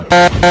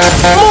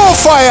More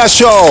Fire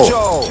Show.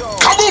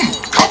 Kaboom,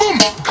 kaboom,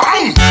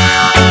 kaboom.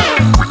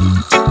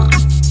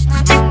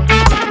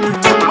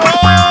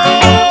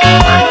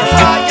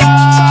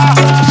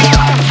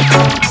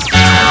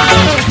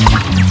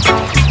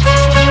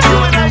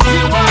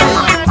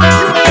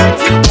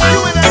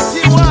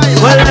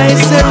 Well, I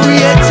say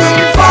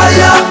reaching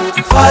fire,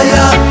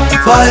 fire,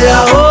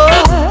 fire, oh,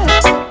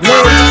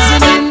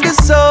 blazing in the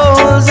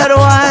souls of the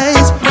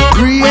wise.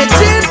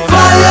 Creating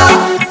fire,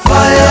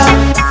 fire,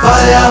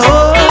 fire,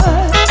 oh,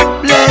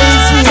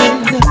 blazing,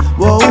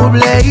 whoa,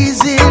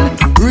 blazing.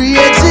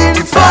 Creating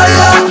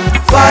fire,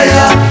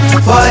 fire,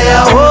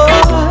 fire, oh,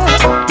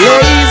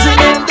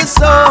 blazing in the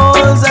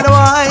souls of the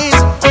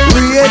wise.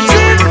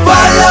 Creating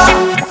fire,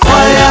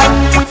 fire,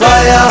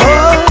 fire,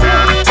 oh,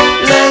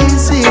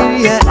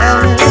 blazing, yeah.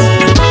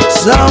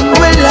 Some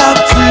will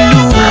have to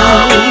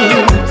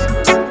lose.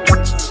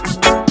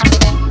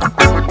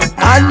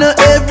 I know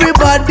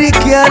everybody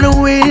can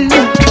win.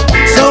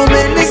 So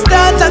many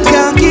start and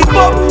can't keep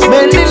up.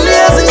 Many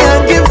lazy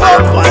and give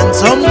up. And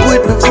some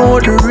quit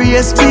before the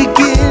race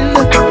begin.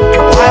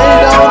 While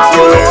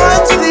doubtful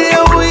ones stay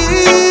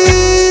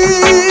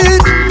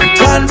weak,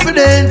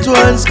 confident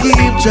ones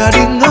keep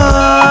treading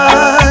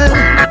on.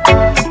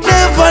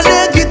 Never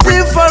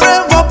negative,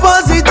 forever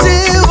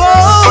positive.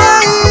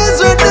 Always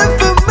ready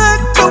for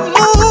make the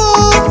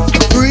move.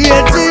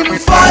 Creating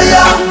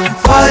fire,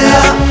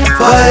 fire,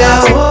 fire,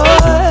 oh,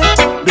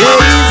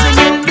 blazing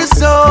in the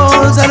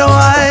souls of the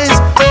wise.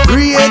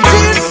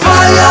 Creating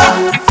fire,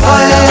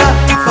 fire,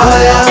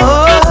 fire,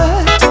 oh,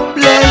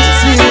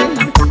 blazing,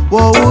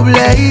 whoa,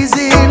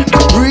 blazing.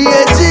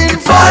 Creating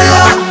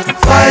fire,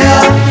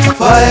 fire,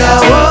 fire,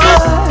 oh,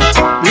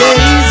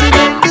 blazing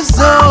in the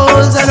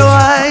souls of the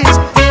wise.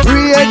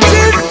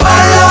 Creating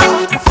fire,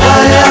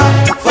 fire,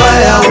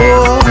 fire,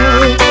 oh,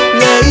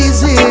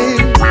 blazing.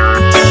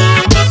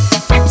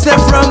 Say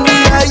from the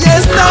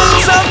highest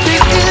towns of the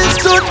hills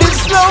to the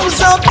slums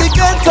of the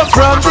ghetto,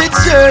 from the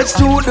church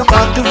to the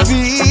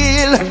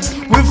battlefield.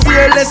 We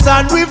fearless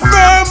and we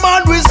firm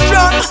and we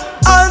strong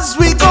as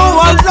we go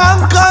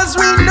along, cause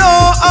we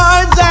know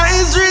our time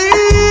is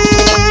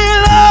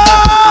real.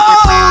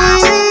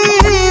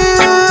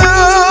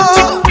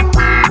 Oh,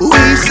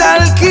 we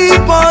shall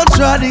keep on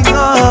treading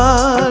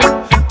on.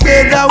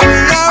 Together we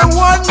are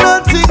one,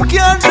 nothing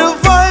can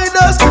divide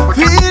us.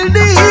 Feel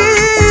the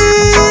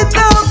heat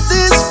of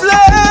this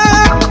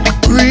flame.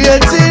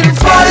 Creating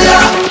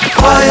fire,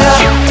 fire,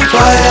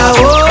 fire,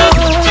 oh,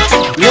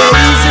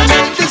 blazing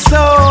in the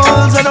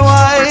souls of the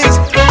wise.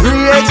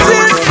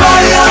 Creating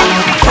fire,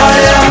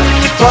 fire,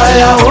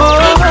 fire, oh,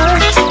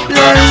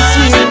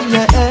 blazing,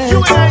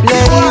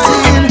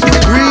 blazing.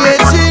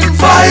 Creating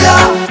fire,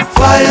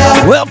 fire.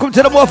 Welcome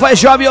to the More Fire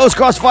Show. I'm your host,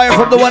 Crossfire,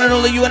 from the one and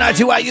only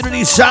UNITY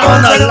Unity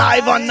Sound,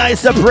 live on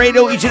Nice Up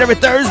Radio each and every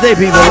Thursday,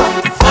 people.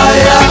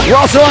 We're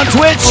also on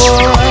Twitch,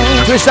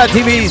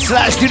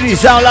 twitch.tv/Unity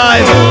Sound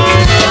Live.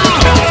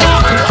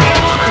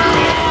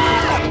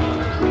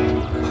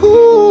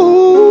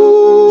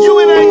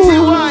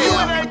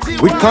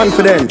 With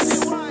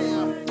confidence,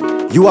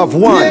 you have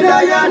won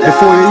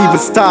before you even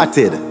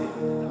started.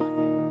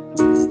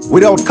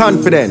 Without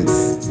confidence,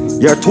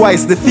 you're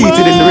twice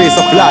defeated in the race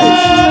of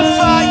life.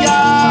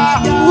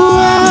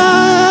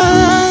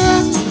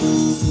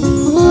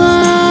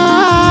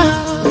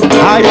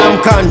 I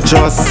am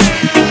conscious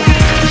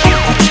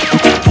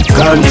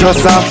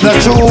of the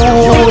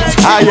truth.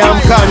 I am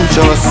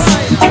conscious.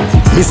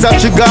 Me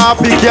such a gap,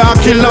 he can't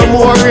kill a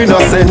more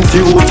innocent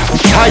youth.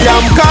 I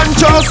am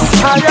conscious.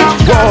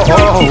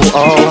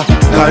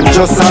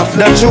 Conscious of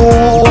the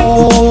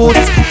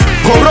truth.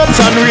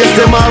 Corruption race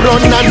them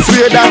around and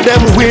swear that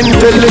them win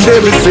till the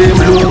devil same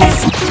lose.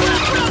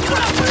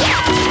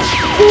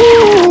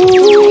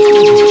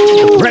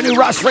 Brand new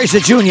Ross Fraser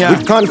Jr.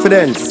 With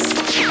confidence,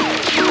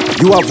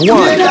 you have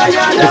won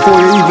before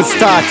you even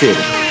started.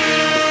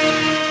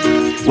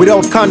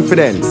 Without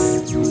confidence,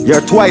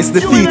 you're twice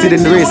defeated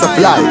in the race of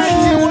life.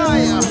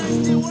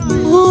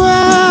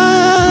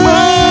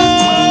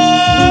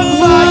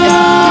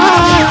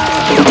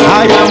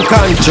 I am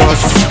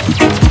conscious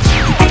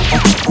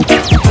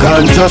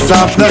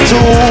of the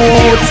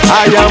truth.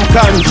 I am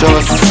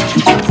conscious.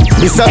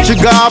 Me such a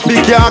gap, he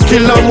can't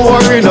kill a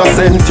more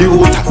innocent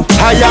youth.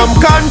 I am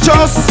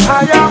conscious.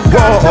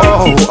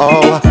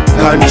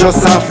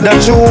 Conscious of the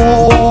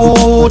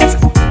truth.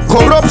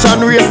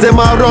 Corruption race them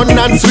around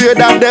and swear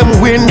that them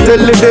win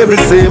till the devil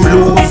same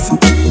lose.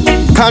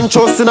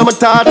 Conscious in my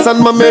thoughts and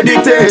my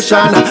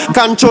meditation.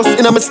 Conscious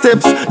in my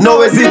steps,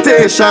 no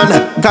hesitation.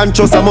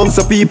 Conscious amongst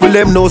the people,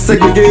 them no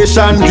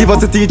segregation. Give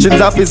us the teachings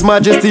of His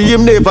Majesty,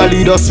 Him never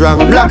lead us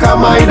wrong. Black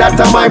am I, that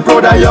am I,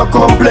 proud of your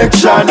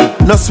complexion.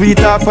 No sweet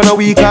talk for no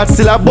weak heart,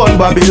 still a born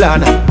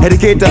Babylon.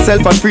 Educate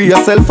yourself and free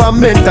yourself from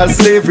mental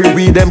slavery.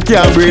 We them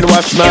can't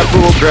brainwash my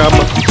program.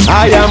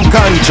 I am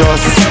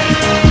conscious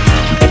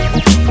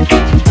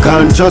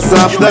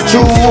of the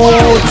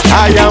truth.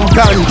 I am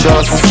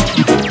conscious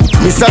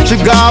Me such a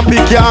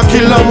garbage can't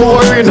kill a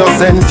more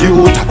innocent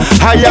youth.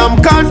 I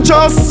am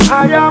conscious,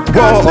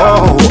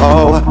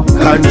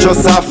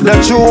 conscious of the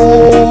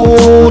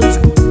truth.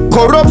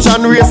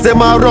 Corruption race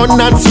them a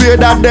run and swear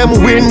that them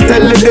win.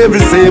 Tell the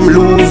devil same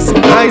lose.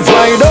 Eyes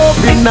wide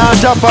open, now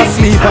drop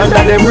asleep.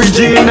 Under them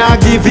Regina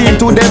give in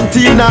to them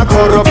Tina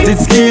corrupted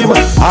scheme.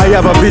 I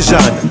have a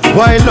vision,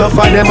 while enough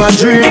of them a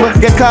dream.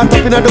 Get caught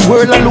up in the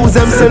world and lose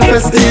them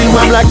self-esteem.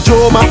 I'm like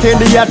Joe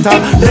McKenyatta,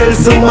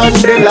 Nelson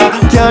Mandela.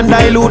 Can't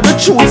dilute the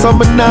truth so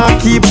me nah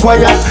keep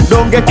quiet.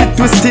 Don't get it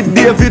twisted,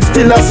 David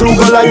still a true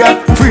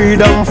Goliath.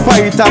 Freedom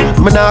fighter,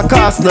 me nah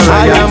cast no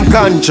riot. I am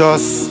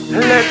conscious,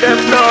 let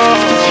them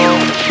know.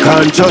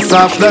 Conscious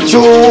of the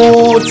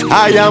truth,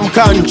 I am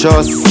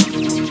conscious.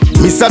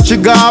 Me such a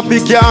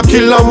garbage can't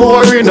kill a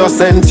more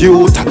innocent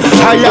youth.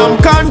 I am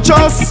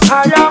conscious,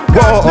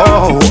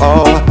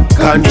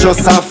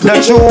 conscious of the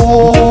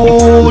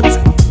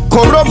truth.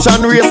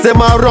 Corruption race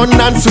them a run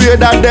and swear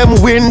that them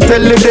win.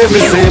 Tell the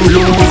devil same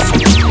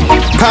lose.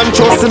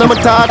 Conscious in my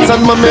thoughts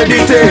and my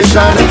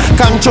meditation.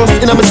 Conscious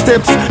in my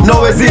steps,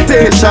 no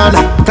hesitation.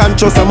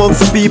 Conscious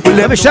amongst the people.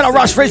 Let me shout out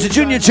Ross Fraser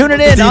Jr.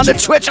 tuning in on the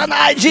Twitch, on the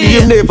IG.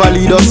 You never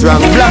lead us wrong.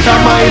 Black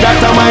and my, that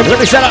and my.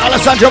 Let me shout out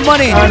Alessandro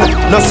Money.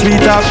 No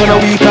sweet talk when a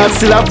week and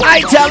still have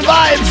ITEL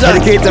vibes.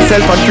 Dedicate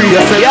yourself and free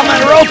yourself. Yeah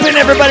man, roping,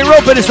 everybody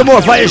roping. It's the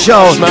More Fire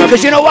Show. Because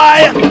you know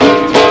why?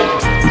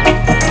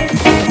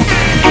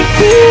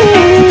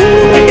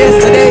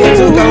 Yesterday you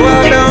took a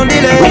walk down the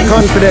lane. With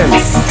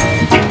confidence,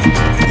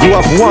 you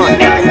have won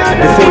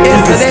before you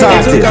even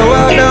started. Took a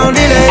walk down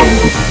the lane.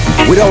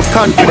 Without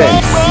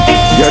confidence,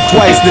 you're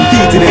twice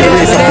defeated in the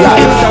race of life.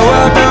 Took a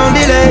walk down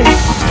the lane.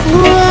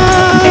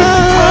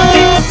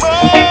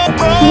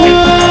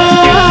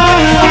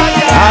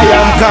 I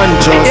am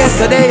conscious.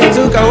 Yesterday you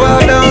took a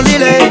walk down the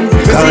lane.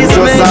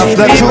 Conscious of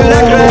the truth.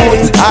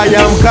 I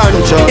am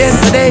conscious.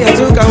 Yesterday you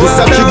took a walk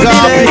such a down the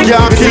lane. garbage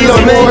can't kill a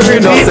more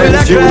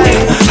innocent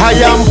youth. I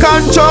am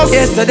conscious.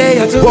 Yesterday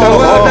you took a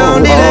walk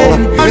down the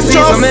lane. We see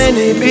so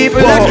many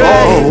people that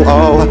cry.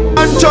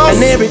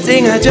 And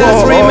everything I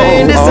just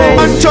remain the same.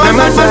 No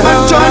matter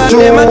how hard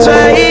them I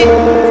try.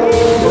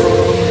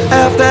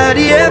 After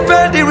the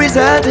effort, the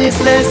result is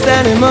less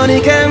than the money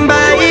can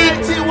buy.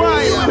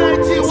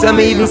 Some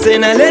even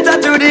send a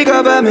letter to the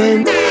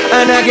government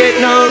and I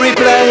get no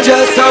reply.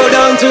 Just hold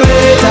on to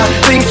later,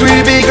 things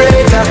will be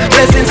greater.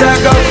 Blessings are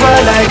gonna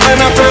fall like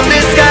manna from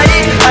the sky.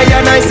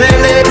 I say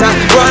later,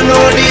 one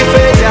only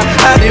failure.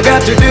 All you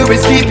got to do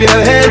is keep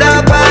your head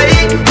up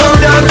high.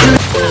 Hold on to.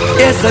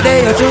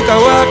 Yesterday I took a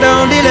walk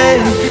down the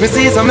lane. We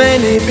see so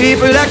many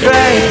people that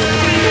cry.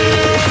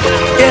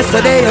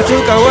 Yesterday I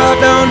took a walk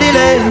down the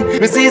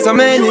lane. We see so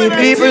many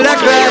people that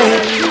cry.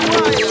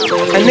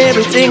 And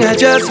everything I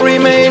just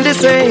remain the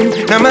same.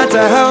 No matter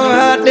how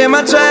hard them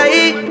I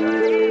try.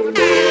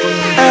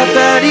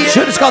 After the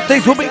Should have got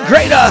things will be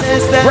greater.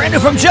 Brand new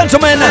from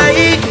Gentlemen.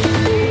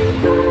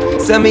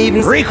 Some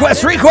even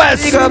Request.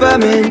 the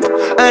government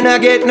and I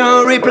get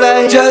no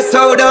reply. Just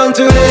hold on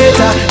to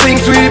later,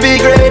 things will be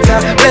greater.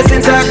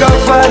 Blessings are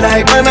gonna fall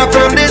like manna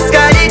from the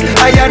sky.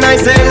 I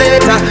say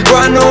later,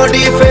 one no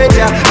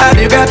failure. All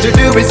you got to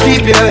do is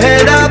keep your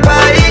head up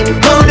high.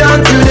 Hold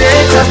on to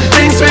later,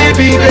 things will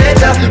be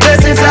greater.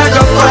 Blessings are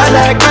gonna fall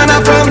like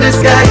manna from the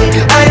sky.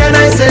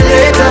 I say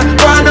later,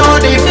 one no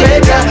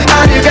failure.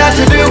 All you got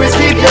to do is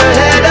keep your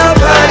head up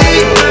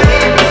high.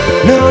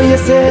 Know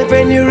yourself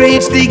when you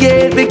reach the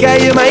gate,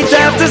 because you might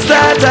have to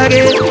start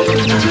again.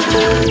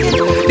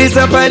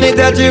 Disappointed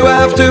that you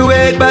have to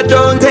wait, but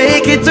don't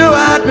take it too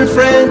hard, my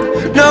friend.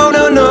 No,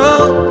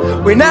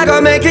 we're not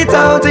gonna make it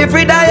out if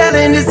we die all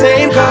in the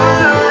same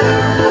car.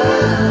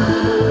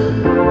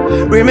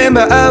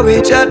 Remember how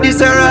we chat this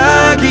a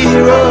rocky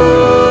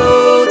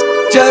road.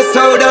 Just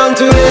hold on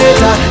to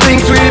later,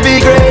 things will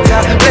be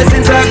greater.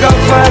 Blessings are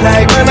gonna fall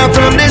like manna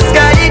from the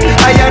sky.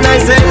 I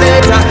say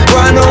later,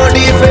 one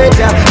only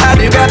failure. All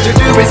you got to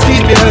do is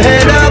keep your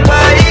head up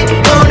high.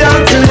 Hold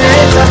on to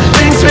later,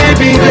 things will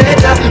be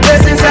greater.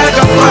 Blessings are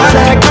gonna fall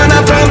like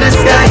manna from the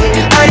sky.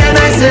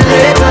 I say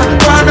later,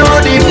 one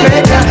only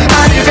failure.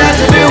 All you got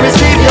to do is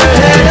keep your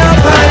head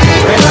up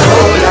high. Red,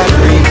 gold and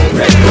green,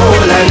 red,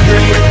 gold and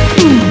green.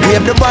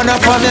 Wave the banner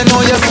from you,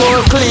 know your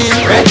soul clean.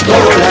 Red,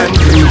 gold and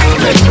green,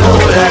 red,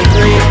 gold and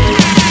green.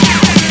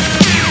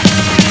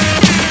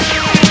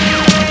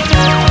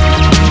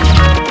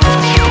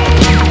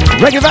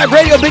 Reggae Vibe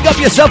Radio, big up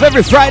yourself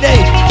every Friday.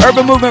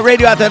 Urban Movement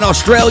Radio out there in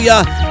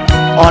Australia.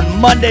 On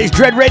Mondays,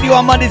 Dread Radio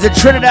on Mondays in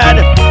Trinidad.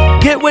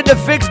 Get with the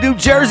Fix, New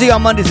Jersey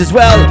on Mondays as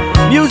well.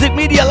 Music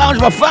Media Lounge,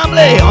 my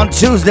family on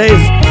Tuesdays.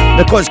 And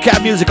of course,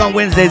 Cat Music on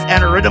Wednesdays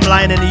and Rhythm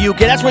Line in the UK.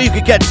 That's where you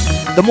can catch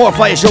the More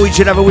Fire Show each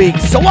and every week.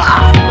 So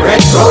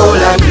Red,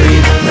 gold and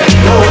green, red,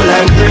 gold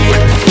and green.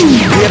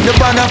 Wave the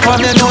banner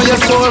from you, know your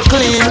soul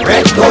clean.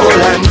 Red,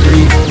 gold and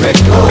green, red,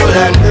 gold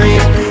and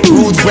green.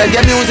 Roots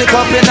reggae music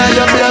up in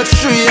your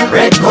bloodstream.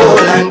 Red,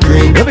 gold and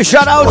green. Let me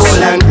shout out gold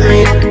and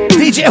green.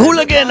 DJ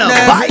Hooligan,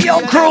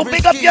 Bio Crew,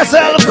 big up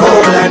yourself.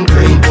 Gold and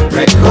green,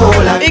 red,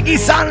 gold and Iggy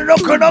San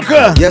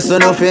Noka. yes,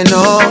 enough you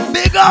know.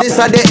 Big up. This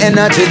are the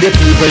energy, the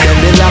people, them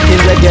they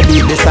locking reggae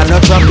beat. This are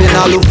not dropping,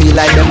 all who feel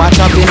like them are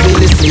chopping,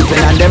 really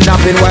sleeping, and them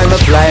napping while me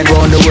flying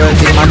round the world.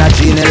 Team and a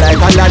genie like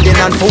Aladdin,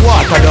 and for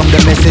water down the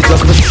message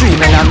just for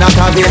streaming and not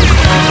having.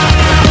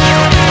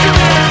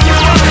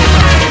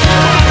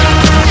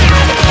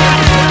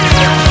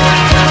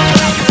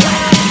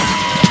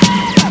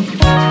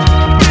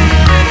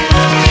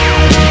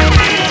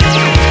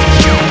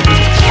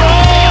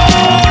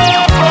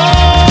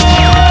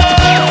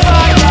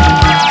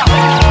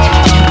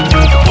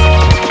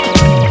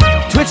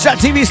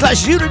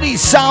 Twitch.tv/Unity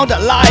Sound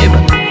Live.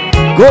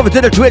 Go over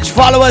to the Twitch,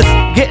 follow us,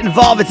 get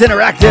involved, it's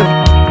interactive.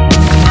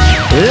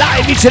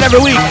 Live each and every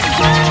week.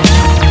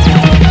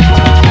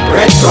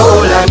 Red,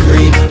 gold and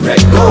green,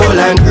 red, gold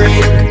and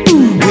green.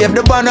 Wave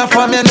the banner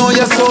from you know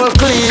your soul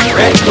clean.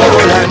 Red,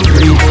 gold and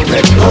green,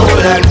 red,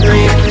 gold and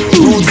green.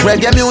 Roots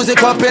reggae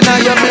music up in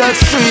your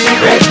bloodstream.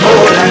 Red,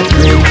 gold and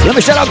green. Let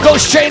me shout out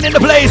Ghost Chain in the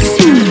place.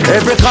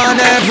 Every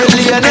corner, every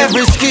lane,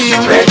 every scheme.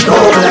 Red,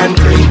 gold and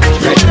green,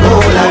 red,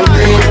 gold and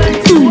green.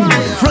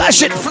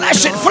 Flash it,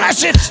 flash it,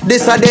 flash it.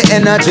 This are the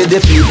energy,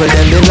 the people,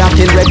 them they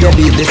locking reggae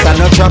beat. This are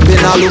not dropping,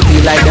 all who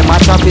feel like them are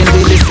chopping,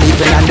 really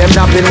sleeping, and them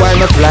napping while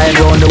me flying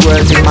round the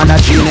world. Team and a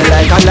genie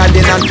like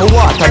Aladdin, and for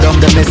water down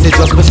the message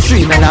just for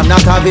streaming. I'm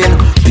not having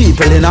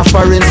people in a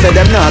foreign say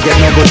them not get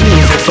no good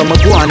music. So me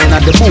go on in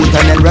at the booth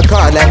and then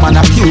record like man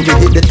a cube.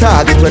 Hit the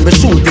target when we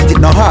shoot it,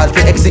 it no hard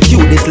to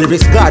execute this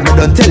lyrics. God, me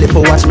don't tell it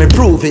for watch me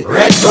prove it.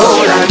 Red,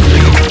 gold and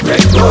green,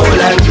 red, gold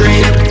and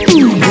green.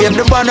 Wave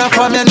the banner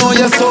from you know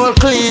your soul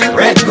clean.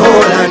 Red,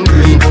 gold and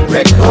green,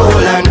 red,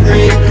 gold and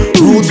green.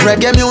 Roots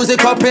reggae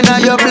music up in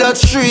your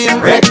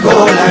bloodstream. Red,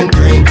 gold and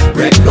green,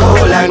 red,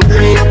 gold and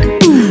green.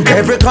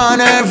 Every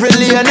corner, every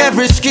lane,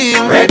 every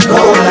scheme. Red,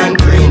 gold and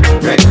green,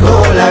 red,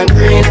 gold and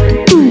green.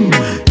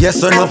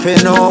 Yes or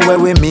nothing know where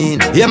we mean.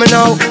 Hear me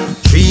now.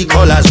 3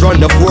 colors run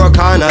the 4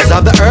 corners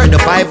of the earth, the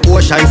 5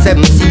 oceans,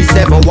 7 seas,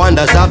 7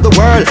 wonders of the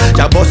world.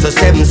 Jah bust the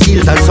 7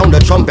 seals and sound the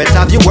trumpets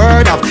of your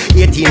word of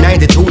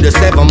 1892, the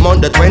 7th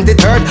month, the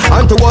 23rd.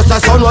 Unto us a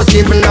son was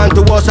given,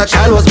 unto us a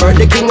child was born.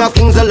 The King of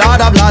Kings, the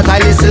Lord of Lords, I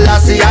listen, I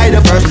see I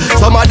the first.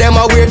 Some of them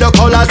are weird the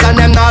colors and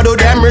them now do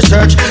them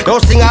research.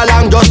 Don't sing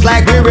along just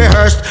like we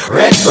rehearsed.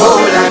 Red,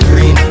 gold and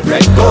green,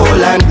 red, gold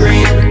and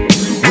green.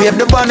 Wave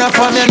the banner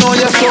from you know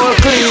your soul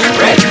clean.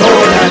 Red,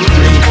 gold and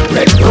green,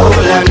 red,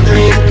 gold and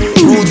green.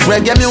 Roots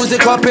reggae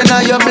music up in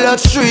your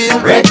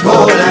bloodstream. Red,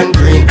 gold and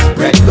green,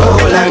 red,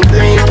 gold and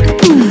green.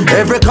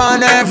 Every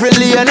corner, every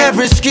lane,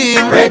 every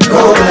scheme. Red,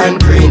 gold and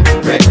green,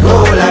 red,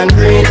 gold and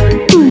green.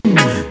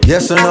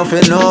 Yes enough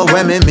you know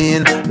what me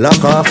mean.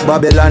 Lock off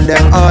Babylon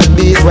them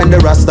heartbeat. When the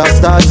Rasta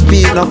start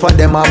speak, enough of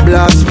them a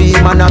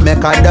blaspheme. And I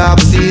make a dark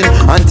scene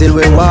until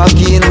we walk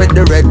in with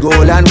the red,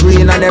 gold and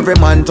green. And every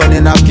man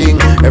turning a king,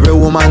 every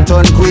woman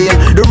turn queen.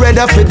 The red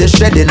are for the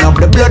shedding of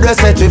the blood will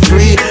set we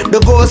free.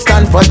 The gold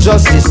stand for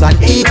justice and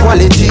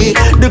equality.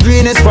 The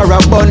green is for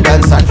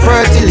abundance and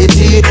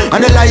fertility. And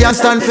the lion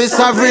stand for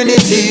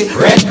sovereignty.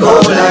 Red,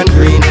 gold and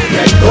green,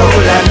 red,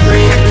 gold and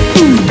green.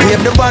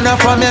 Wave the banner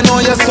from you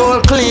know your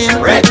soul clean.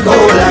 Red,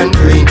 gold and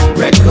green,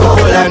 red, gold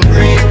and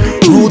green.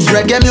 Roots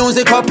reggae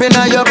music up in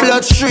your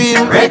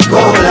bloodstream. Red,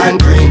 gold and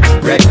green,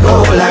 red,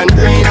 gold and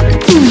green.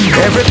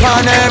 Every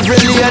corner, every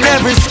lane,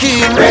 every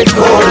scheme. Red,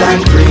 gold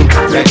and green,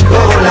 red,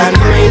 gold and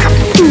green.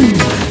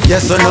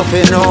 Yes enough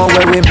you know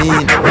where we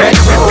mean. Red,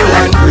 gold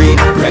and green,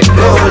 red,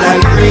 gold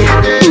and green.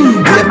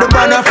 Wave the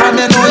banner from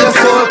you know your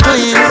soul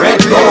clean.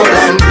 Red, gold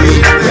and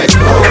green, red,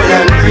 gold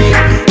and green.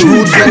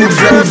 Roots, roots,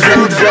 roots,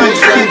 roots,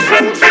 roots,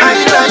 roots.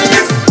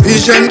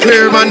 Vision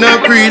clear, man,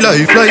 I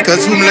pre-life like a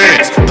zoom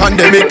lens.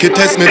 Pandemic, you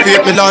test me,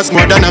 faith me lost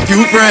more than a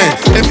few friends.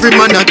 Every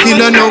man a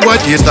killer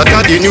nowadays, that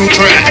are the new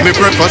trend. Me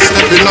prefer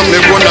stepping on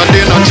the one a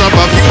day and drop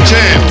a few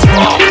gems.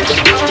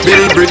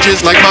 Build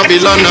bridges like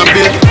Babylon a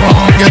build.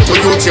 Get to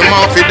youth your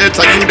mouth for death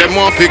and you them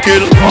off for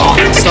kill.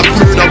 Stop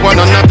murder one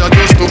another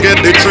just to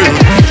get the thrill.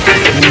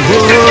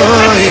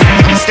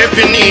 I'm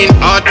stepping in,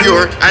 heart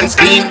pure and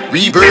clean.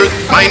 Rebirth,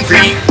 mind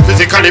free,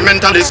 physically,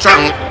 mentally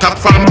strong.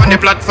 Top farm on the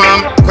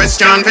platform.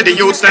 Question for the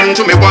youths, them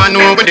to me want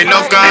know where the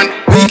love gone.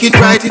 Make it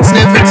right, it's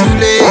never too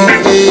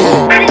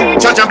late.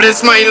 Judge a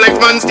bless my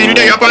life, man, still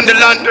there upon the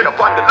land.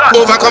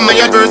 Overcome my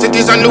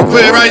adversities and look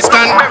where I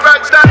stand.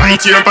 Right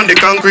here upon the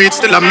concrete,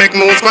 still I make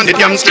moves on the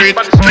damn street.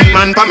 Keep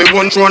man pa me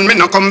one throne, me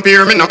no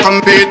compare, me no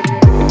compete.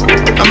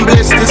 I'm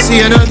blessed to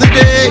see another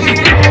day.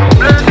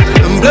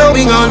 I'm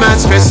blowing all my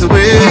stress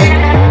away.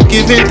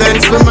 Giving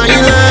thanks for my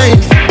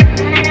life.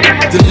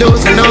 The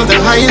lows and all the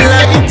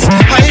highlights.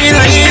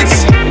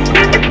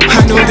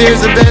 I know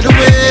there's a better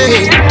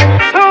way.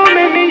 So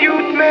many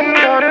youth men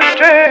gone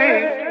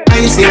astray.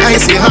 Icy,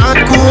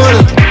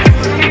 hardcore.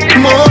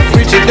 More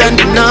frigid than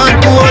the North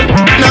Pole.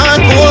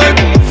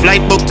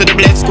 Flight book to the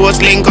blessed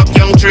coast, link up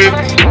young trip.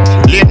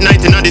 Late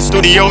night in the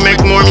studio, make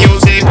more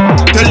music.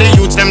 Tell the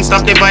youths them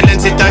stop the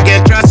violence, it a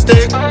get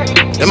drastic.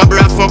 Them a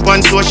braff up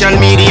on social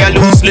media,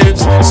 loose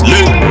lips,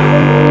 slip.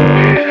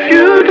 If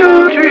you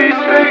don't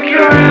respect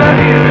your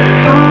life,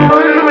 no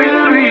one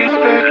will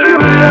respect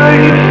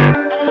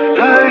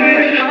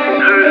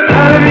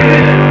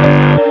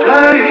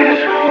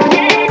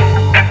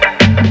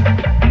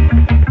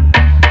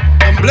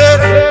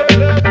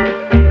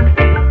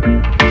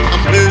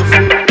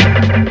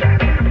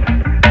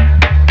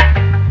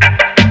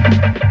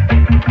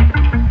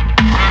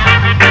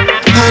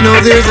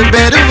cause there's a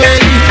better way.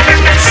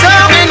 So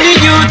many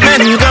youth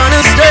men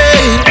gonna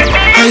stray.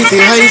 Icy,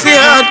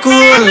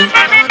 hardcore.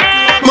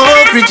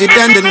 More frigid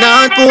than the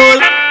North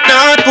Pole,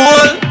 North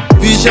Pole.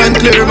 Vision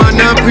clear, man,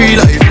 I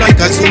pre-life like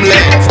a zoom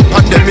lens.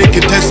 Pandemic,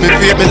 it test me,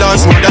 faith me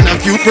lost more than a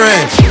few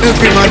friends.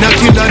 Every man a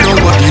killer,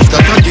 nobody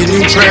that a the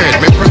new trend.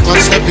 Me prefer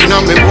stepping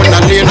on me one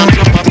lane and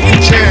drop a few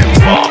chairs.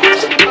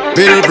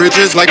 Build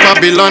bridges like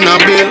Babylon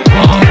a bill.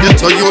 Get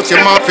to youth,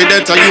 you want fi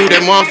dead, to you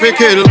them want fi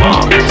kill.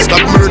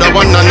 Stop murder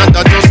one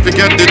another, just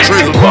forget the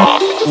drill.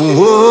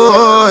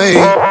 Whoa,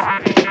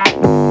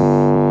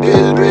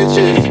 build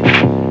bridges.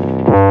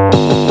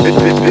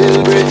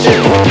 Build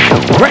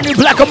bridges. Brand new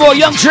Blackamore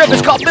Young Trip.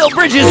 It's called Build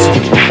Bridges.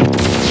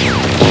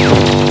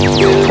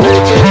 Build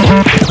bridges.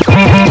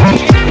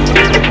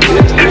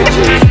 Build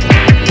bridges.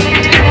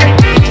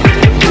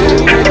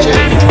 Build bridges. Build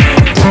bridges.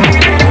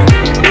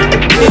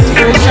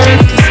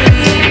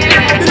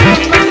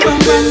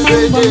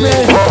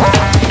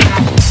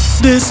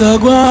 This a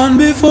gone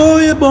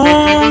before you're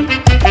born.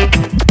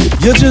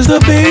 You're just a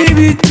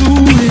baby to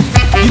it.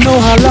 You know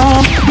how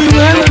long we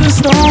weather the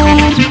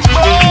storm.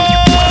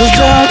 Cause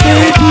God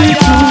take me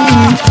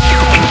through.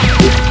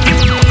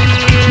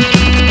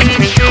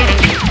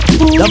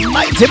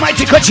 The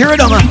mighty Country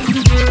Rhythm.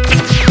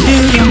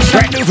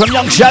 Brand new from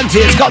Young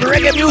Shanti. It's called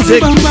Reggae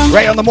Music.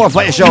 Right on the More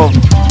Fire Show.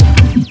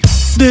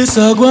 This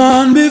a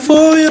gone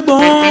before you're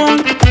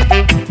born.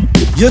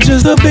 You're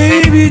just a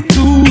baby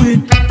to it.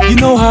 You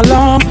know how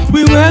long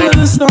we weather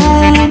the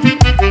storm.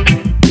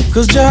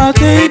 Cause God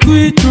take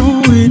me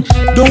through it.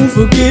 Don't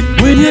forget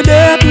when you're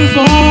there to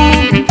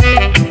perform.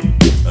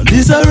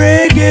 This a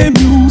reggae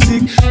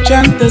music.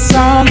 Chant the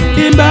song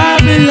in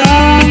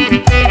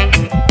Babylon.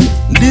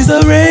 This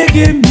a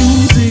reggae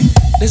music.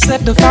 They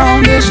set the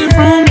foundation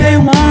from day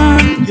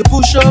one. You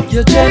push up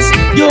your chest,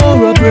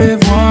 you're a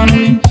brave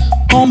one.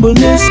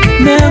 Humbleness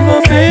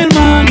never fail,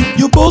 man.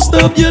 You post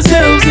up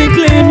yourselves and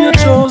claim you're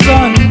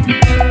chosen.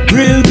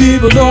 Real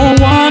people don't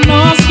want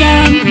no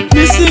scam.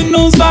 Missing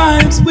those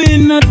vibes,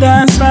 we not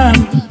dance man.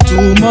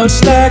 Too much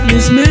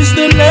slackness, miss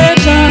the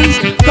legends.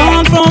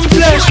 Gone from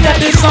flesh, that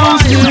the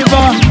songs live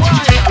on.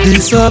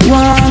 This a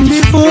one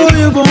before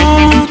you're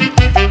born.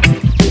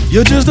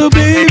 You're just a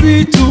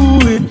baby to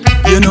it.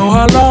 You know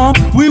how long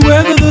we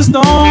weather the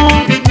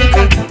storm.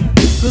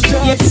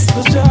 Yes.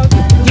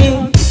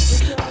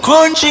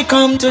 Country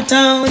come to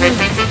town.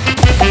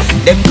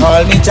 Them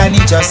call me Johnny,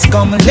 just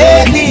come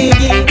lately.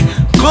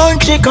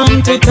 Country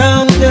come to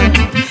town.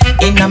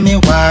 Inna me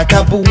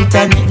water boot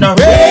and it no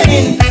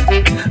raining.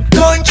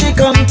 Country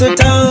come to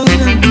town.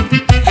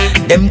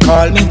 Them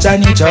call me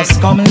Johnny, just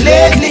come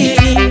lately.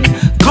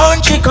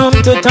 Country come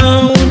to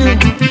town.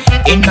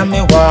 Inna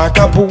me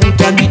water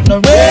boot and it no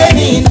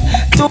raining.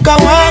 Took a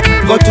walk,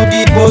 go to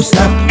the bus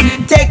stop.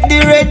 Take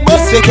the red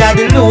bus, we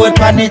carry the load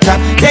pan it up.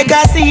 Take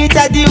a seat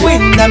at the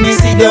window, me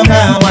sit down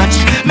and watch.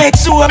 Make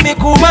sure me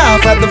come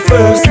off at the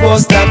first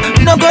bus stop.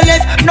 No go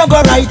left, no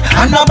go right,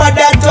 and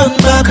nobody turn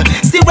back.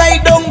 See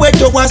right down where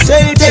you was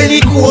sell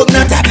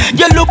telecognata.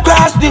 You look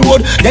across the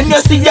road, then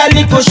you see a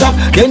little shop.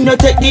 Then you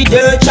take the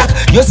dirt track,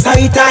 you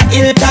sight a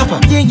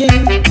hilltop. Yeah.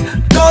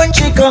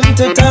 Country come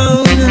to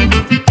town.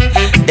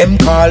 Them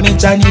call me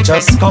Johnny,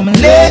 just come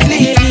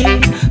lately.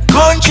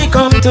 Country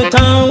come to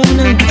town.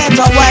 Get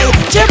away,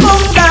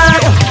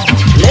 Chibunga.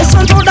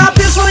 Listen to the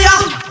pistol,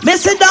 yeah. Me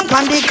sit down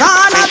on the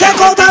corner, take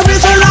out a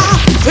Rizla.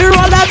 We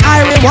roll that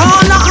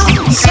marijuana.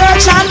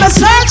 Search and me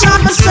search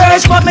and me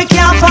search, but me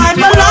can't find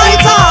my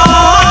lighter.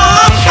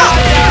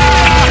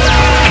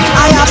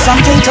 I have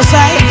something to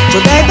say,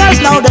 today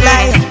there's no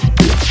delay.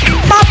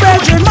 My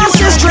brethren, my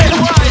sister,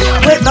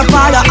 with the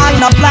fire I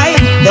no play,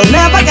 they'll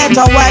never get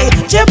away.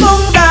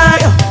 Chibunga.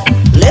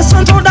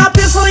 Listen to the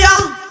pistol,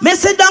 yeah. Me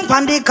sit down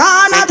on the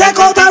corner, take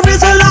out a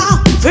Rizla.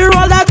 We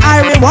roll that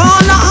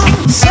marijuana.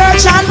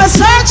 Search and me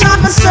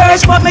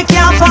search, but me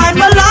can't find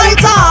my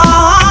lighter.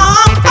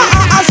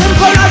 As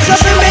simple as you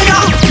see me,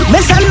 yeah. Me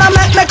send me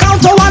make me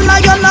count to one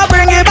and you not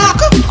bring it back.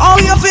 All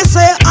you fi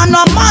say, I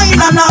no mine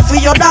and not for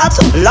your that.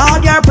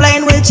 Lord, you're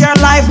playing with your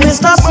life,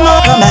 Mr.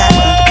 Snowman.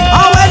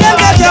 Oh, where them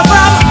get you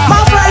from?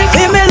 My friend,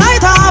 feel me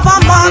lighter, have a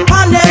mark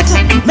on it.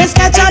 Me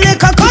sketch a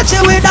little country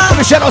with that.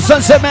 Shadow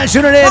Sunset Man,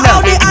 shooting in. How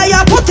the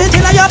eye put it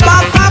in your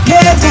back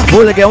pocket.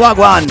 Hooligan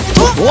Wagwan.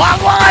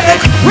 Wagwan.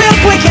 Real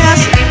quick,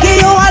 yes. Give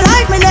you a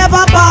life, me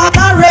never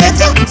bother it.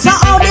 So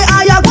how the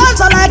eye wants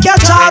so like your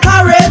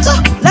charter it.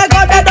 Let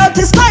go the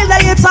dirty style,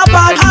 like it's a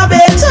bad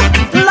habit.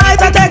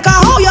 Light a take a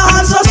how your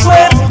hands so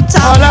swift.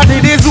 All I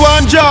need is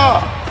one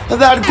jar,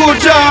 that good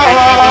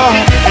jar.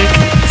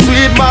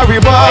 Sweet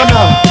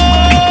marijuana.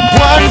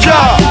 One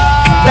jar,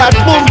 that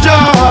boom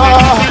jar.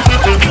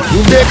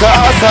 You make a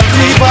ass a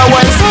deeper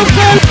while some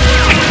girl.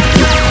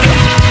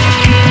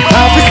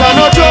 Officer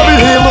no trouble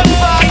him.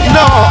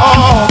 No.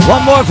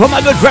 One more for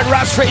my good friend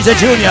Ross Fraser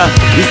Jr.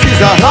 This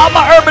is a all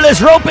my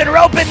herbalists roping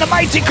the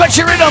mighty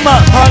Country Rhythm.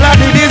 all I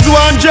need is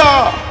one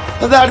jar,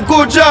 that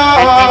good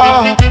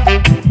jar.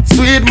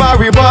 Sweet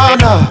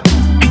marijuana.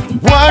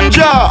 One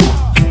jar,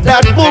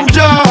 that boom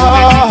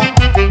jar.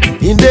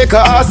 In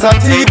indica or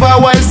sativa,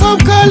 while some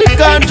call it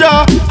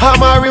ganja or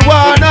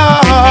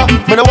marijuana.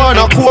 Me no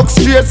wanna coke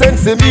straight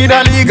since me mean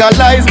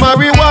legalize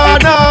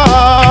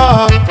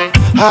marijuana.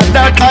 And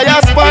that I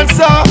a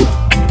sponsor,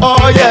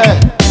 oh yeah.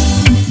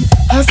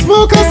 I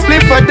smoke a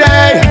spliff a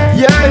day,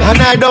 yeah.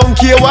 And I don't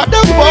care what the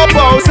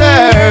popo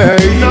say,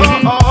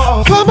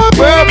 no. For my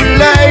purple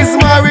lace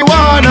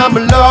marijuana, I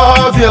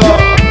love you,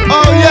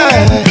 oh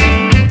yeah.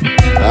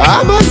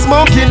 I'm a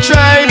smoking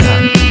train.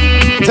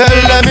 Tell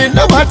them it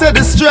no matter the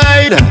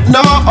strain,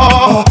 no.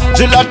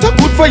 Gelato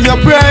good for your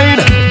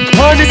brain.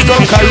 Honey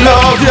skunk, I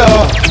love you.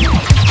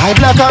 I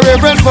black a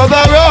reverence for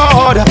the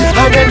road,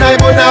 and then I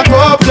wanna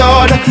go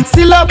blood.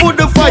 Still I put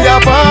the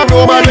fire for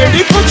Rome, and when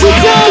the country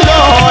tell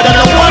Lord, and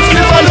I want to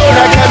live alone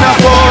I can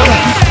afford.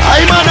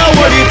 I'm on a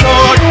what it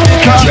out,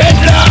 because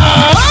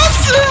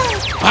dreadlocks.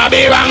 I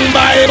be wrong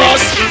by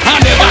bus, I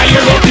never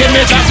European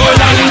me travel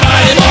and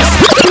by bus.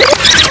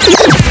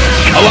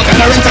 What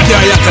kind of rent a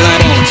car you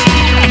talking about?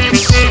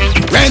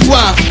 Rent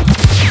what?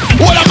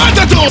 What a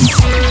matter to us?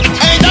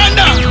 Ain't done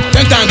that.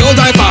 Take time, don't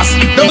die fast.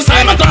 Don't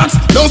sign my clocks,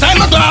 don't sign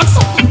my clocks.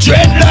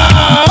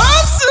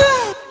 Dreadlocks.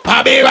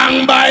 I be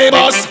wrong by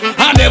bus.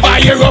 I never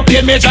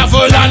European me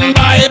travel and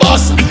by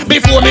bus.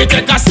 Before me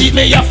take a seat,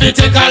 me have to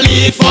take a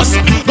leave first.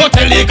 Go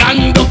tell the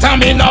conductor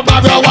me no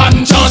borrow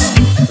one just.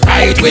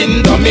 Right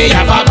window me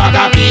have a bag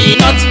of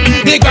peanut.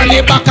 The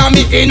granny back of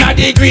me inna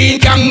the green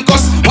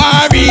campus.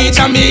 One reach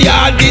and me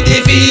all did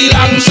the feel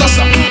anxious.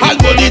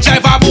 Although the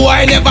driver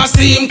boy never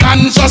seem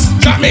conscious.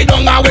 Drop me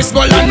down a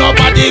Westball and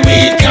nobody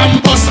with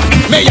campus.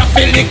 Me a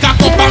feel the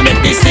cock up and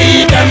make me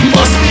see them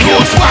bust.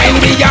 Youth wine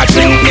me a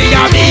drink, me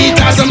a beat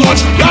as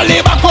much. Rally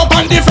back up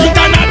on the front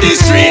and at the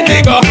street they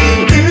go.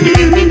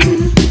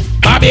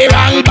 I be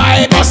wrong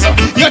by bus.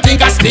 You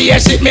think a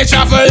spaceship me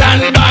travel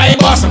and by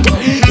bus?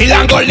 Hill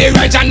and gully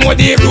right and know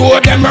the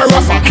road them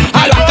rough.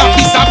 A lot of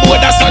piece of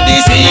border so they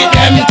see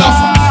them tough.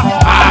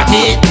 I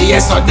keep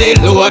here so they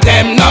load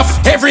them enough.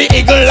 Every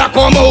eagle a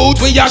come out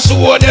we a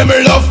show them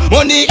love.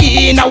 Money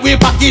in a we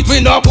pocket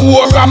we no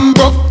poor and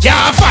broke.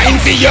 Can't find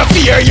for your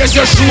fear, yes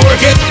you sure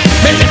get.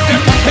 Me lift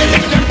them, me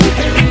lift them.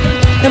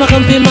 Them a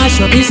come fi mash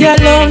up this your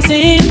love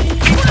scene.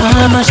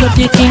 Mash up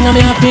the king and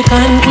the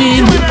African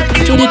queen.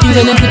 Show the things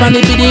and them flip on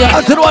the video.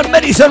 Out to the one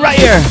medicine right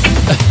here.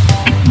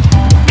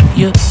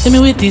 You see me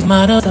with these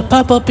models that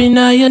pop up in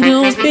your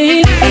news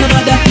feed. And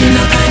about that feel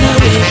no kind of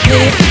way.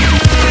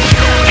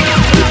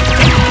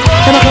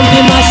 Them a come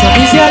fi mash up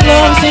this your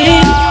love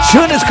scene.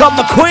 Tune is called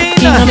the Queen.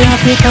 King and the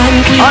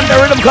African queen. On the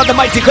rhythm called the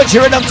Mighty Country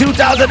Rhythm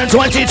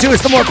 2022.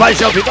 It's the More Fun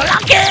Show. People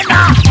lock in.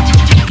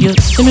 You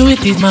see me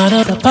with these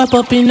models that pop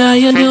up in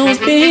your news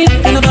feed.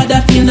 And about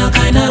that feel no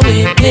kind of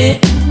way.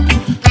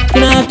 You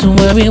don't have to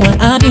worry what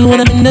I do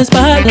when I'm in the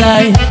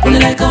spotlight. When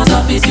the light goes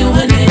off, it's you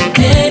and me.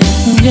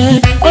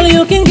 Yeah, only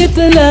you can get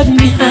the love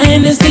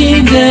behind the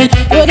scenes. Yeah.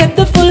 You get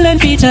the full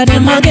length feature,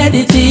 then I get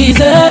the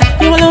teaser.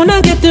 You alone I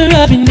get the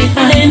rubbing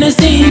behind the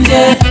scenes.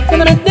 Yeah,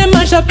 gonna make them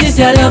mash up this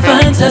your love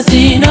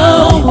fantasy.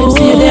 No, them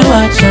say they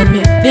watch on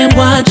me, them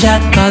watch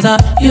chat, cause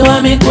you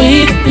are me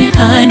queen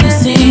behind the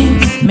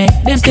scenes. Make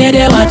them stay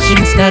there watch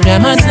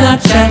Instagram and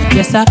Snapchat.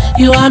 Yes sir,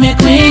 you are me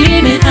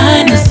queen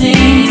behind the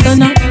scenes. So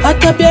now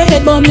hot up your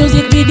head, bomb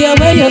music video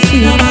where you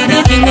see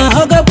the king I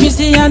hug up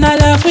Chrissy and I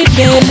laugh with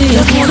Bailey.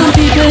 Some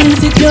people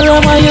insecure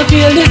and why you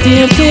feel the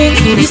same thing.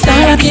 The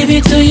star I give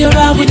it to you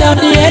raw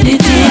without the editing.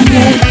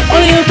 Yeah.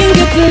 Only you can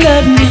get the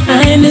love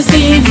behind the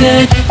scenes.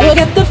 Yeah. You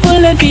get the full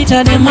length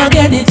feature, then I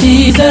get the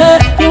teaser.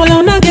 You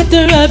alone I get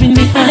the rubbing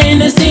behind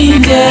the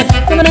scenes. Yeah.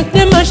 Gonna make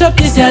them mash up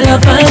this your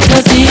love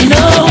fantasy. No.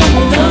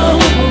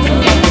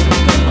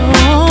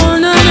 Oh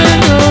no.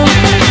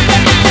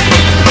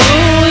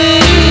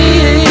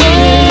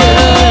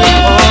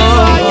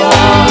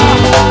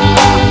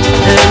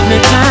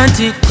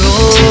 Atlantic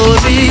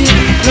glory,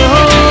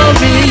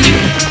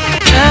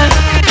 yeah,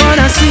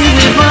 wanna see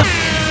with my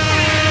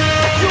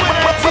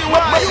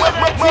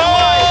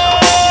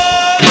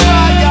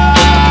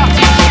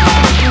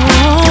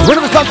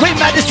Rhythm is called Queen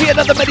Majesty,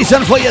 another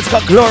medicine for you, it's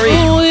called Glory.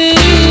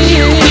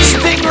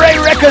 Stingray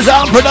Records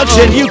on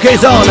production, UK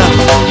Zone.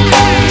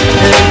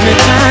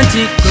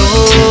 Atlantic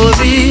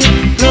glory,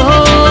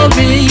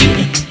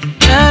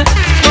 yeah,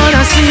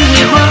 wanna see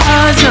with my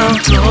eyes now,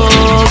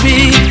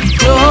 glory.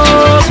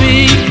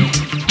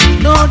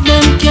 No,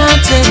 them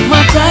can't take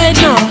my pride,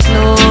 no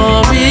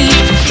glory.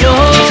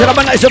 Shut up,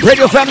 my nice up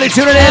radio family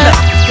tuning in.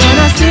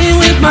 Wanna see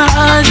with my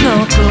eyes,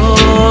 no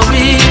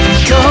glory.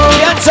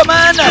 Answer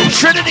man,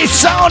 Trinity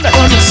Sound, the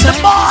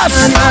boss.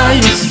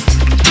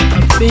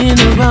 I've been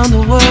around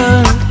the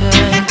world,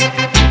 yeah.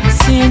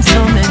 Seen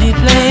so many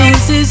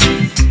places,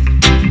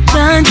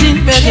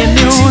 chanting reggae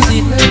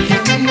music.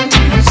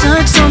 I've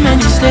touched so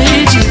many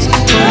stages,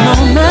 but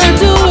no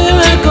matter where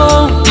I go,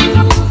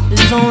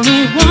 there's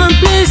only one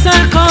place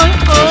I call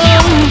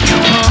home.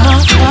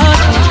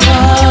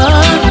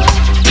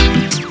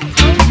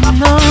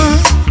 No,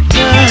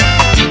 yeah.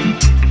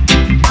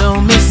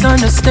 Don't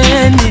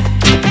misunderstand me.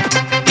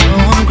 No,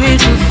 I'm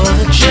grateful for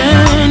the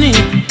journey.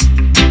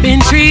 Been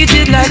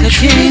treated like a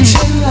king.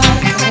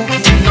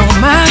 No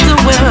matter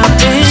where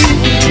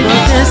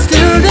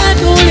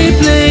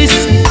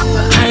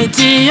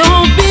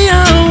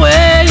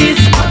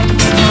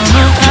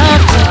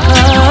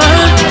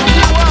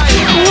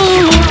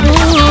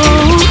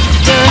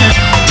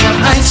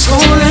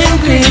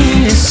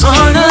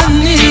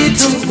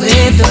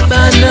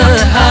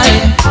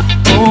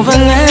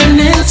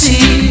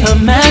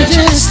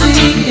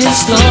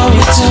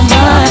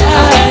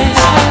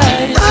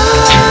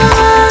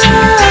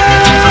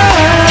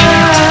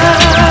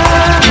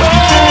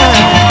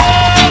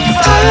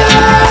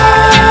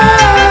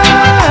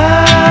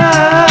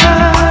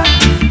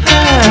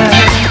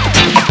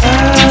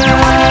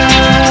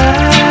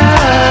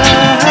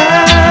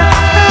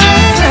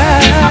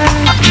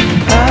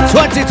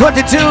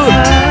 2022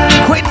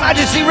 Queen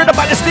Majesty written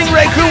by the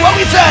Stingray crew. What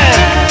we say?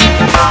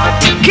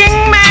 King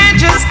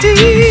Majesty.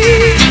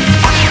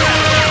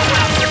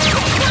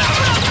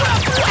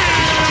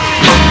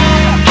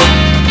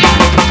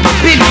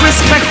 Big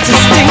respect to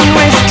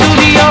Stingray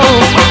Studio,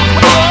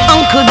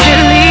 Uncle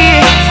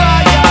Billy,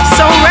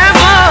 so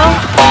rebel.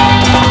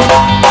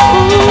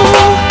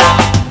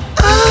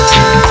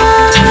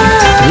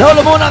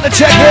 Lola Moon on the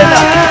check-in.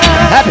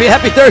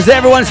 Happy Thursday,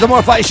 everyone. It's the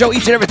More Fight Show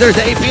each and every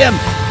Thursday, 8 p.m.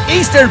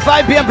 Eastern,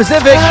 5 p.m.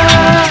 Pacific.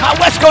 My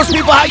West Coast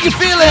people, how you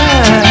feeling?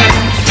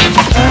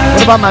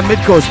 What about my Mid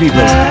Coast people?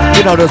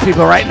 You know, those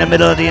people right in the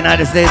middle of the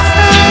United States.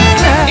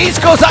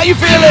 East Coast, how you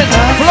feeling?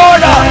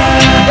 Florida,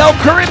 the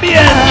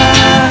Caribbean,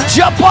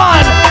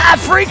 Japan,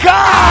 Africa.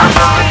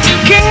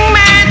 King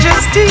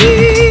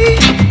Majesty,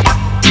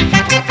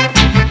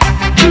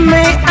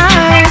 may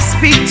I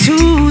speak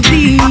to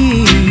thee?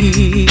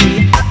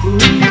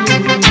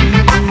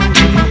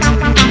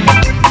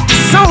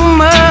 So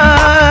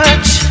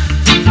much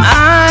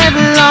I've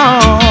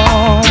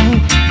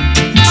longed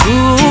to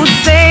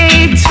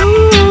say to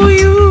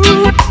you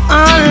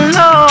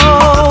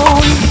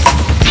alone.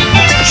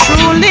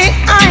 Truly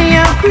I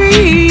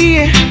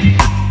agree,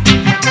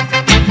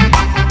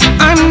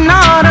 I'm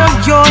not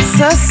of your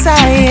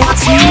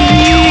society.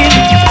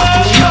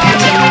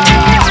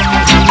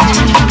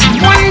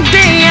 One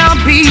day I'll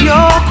be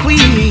your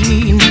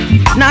queen,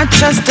 not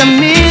just a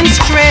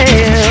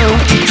minstrel,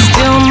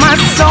 still my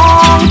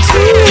song to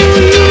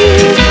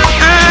you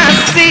I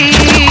sing.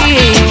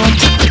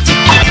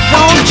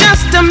 Though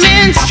just a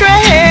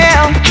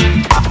minstrel,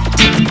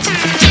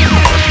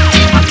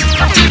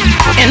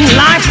 in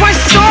life we're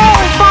so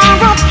far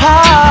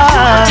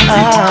apart.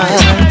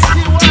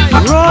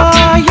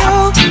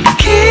 Royal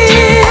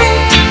King,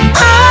 I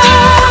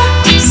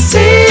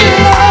see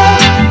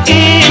love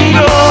in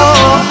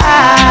your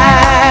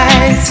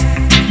eyes,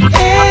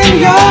 in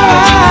your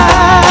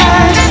eyes.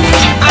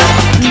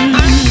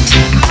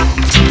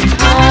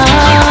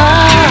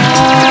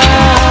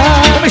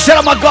 Let me shout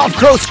out my Gulf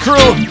Coast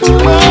crew.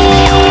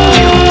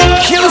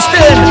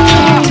 Houston,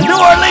 New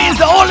Orleans,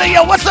 the only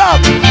yo, what's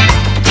up?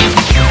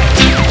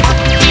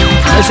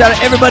 Let's shout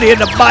out everybody in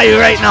the bayou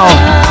right now.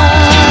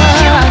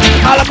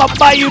 All of my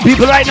bayou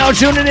people right now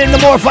tuning in the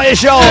More Fire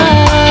Show.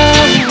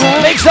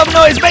 Make some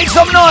noise, make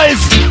some noise.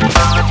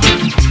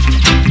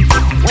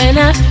 When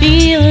I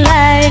feel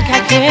like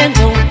I can't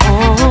go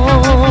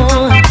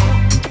on,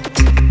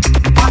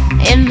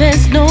 and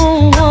there's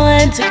no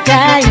one to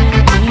guide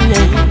me,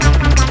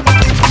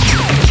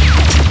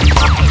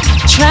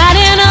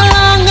 trotting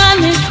along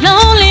on this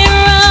lonely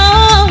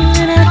road,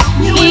 and I'm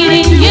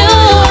needing you.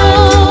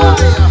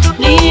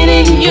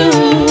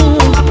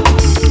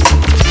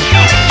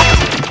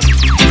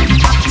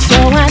 So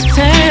I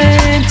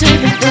turn to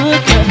the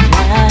book of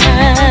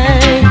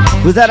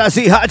life. Who's that? I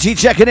see Haji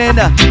checking in.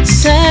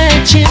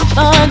 Searching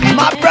for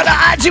my brother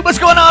Haji, what's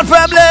going on,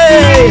 family?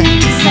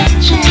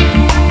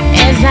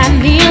 As I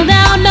kneel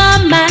down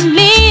on my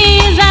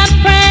knees, I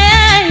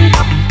pray,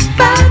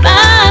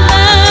 Father,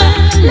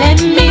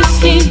 let me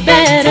see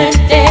better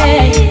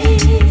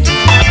days.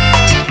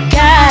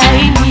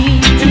 Guide me,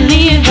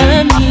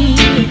 deliver me,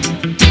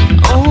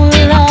 oh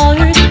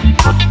Lord,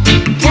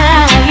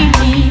 guide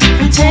me,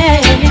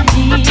 protect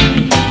me.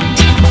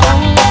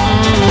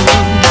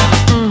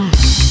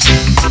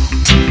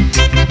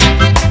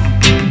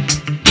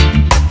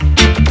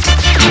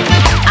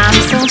 I'm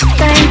so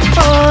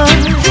thankful,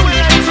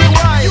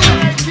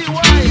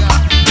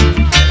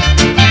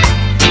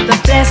 the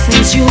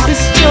blessings you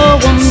bestow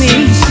on me.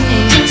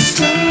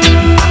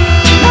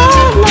 No.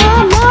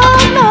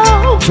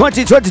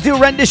 2022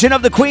 rendition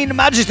of the Queen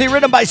Majesty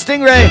written by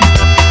Stingray.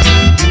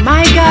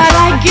 My God,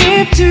 I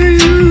give to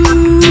you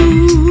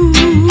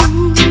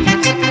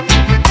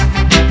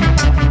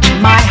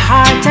my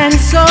heart and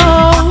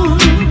soul.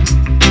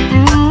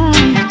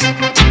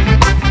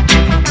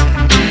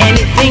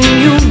 Anything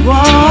you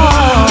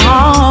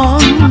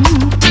want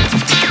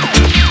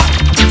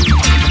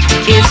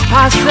is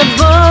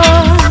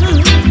possible.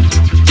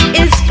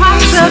 It's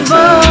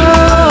possible.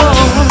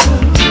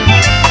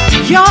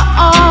 Your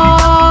arms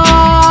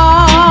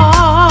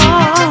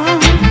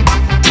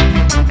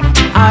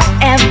are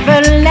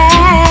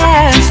everlasting,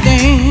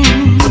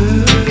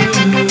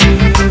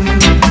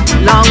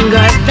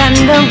 longer than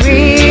the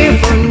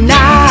river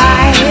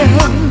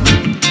Nile,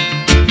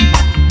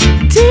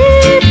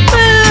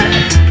 deeper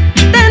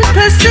than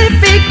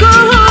Pacific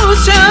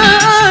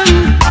Ocean.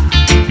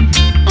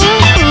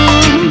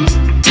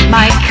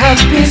 My cup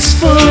is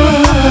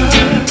full,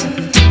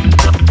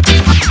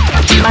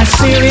 my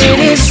spirit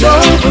is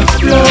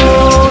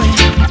overflowing.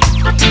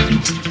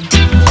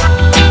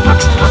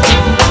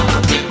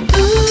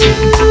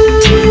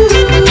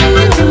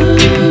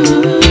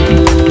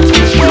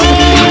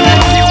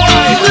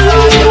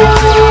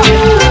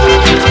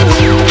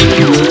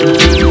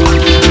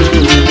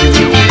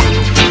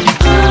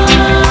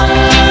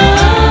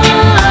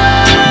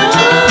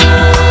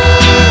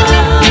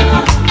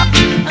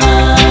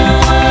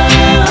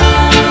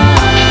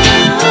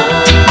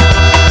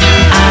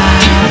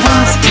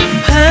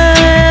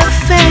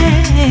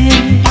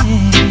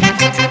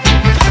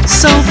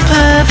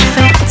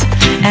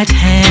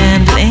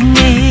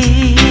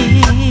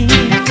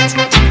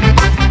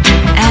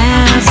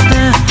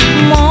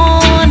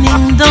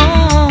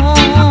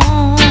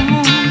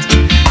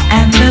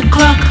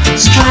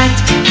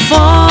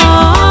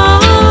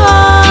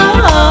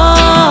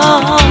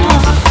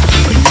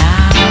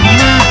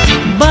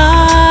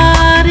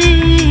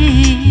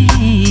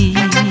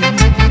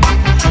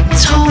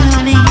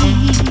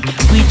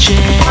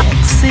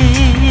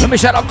 me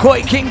shout out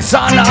Koi King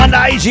Son on the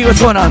IG. What's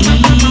going on?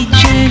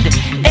 Each and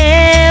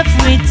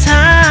every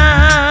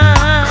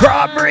time.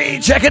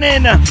 Crabbery checking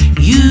in.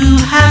 You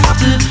have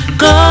to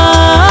go.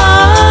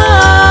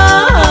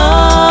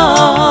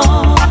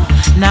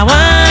 Now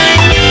I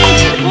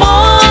need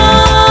more.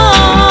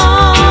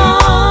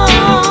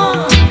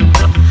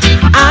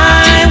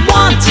 I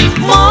want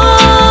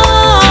more.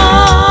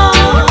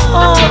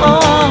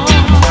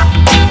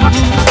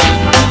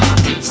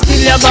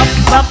 Still a bop,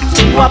 bop,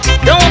 wop.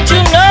 Don't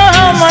you know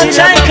how much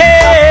I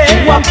care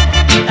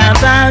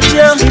about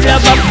you? Still a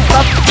bop,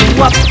 bop,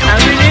 wop. I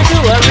really do,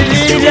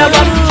 still a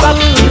bop, bop,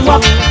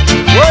 wop.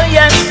 Oh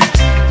yes,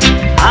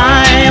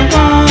 I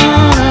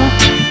wanna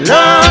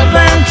love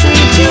and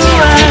treat you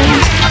right,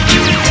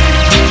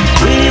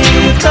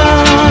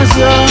 because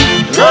your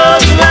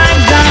love's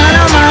like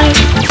dynamite.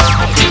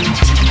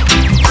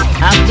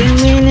 I've been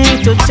meaning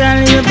to tell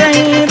you,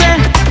 baby,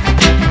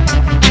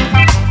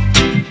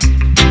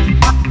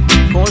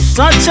 for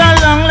such a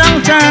long,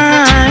 long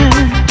time,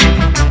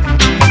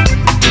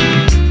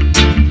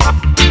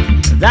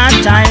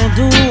 that I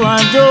do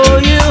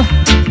adore you,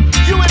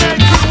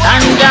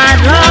 and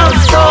I'd love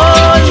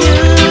for you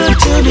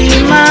to be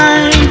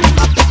mine.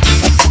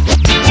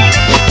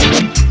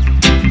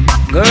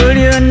 Girl,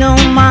 you know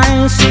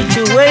my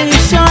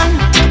situation.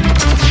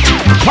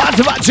 Part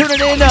about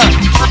tuning in.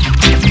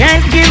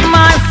 Can't give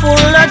my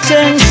full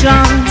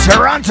attention.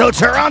 Toronto,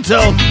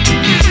 Toronto.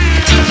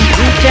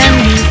 We can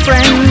be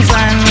friends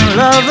and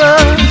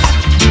lovers,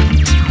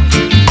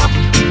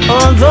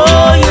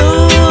 although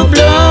you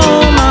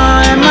blow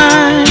my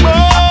mind.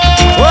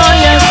 Oh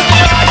yes,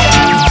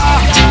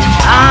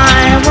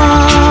 I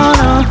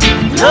wanna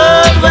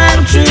love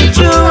and treat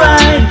you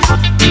right,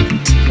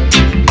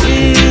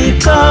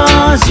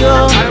 because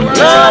your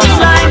love's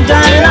like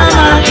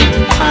dynamite.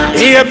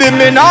 Baby,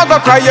 me not go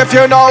cry if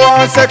you don't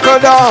want to settle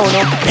down.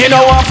 You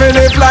don't want to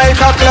live like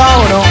a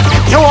clown.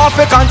 You want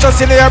to conscious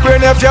in your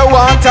brain if you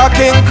want a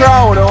king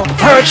crown.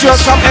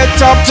 Virtuous from head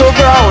top to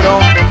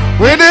ground.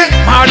 With the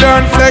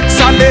modern flex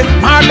and the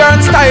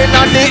modern style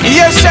and the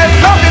Asian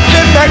love it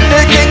to make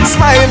the king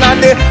smile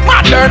and the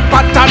modern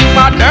pattern,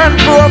 modern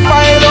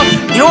profile.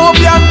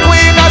 Nubian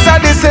queen as a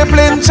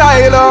disciplined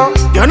child.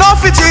 You know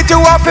fi cheat, you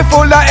have to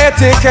full of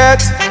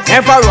etiquette.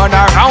 Never run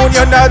around,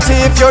 you not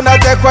thief, you not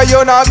take what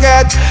you not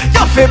get.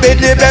 You fi be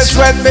the best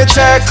when me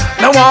check.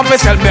 No one fi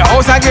sell me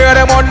house and give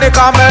them money,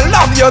 cause me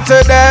love you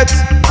to death.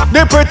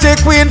 The pretty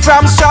queen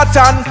from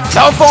Stratton,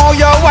 love how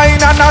you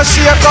wine and I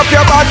shake up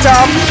your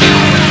bottom.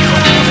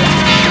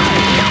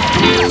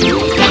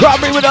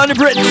 Crabbery with 100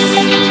 Brits.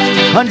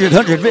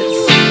 100 bits.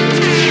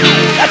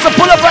 That's a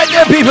pull up right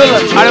there, people.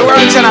 And the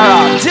world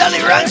general.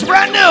 Jelly Ranks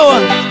brand new.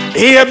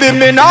 Baby,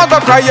 me not go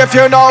cry if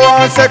you don't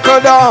want to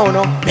settle down.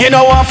 Me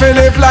no want to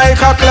live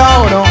like a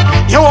clown.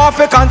 You want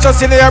to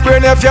conscious in your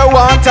brain if you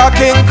want a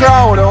king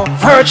crown.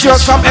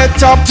 Virtuous from head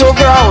top to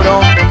ground.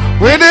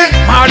 With the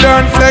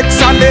modern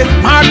flex and the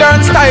modern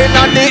style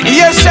and the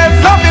Asian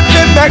love it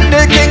to make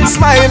the king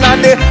smile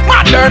and the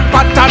modern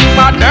pattern,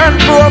 modern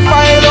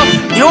profile.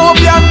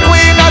 Nubian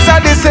queen as a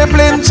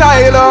disciplined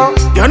child.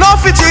 You know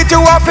fi cheat,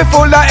 you have to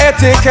full of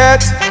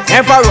etiquette.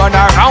 Never run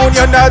around,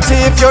 you not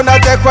thief, you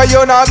not take what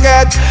you not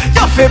get.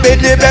 You fi be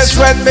the best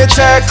when me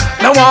check.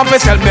 No one fi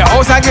sell me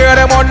house and give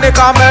them money,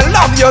 cause me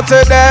love you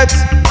to death.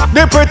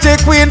 The pretty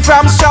queen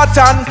from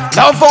Stratton,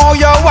 love how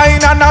you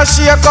wine and I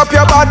shake up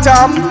your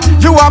bottom.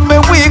 You have me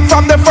weak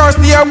from the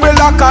first year we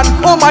lock on.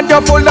 Woman, you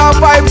full of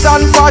vibes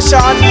and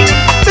fashion.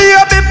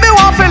 Baby, me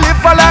want to live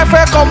a life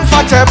very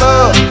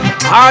comfortable,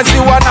 as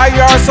you and I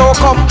are so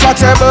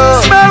compatible.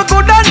 Smell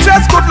good and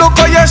dress good, look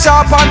how you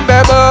sharp and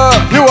bevel.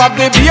 You have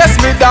the bass,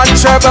 mid and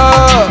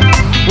treble.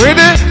 With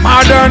the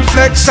modern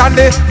flex and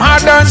the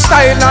modern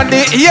style and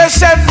the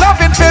Asian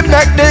loving to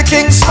make the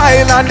king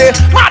smile and the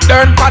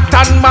modern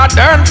pattern,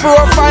 modern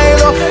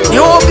profile.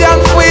 Nubian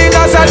queen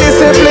as a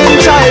disciplined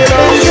child.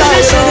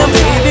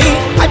 Baby,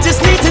 I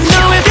just need to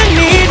know if you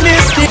need me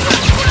still.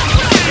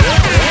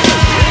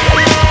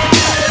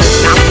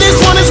 Now this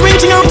one is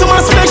reaching out to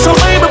my special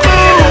baby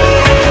boo.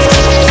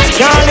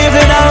 Can't live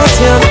without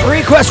you.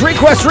 Request. We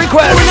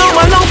know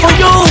my love for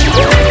you,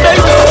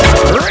 baby.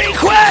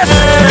 Request.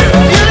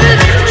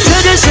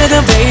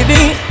 Sugar,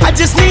 baby, I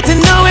just need to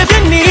know if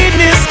you need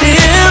me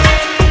still.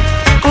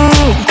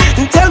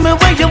 Tell me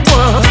where you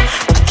want.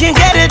 I can't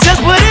get it,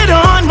 just put it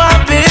on my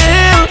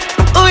bill.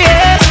 Oh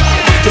yeah.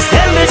 Just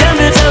tell me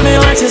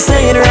what you're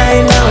saying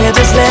right now. Yeah,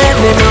 just let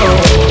me know.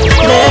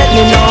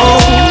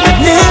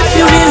 And if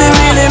you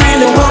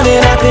really want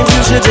it, I think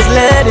you should just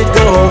let it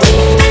go.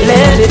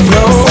 Let it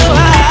flow. So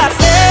I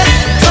said,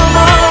 come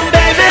on,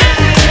 baby,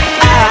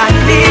 I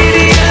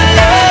need your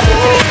love.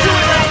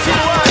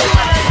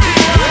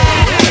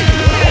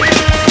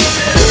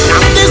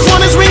 Now this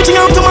one is reaching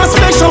out to my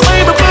special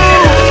baby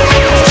boo.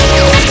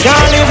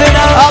 Can't live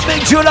without.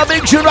 A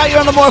big tune right here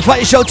on the More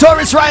Fight Show.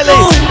 Taurus Riley,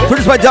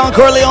 produced by Don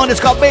Corleone. It's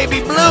called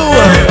Baby Blue.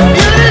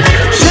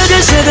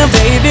 Sugar,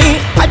 baby,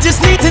 I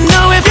just need to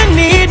know if you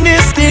need me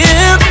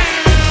still.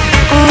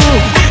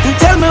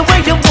 Tell me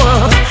where you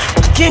want.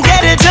 I can't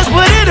get it, just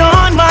put it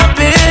on my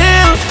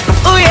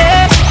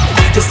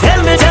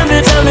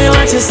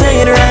you're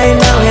saying right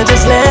now, yeah,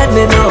 just let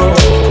me know.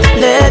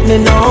 Let me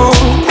know.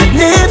 And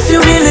if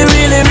you really,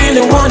 really,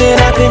 really want it,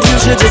 I think you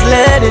should just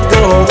let it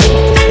go.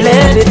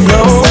 Let it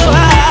flow. So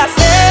I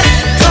said,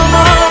 come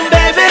on,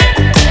 baby,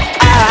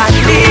 I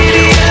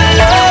need your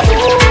love.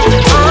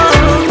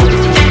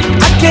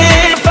 I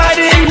can't fight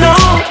it, no.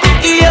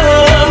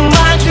 You're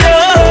my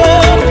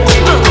drug.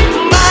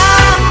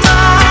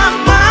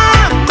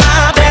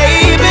 My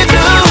baby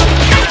blue.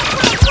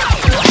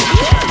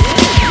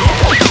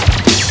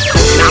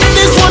 Now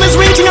this one is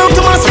reaching out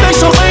to my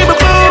special baby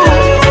boo.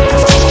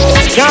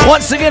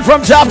 Once again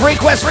from top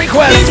request. These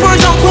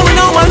words are pouring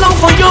out my love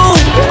for you.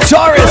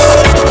 Taurus,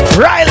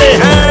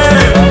 Riley.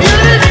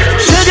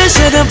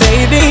 Sugar,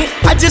 baby,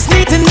 I just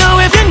need to know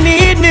if you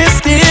need me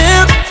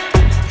still.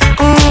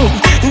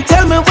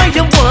 Tell me what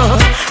you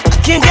want. I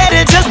can't get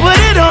it, just put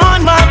it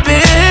on my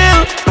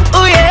bill.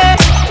 Oh yeah,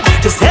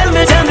 just tell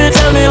me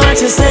what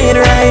you're saying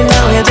right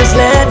now. Yeah, just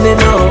let me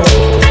know.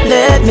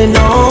 And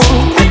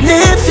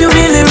if you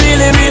really,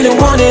 really, really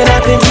want it, I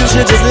think you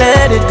should just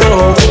let it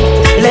go.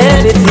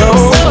 Let it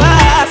flow. So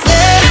I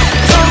said,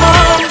 come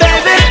on,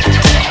 baby,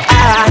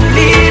 I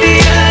need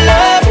your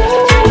love.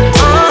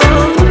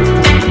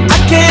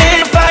 I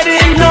can't fight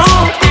it, no.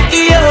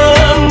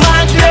 You're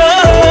my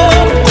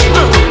drug.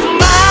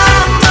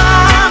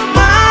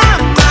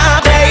 My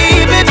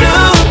baby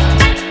blue.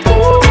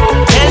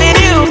 Telling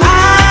you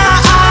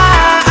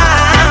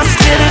I'm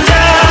still in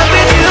love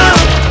with you.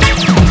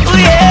 Oh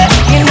yeah,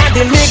 you're not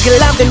the nigga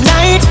of the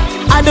night.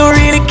 I don't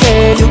really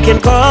care. You can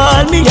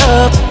call me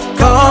up.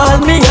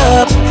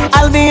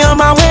 I'll be on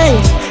my way,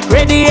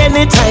 ready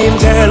anytime,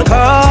 girl.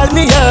 Call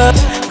me up.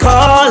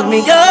 Tell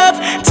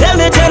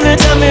me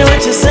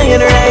what you're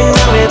saying right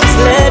now. Yeah, just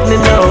let me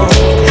know.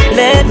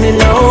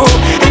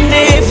 And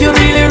if you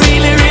really,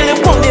 really, really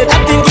want it,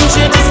 I think you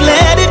should just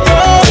let it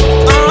go.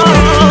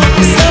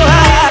 So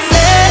I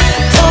said,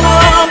 come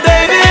on,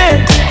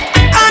 baby,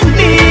 I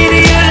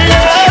need your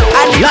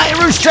love. Light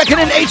Rouge checking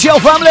in, HL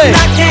family.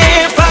 I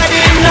can't fight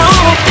it, no.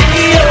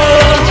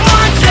 You're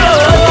my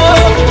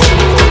joy.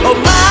 Oh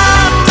my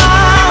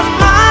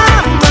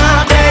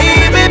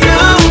baby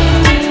blue.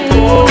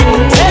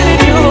 Telling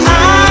you I'm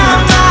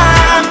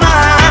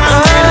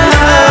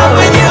in love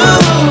with you.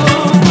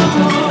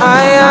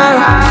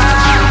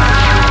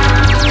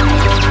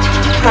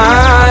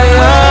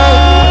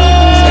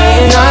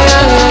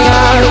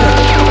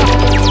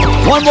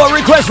 One more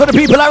request for the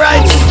people,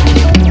 alright?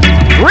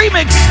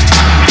 Remix.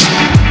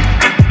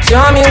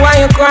 Tell me why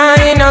you're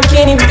crying, I'm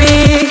getting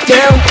big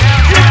deal.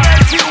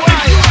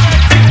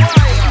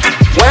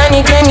 When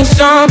you gave me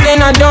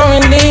something I don't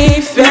really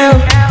feel,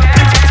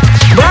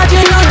 but you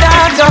knew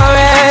that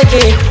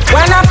already.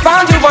 When I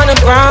found you on the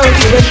ground,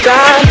 you were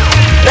gone.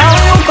 Now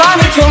you call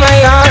me to my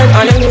yard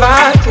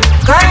uninvited.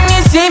 Can you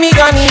see me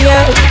got me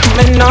yet?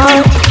 I'm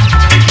not.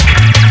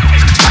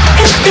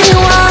 If you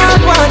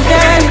want one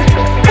day,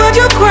 would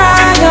you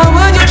cry or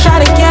would you try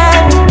to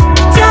get me?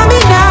 Tell me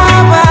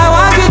now, I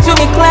want you to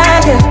be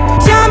glad.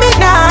 Tell me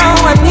now,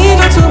 I need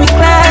you to be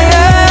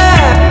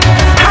glad.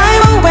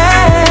 I will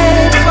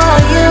wait for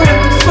you.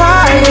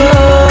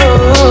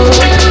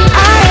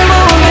 I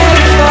will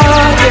wait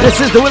for you. This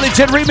is the Willie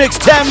Chin remix,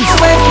 Thames.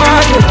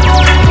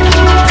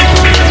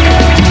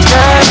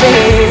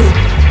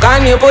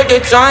 Can you put the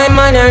time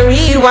on a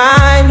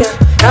rewind?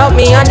 Help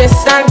me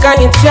understand, can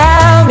you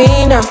tell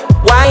me now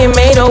why you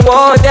made a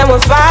war that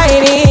we're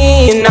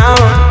fighting now?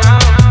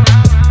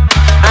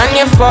 And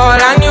you fall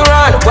and you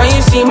run when you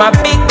see my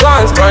big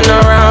guns. Run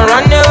around,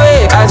 run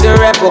away as the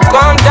rebel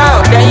comes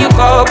out. Then you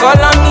call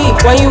on me.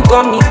 When you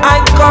call me, I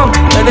come.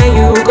 And then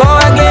you go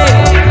again.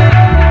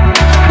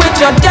 With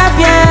your deaf,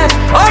 yeah.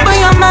 Open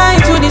your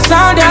mind to the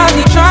sound of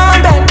the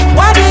trumpet.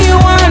 What do you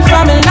want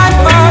from a life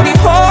for the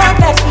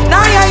hopeless?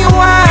 Now yeah, you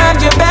want,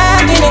 you're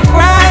begging and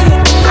crying.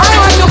 I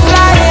want to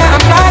fly, yeah,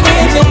 I'm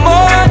flying till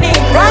morning.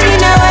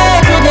 Running away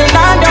to the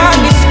land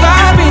of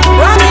discovery.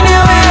 Running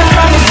away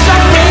from the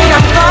suffering,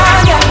 I'm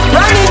gone, yeah.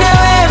 Running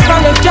away from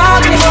the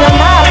darkness,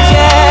 I'm out,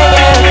 yeah.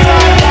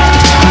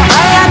 I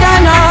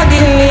don't know the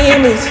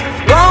limits.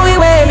 Going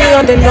way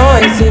beyond the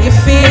noise in your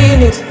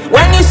feelings.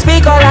 When you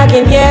speak, all I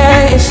can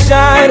hear is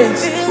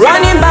silence.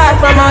 Running back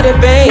from all the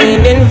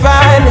pain and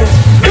violence.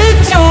 Big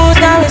tunes,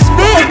 now it's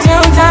big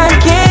tunes, I'm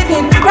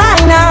kidding.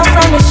 Crying out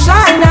from the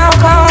side, now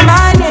call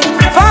my name.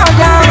 Fall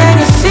down when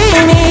you see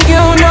me,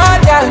 you know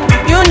that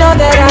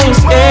I'm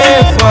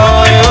there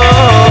for you.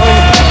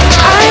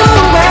 I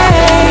will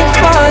wait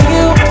for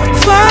you,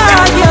 for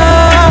you.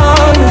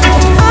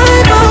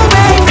 I will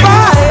wait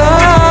for you.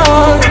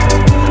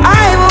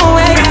 I will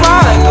wait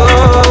for you.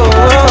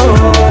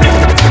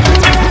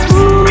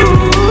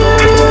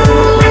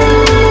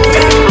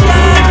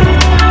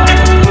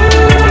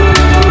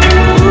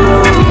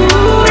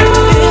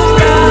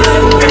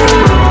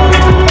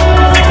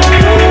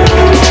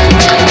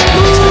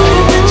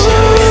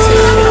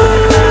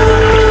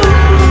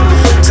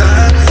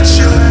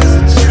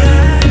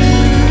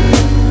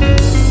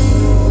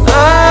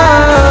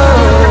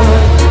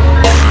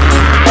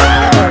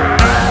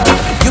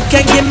 You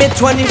can give me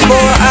 24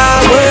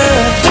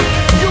 hours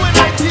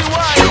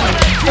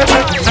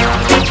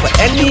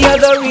any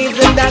other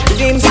reason that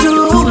seems too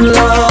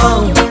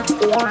long.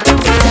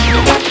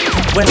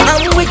 When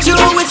I'm with you,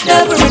 it's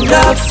never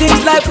enough.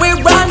 Seems like we're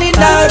running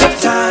out of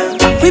time.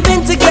 We've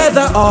been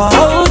together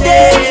all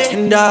day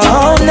and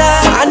all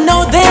night. I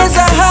know there's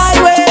a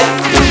highway,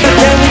 but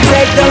can we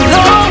take the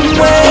long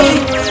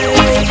way?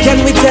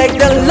 Can we take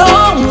the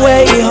long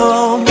way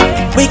home?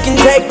 We can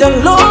take the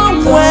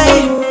long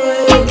way.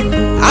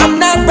 I'm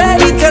not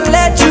ready to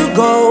let you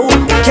go.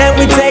 Can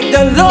we take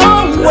the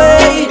long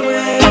way?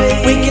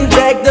 We can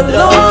take the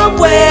long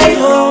way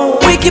home.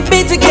 We can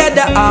be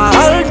together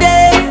all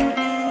day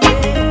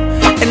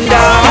and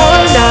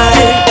all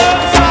night.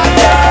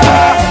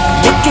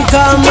 You can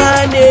call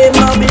my name,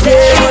 I'll be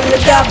there on the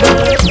double.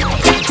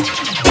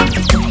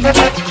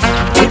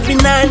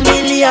 59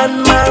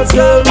 million miles,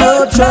 girl,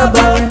 no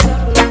trouble.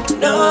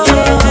 No.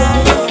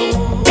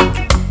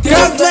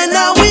 Cause when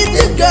I'm with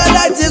you, girl,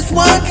 I just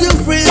want to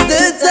freeze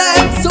the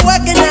time so I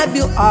can have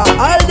you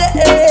all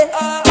day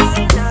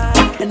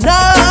and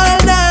all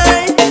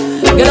night.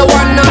 You don't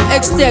wanna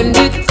extend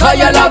it, cause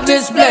your love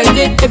is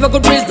splendid. If I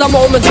could freeze the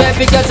moment,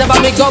 baby, cause if I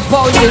make up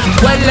pause it.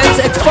 Well, let's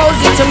expose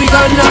it so we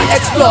gonna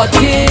explore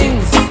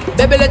things.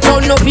 Baby, let's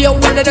all know fear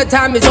when the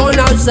time is on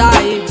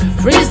outside.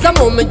 Freeze the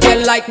moment, girl,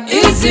 like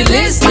easy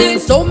listening.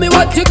 Show me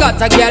what you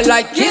got, a girl,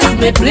 like kiss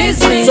me, please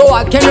me. So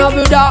I can have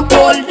you that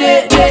all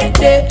day, day,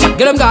 day.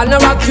 Girl, I'm gonna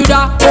rock you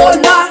that all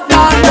night,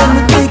 night. Can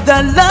we take the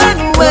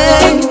long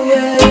way?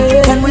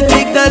 Can we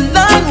take the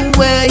long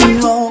way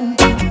home?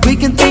 We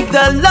can take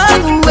the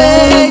long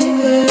way.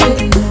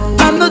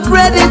 I'm not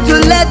ready to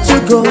let you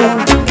go.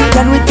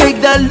 Can we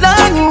take the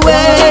long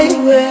way?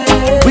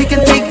 We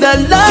can take the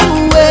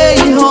long way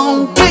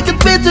home. We can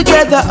be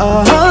together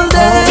all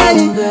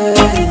day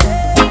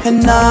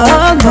and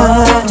all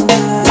night.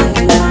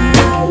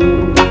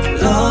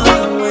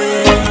 Long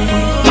way,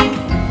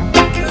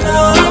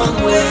 long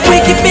way. We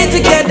can be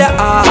together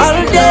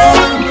all day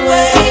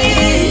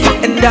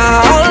and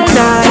all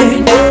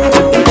night.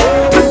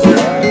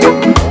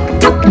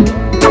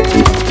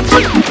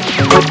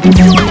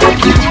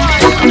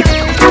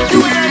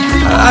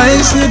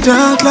 I see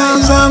dark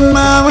clouds on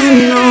my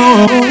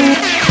window.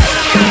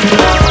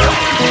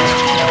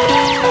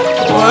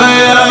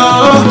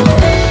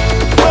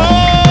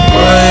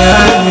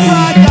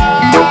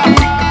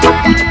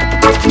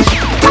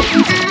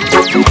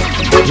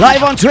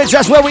 Live on Twitch,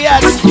 that's where we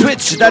at.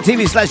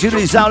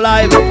 Twitch.tv/Unity Sound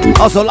Live.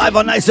 Also live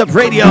on Nice Up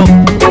Radio.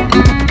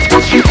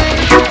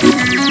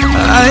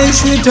 I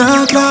see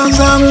dark clouds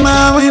on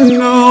my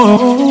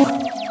window.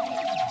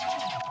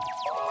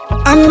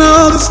 I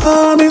know the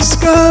storm is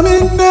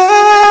coming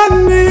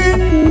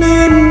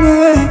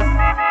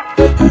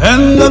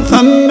and the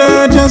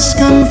thunder just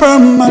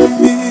confirmed my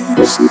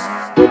fears.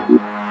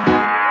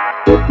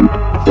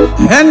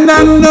 And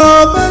I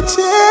know the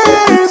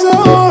tears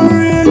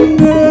are in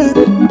it.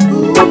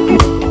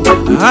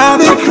 I'll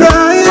be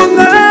crying,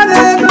 not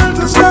able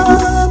to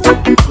stop.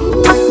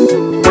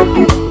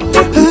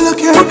 Look,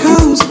 here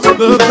comes the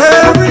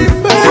very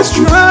first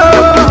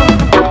drop.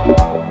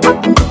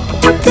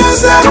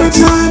 'Cause every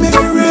time it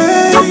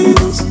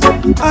rains,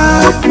 I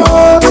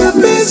fall to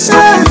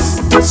pieces.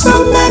 So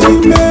many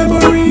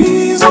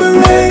memories the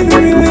rain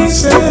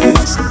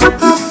releases.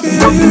 I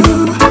feel you,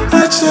 I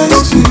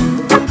chase you,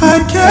 I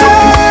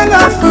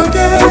cannot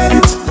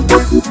forget.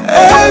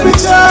 Every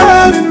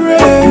time it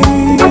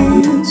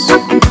rains,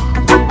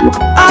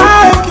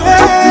 I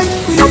can't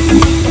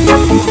breathe.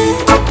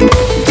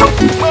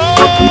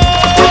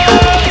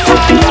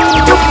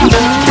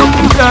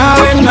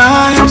 Darling, I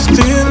am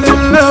still in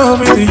love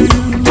with you.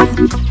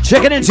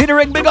 Checking in, Tina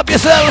Ring, big up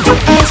yourself.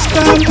 As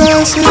time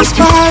passes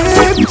by,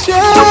 it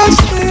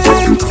just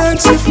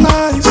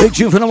intensifies. Big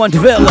tune from the one to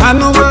Ville. I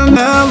know we'll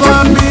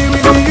never be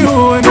with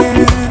you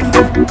again.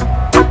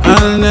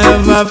 I'll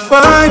never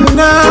find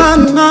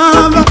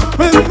another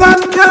with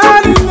that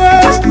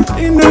kindness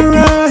in her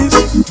eyes.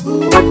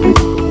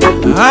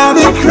 I'll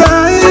be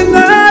crying,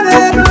 not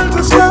able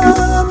to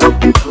stop.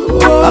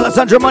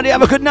 Alessandro Monday,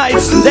 have a good night.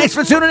 Thanks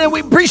for tuning in, we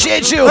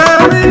appreciate you.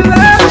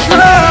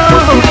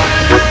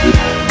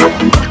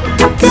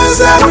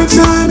 'Cause every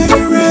time it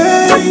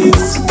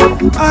rains,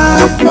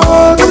 I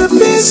fall to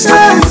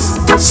pieces.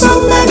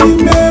 So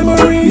many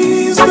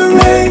memories the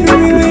rain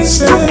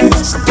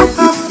releases.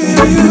 I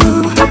feel you,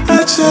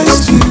 I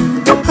chased you,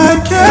 I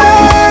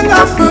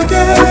cannot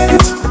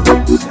forget.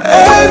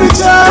 Every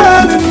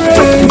time it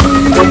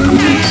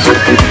rains,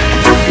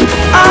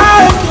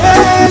 I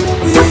can't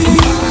breathe.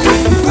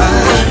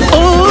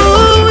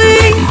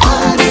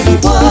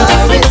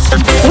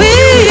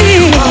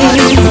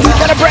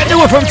 Got a brand new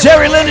one from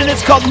Terry Linden,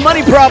 it's called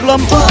Money Problem.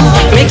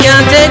 We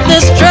can't take the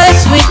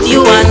stress with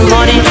you and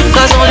money,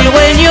 'cause only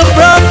when you're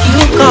broke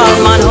you call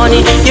man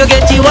honey. You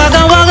get your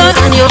wagga wagga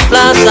and your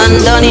floss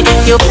and dunny.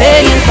 You're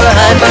paying for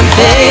hype and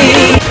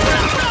pay.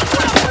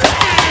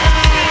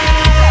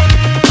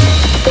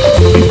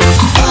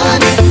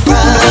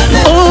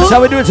 That's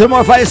how we do it to the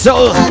more fire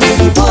soul.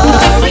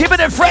 Keeping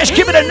it fresh,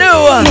 keeping it new.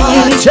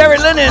 Terry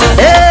Linden.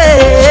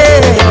 Hey,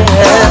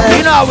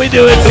 you know how we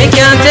do it. We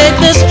can't take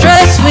the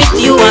stress with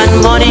you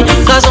and money.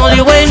 Cause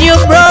only when you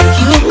broke,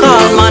 you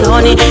call man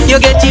honey. You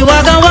get the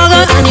wagga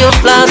wagga and you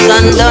floss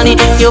and dunny.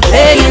 You're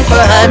paying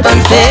for hype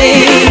and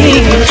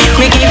fame.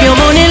 Me give you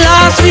money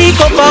last week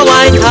up a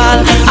Whitehall,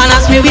 and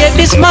as me wake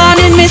this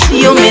morning, me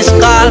see you miss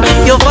call.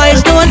 Your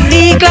voice don't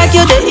leak like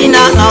you're the in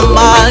a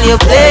mall. You're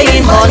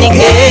playing money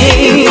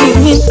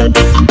games.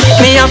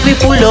 Me have to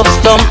pull up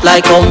stump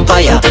like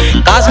umpire,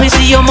 cause me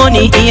see your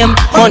money aim,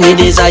 money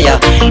desire.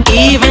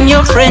 Even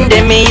your friend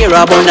they me hear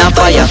about a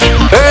fire.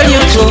 Girl, you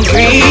too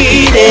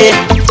greedy,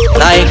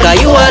 like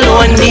you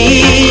alone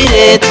need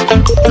it.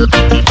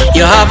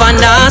 You have a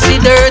nasty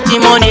dirty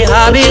money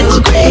habit.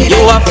 You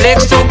a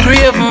flex to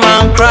crave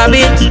man crab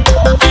it.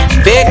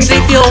 Vex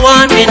if you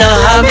want me to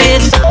have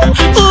it.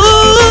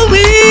 Ooh,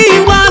 we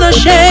what a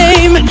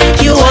shame.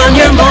 You want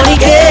your money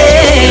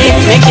game.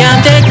 Me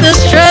can't take the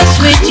stress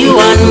with you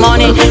and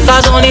money,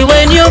 cause only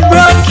when you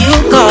broke you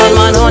call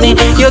man honey.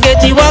 You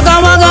get the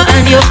wagga wagga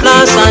and you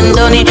floss and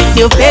dunny.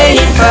 You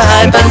paying for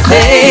hype and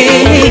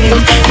fame.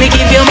 Me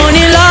give you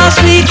money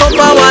last week up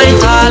a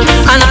Whitehall,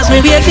 and as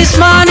me wake this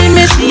morning,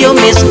 me see you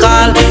miss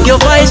call. Your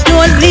voice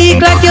don't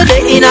leak like you're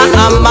the in a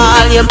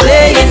mall. You're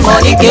playing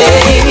money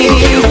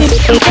game.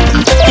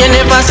 You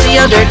never see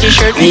a dirty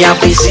shirt, me have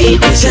to see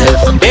it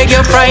myself. Beg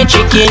your fried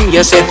chicken,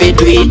 you say fi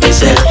do it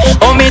myself.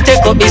 Oh, me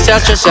take up this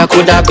stress, I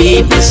coulda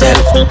beat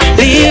myself.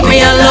 Leave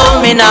me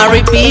alone, me not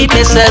repeat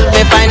myself.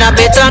 Me find a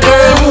better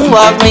girl who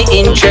have me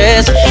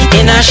interest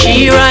in a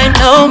she right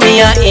now, me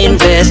a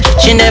invest.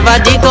 She never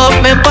dig up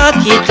me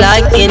pocket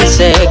like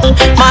insect.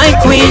 My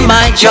queen,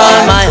 my joy,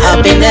 my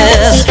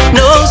happiness.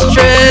 No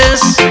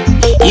stress,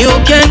 you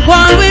can go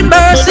on with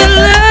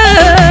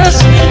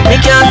merciless. Me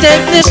can't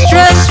take the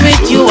stress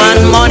with you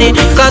and money,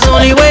 cause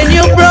only when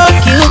you broke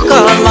you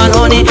call man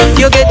honey.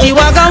 You get the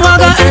wagga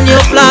wagga and you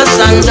floss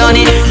and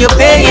dunny. You're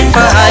paying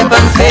for hype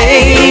and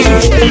fame.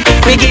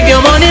 We give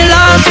you money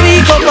last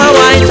week up a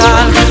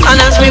Whitehall, and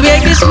as we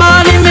wake this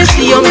morning, me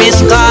see you miss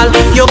call.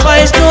 Your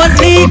voice don't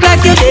leak like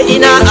you're the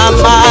in a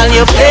mall.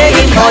 You're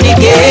playing money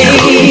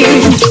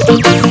game.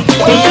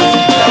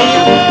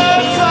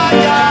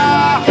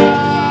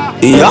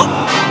 Yeah.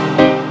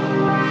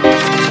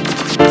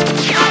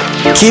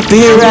 Keep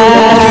it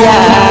right,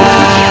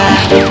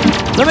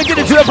 yeah. Let me get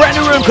into a brand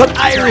new room called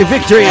Irie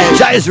Victory in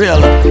Jezreel.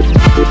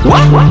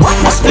 What?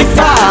 I split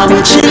farm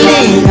with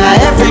chilling,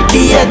 every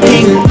day a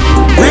thing.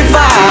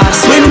 River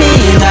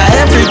swimming,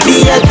 every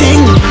day a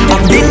thing.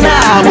 Up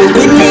dinner we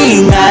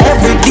winning,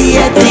 every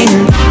day a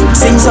thing.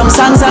 Sing some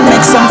songs and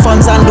make some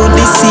funds and do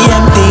the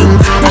same thing.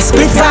 I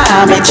split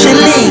farm with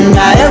chilling,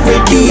 every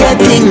day a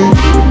thing.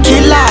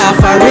 Kill off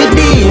a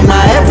redeem,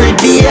 every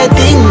day a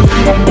thing.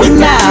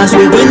 Winners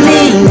we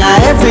winning,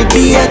 every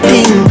day a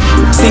thing.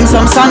 Sing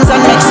some songs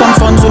and make some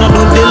funds when I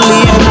do the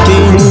lame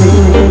thing.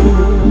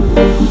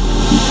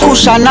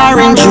 Kush and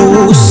orange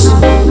juice,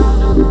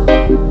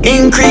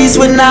 increase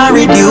when I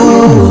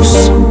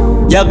reduce.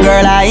 Your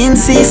girl I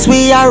insist,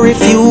 we are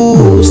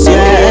refuse,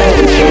 yeah.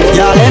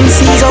 Y'all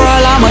MCs are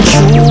all I'ma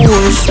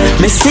choose.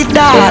 Me see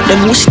that,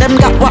 them wish them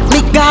got what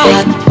me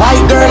got.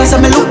 White girl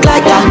say me look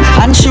like that,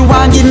 and she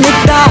want give me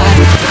that.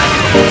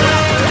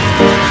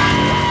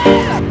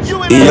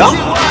 Yeah.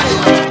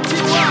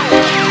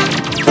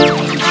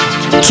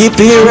 Keep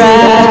it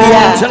right,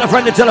 yeah. Tell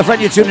a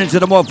friend you're tuning into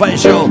the More Fun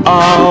Show.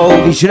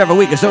 Oh, each and every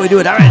week, so we do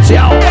it. All right,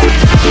 y'all.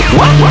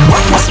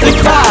 I split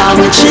farm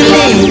with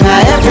chilling,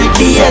 every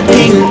day a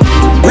thing.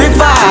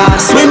 River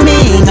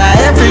swimming,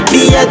 every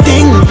day a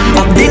thing.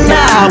 Up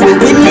dinner we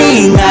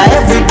winning,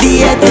 every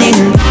day a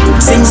thing.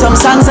 Sing some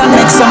songs and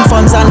make some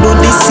funds and do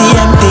the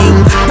same thing.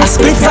 I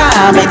split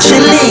farm with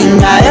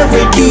chilling,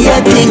 every day a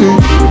thing.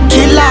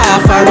 Kill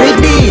off a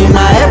redeem,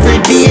 every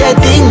day a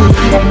thing.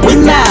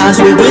 Winners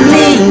we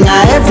winning,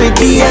 every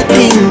day a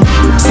thing.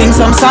 Sing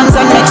some songs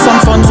and make some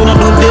funds when I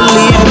do the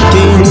lame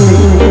thing.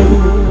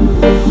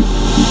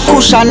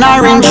 Kush and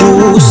orange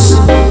juice,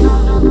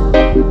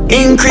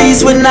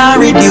 increase when I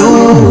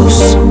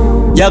reduce.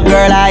 Your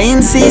girl I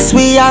insist,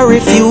 we are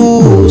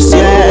refuse,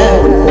 yeah.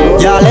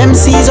 Y'all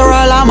MCs are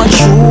all I'ma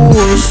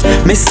choose.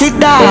 Me see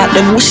that,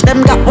 them wish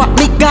them got what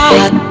me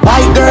got.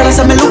 White girl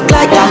say me look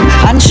like that,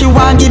 and she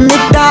want give me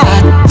that.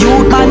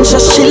 Youth man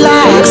just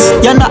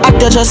chillax, you're not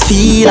act, you just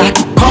feel that.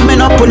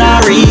 Coming up on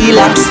a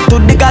relapse, to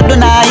the god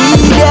on a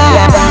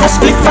idiot. I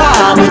split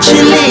farm with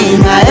chilling,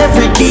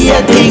 every day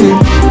a thing.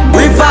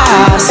 River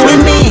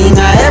swimming,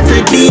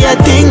 every day a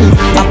thing.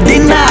 Up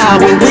dinner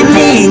we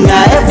winning,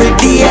 every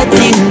day a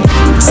thing.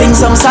 Sing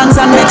some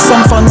songs and make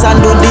some funds and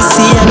do the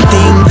same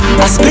thing.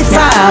 I split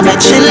farm and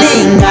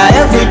chilling,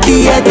 every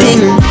day a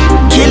thing.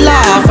 Kill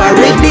off a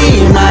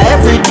redeem,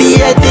 every day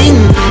a thing.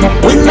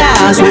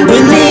 Winners we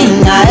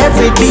winning,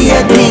 every day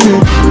a thing.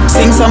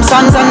 Sing some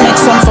songs and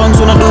make some funds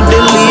when I do the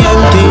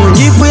lame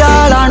thing. If we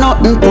all or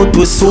nothing, put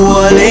we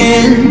soul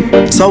in.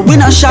 So we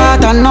not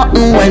short and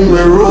nothing when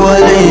we're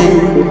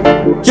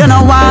rolling. You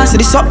know why? See,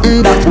 there's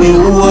something that we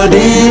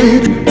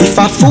holding. If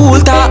a fool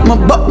talk my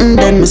button,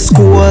 then me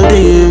scold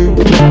him.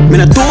 Me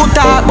no too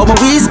talk, but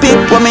me speak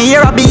when me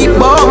hear a beat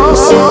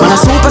bounce. Man a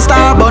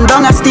superstar, burn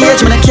down a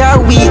stage, me no care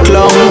weak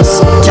lungs.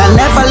 Can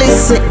never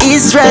listen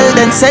Israel,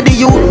 then say the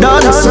youth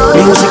dance.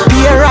 Music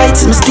pay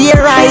rights, me stay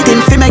right,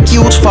 and fi make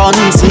huge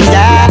funds.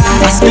 Yeah,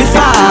 as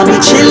before we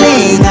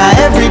chilling, a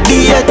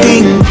everyday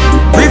thing.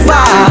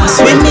 River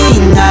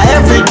swimming, a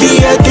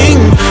everyday thing.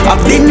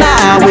 Of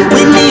dinner we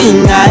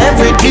winning, a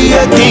everyday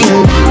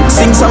thing.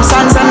 Sing some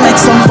songs and make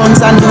some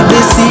funds and do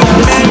this.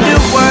 May the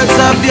words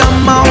of your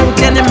mouth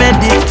and the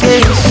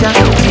meditation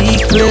be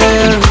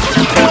clear.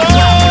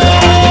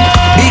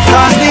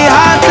 Because the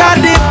heart of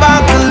the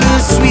battle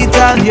is sweeter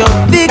than your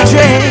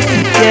victory.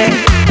 Yeah.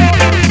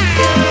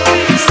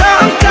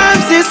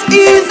 Sometimes it's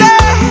easy,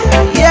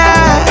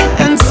 yeah,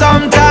 and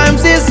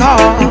sometimes it's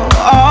hard.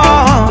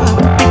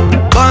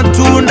 But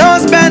who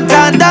knows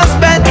better, does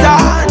better.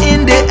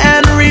 In the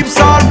end, reaps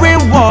all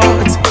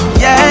rewards.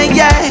 Yeah,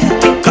 yeah.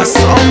 Cause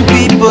some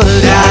people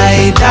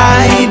die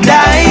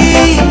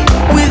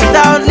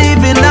without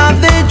living out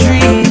their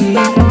dreams.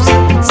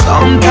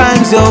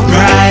 Sometimes you'll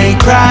cry,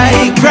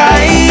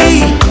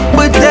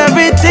 but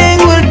everything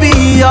will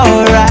be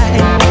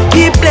alright.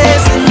 Keep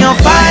blazing your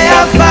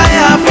fire,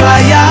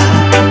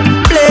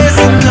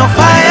 blazing your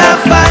fire.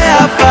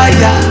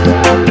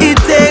 It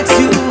takes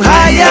you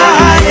higher.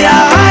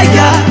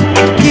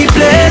 Keep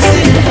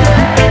blazing.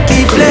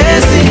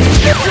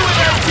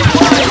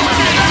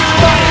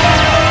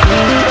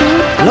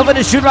 Loving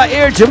this tune right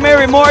here,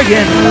 Jamari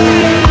Morgan,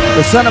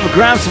 the son of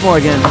Gramps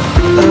Morgan.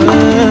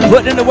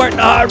 Putting in the work,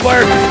 the hard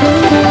work.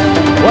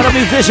 What a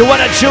musician,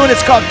 what a tune.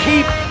 It's called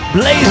Keep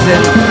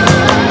Blazing.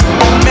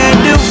 May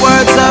the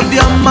words of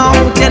your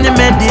mouth and the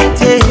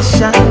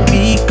meditation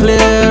be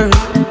clear.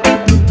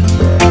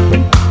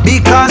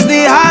 Because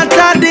the heart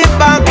of the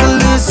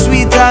battle is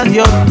sweeter than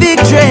your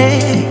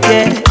victory.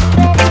 Yeah.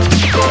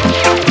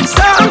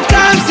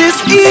 Sometimes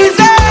it's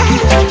easy,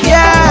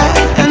 yeah,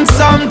 and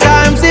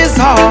sometimes it's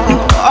hard.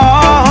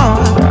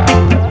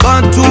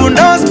 But who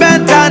knows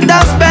better,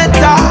 does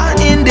better.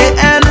 In the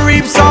end,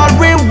 reaps all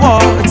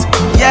rewards.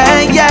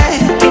 Yeah, yeah.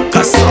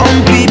 Cause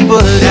some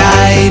people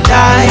die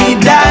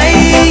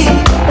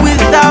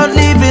without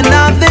living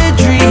out their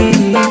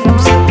dreams.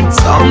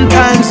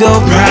 Sometimes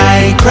you'll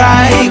cry,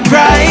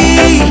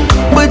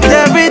 but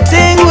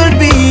everything will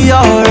be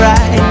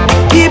alright.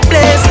 Keep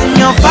blazing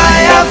your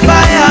fire,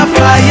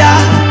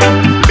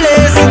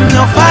 blazing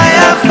your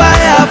fire.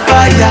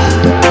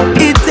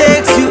 It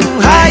takes you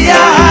higher.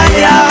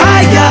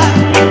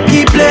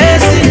 Keep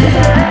blazing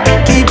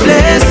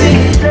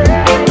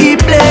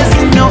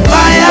your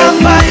fire,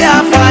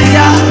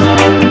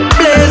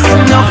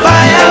 blazing your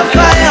fire.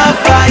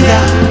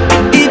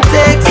 It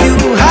takes you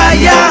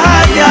higher.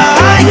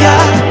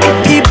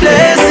 Keep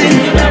blazing.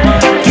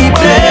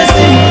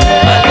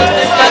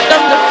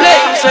 Down the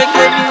place,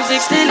 reggae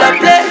music still a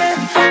play.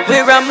 We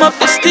ram up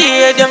the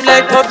stadium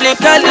like public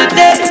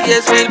holiday.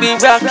 Yes, we'll be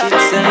rocking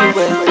same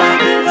way.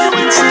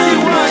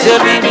 So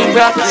we'll be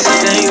rocking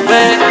same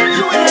way.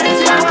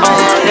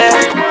 Oh yeah.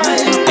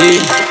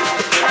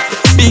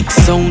 Big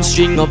sound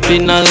string up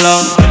in a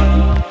long.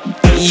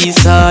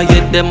 East high,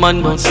 yet them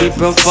man don't see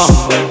perform.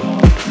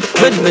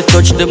 When we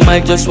touch the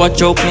mic, just watch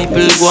how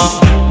people go on.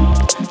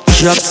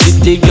 Drop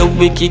city, yo,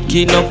 we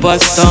kicking up a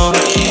storm.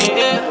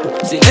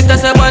 See, let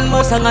us say one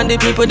more song and the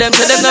people them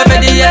say them not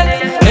ready yet.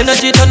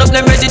 Energy turn up,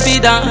 them ready to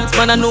dance.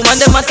 Man and woman,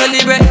 them a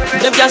celebrate.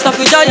 Them can't stop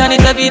with joy and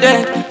it every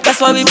day. That's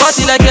why we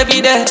party like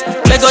every day.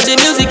 Let go the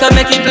music and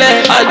make it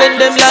play. All when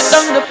them lock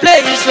down the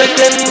place, when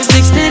the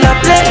music still a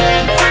play.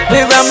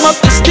 We ram up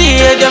the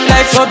stadium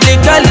like public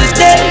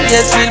holiday.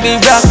 Yes, we'll be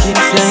rocking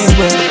same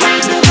way.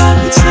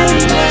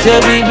 So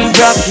we'll be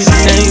rocking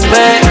same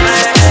way.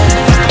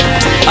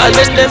 All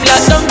when them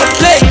lock down the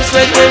place,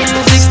 when the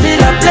music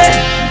still a play.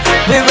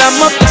 We ram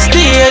up the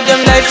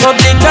stadium like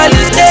public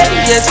holiday.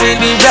 Yes, we'll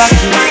be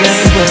rocking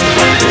same way.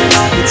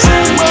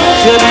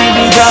 So we'll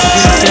be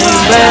rocking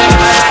same way.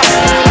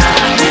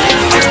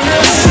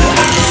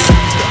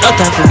 No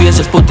time for bass,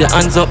 just put your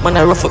hands up. Man,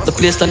 I rough up the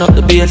place, turn up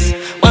the bass.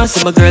 Want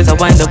see my girls, I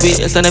wind the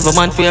waist. And every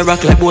man for a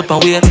rock like boat pan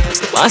weight.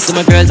 Want see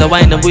my girls, I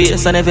wind the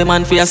waist. And every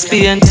man for a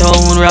Spain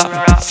town rock.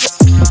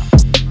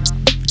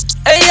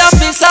 Hey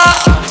officer,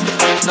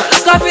 no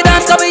look off your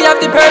dance, cause we have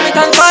the permit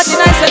and party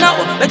nice and out.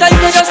 Better if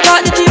you just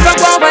start the cheap and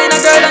go and wine a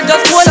girl and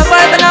just hold a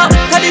vibe and out.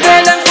 Cause the girl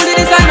them fully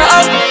designer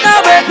out.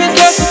 Now work with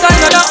girls to sign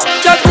her out.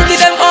 Chop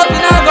city them up and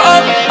I go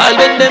out. I'll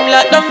bend them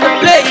lock down the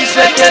place.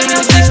 Red tell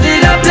music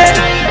still a play.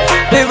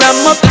 We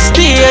ram up the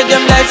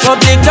stadium like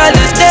public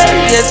holiday.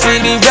 Yes, we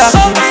be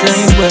rocking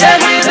same way.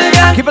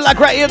 Keep it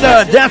locked right here,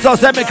 the dancehall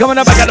segment coming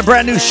up. I got a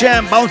brand new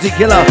Sham Bounty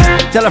Killer.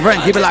 Tell a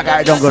friend, keep it locked.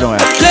 Alright, don't go nowhere.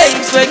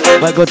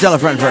 But go tell a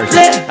friend first.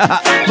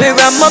 We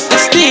ram up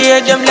the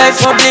stadium like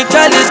public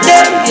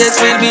holiday. Yes,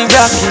 we be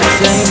rocking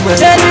same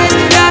way.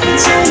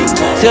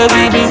 So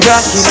we be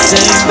rocking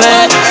same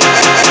way.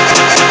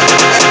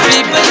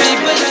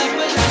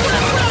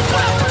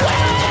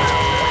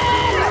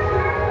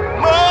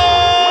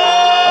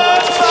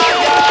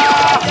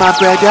 My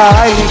brother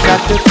highly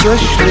got the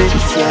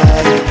Cushmans,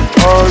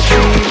 yeah. OG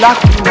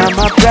locking on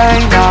my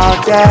brain all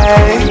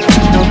day.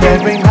 No,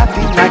 there ain't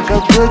nothing like a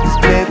good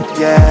spliff,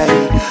 yeah.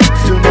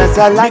 Soon as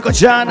I like it,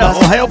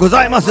 Ohayou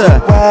gozaimasu.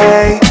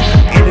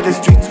 Into the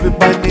streets we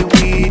buy me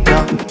weed,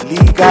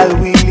 legal,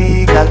 we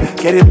legal.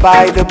 Get it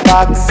by the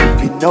box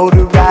if you know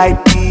the right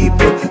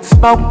people.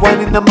 Smoke one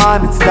in the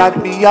morning, start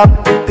me up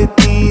with the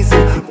diesel.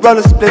 Roll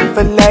a split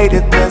for later,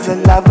 cause I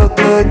love a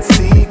good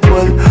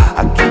sequel.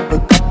 I keep a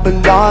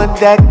couple on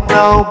deck,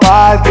 no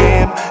ball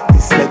game.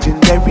 This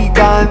legendary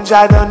ganja,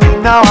 I don't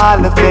need no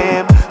Hall of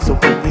Fame. So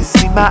when you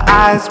see my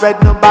eyes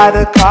red,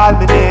 nobody call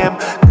me name.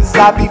 Cause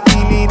I be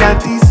feeling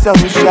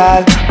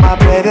antisocial. My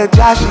brother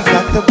Josh, he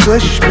got the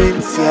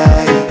Cushmans,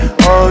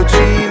 yeah. OG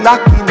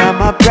locking on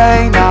my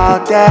brain all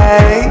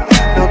day.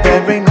 No,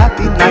 there ain't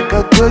nothing like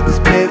a good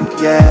spliff,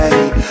 yeah.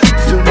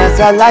 Soon as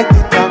I light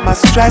it, all my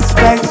stress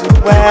fades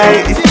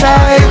away. It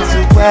fades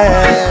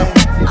away.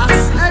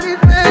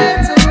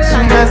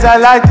 Soon as I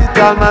light it,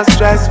 all my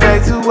stress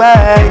fades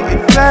away.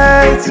 It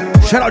fades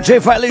away. Shout out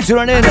J5 Lee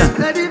tuning in.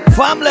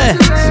 Family.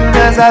 Soon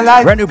as I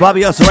light brand new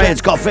Bobby Osray,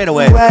 it's called Fade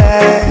Away.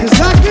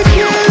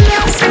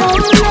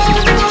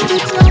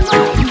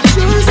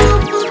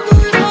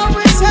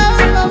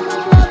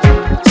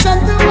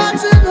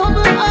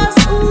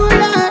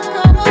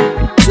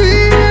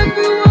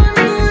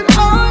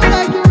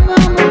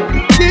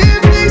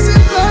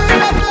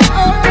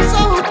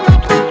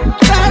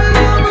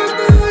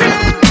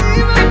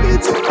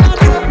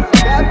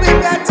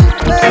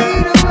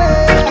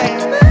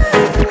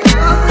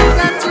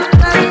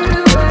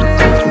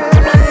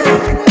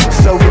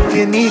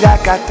 I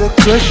got the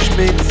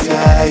Cushmans,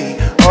 yeah.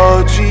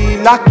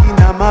 OG locking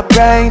on my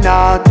brain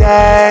all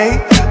day.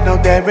 No,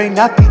 there ain't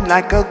nothing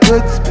like a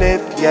good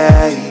spliff,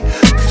 yeah.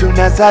 Soon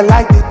as I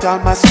light it, all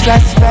my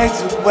stress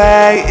fades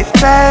away. It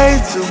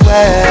fades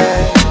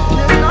away.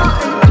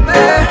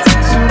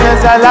 Soon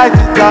as I light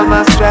it, all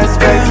my stress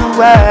fades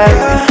away.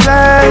 It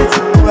fades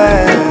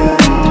away.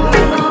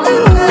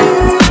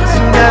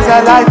 Soon as I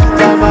light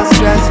it, all my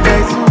stress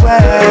fades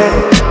away.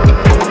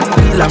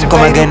 Wheel and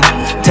come again.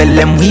 Tell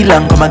them wheel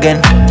and come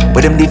again.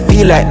 But them they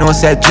feel like no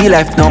sad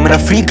G-life. No, man a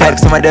freak like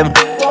some of them.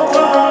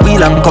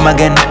 Wheel and come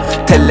again.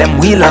 Tell them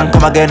wheel and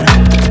come again.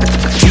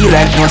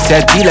 G-life, no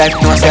sad G-life.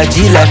 No sad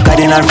G-life, cause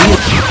they not real.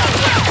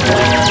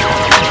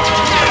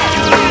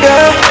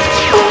 Yeah.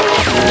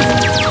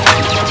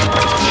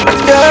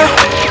 Yeah.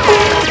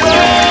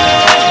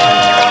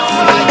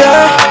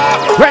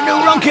 Yeah. Brand new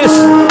Runkus.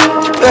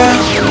 Yeah.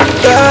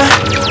 Yeah.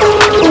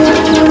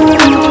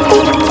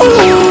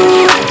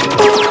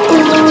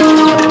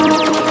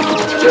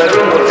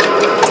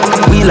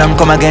 Wheel and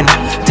come again.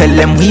 Tell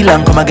them wheel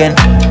and come again.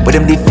 But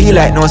them they feel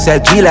like no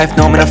sad G-life.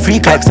 No, man a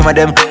freak like some of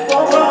them.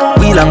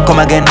 Wheel and come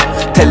again.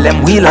 Tell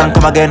them wheel and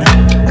come again.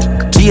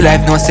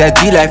 G-life, no sad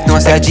G-life. No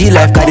sad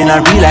G-life, cause they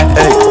not real life.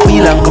 Hey,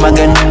 wheel and come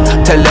again.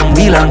 Tell them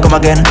wheel and come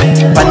again.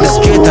 On the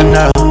straight and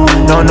narrow.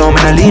 No,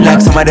 man a lean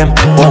like some of them.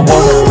 Whoa,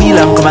 whoa. Wheel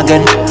and come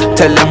again.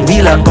 Tell them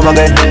wheel and come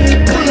again.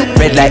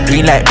 Red light,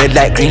 green light, red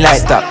light, green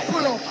light. Stop.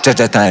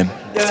 Judge time.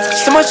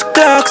 So much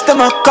clocks, them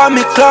a call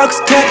me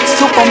clocks Kent,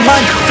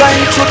 Superman,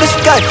 flying through the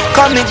sky.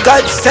 Call me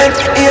God sent,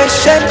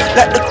 Asian,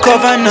 like the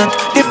covenant.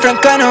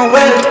 Different kind of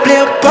wealth, play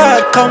a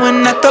part.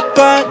 Coming at the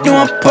part, new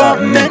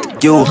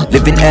apartment. You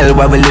live in hell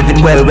while we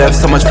living well. We have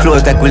so much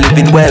flows like we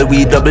living well.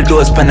 We double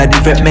dose, pan a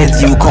different meds.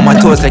 You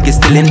comatose like you're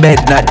still in bed.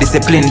 Not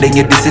disciplined, then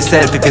you diss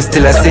yourself. If you're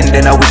still a sin,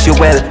 then I wish you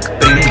well.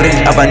 Bring,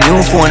 have a new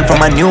phone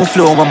from a new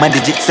flow on my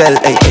digit cell.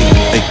 Ay,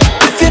 ay, ay.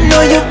 If you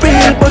know you're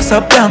real, boss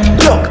a blank.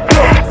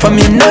 From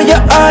you know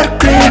your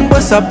heart clean,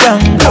 boss a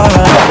blank.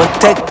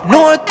 But take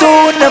no to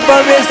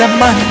never raise a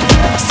man.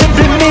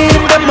 Simply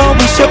mean them all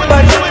wish your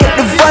body. Get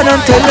the van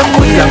and tell them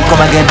wheel and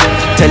come again.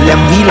 Tell them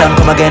wheel and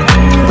come again.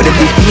 But if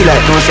they feel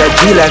like no say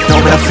G-life, no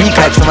man a freak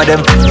like some of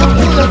them.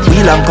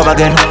 Wheel and come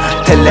again.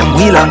 Tell them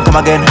wheel and come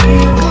again.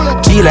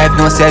 G-life,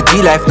 no say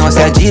G-life, no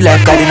say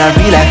G-life, cause in a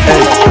real life, hey.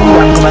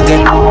 Come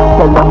again,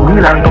 tell them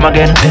wheel and come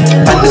again.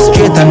 On the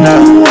straight and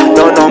narrow.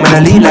 No man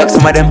a lean like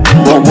some of them.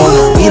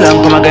 Wheel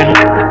and come again.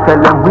 Tell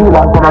them wheel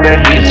and come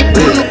again.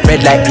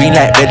 Red light, green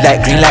light, red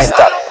light, green light.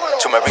 Stop.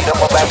 To my ring up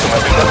my back, to my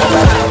ring up my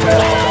back.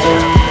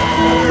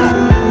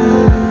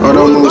 I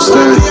don't know,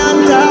 style.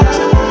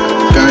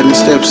 Guide my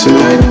steps in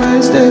it.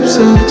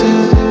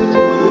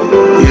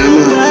 Yeah,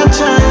 man.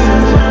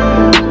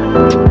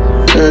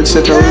 Third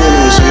set of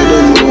rules, so you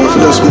don't know if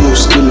you just move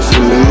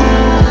skillfully.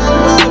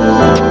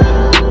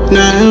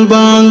 Nile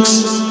Banks.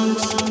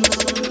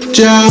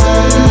 Ja,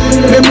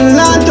 me my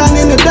lantern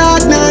in the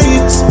dark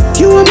nights.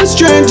 You are my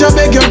stranger,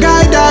 beg your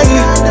guide I.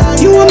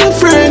 You are my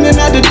friend in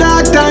the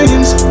dark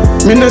times.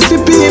 Me no see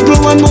people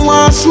when me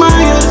want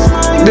smile.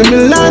 Be my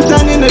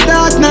lantern in the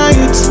dark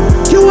nights.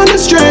 You are my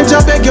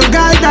stranger, beg your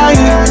guide I.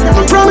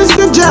 I promise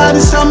the job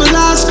is my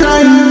last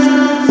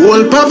crime.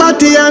 Whole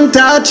poverty and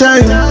touch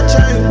I.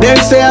 They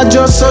say I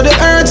just saw the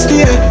earth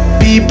stay.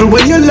 People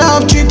when you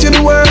love treat you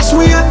the worst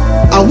way.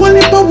 I want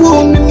it for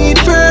whom me need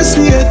first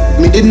aid.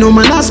 Me did know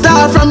man I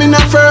start from in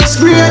a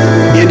first grade.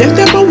 Yeah, them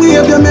type of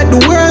wave you make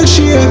the world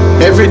shake.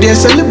 Every day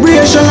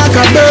celebration like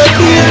a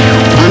birthday.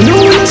 I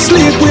know when I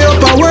sleep we up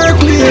I work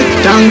late.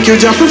 Thank you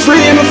Jah for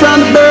freeing me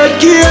from the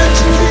bird cage.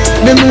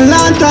 Be my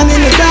lantern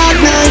in the dark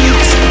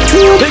nights.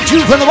 Big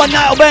tune from the one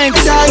Nile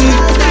Banks.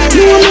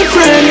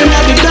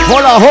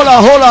 Hold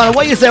on.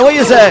 What you say? I'm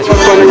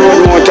gonna go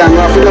one more time.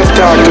 I have to just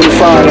talk to the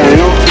Father, you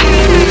know.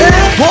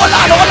 Hold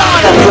on.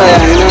 Prayer,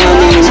 you know what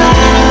I mean?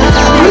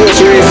 I'm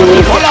just raising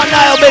with the Hold on,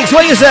 Nile Banks.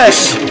 What you say?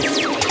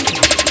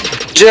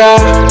 Jah,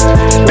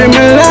 be my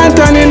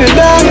lantern in the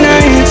dark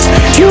nights.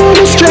 You are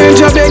the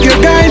stranger, beg your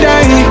guide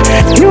I.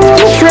 You are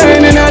the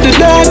friend in the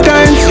dark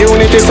times.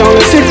 Unity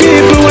sound to see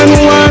people when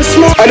we want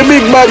smoke. At the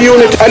big bad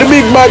unit, at the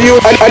big bad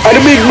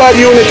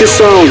unity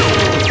sound.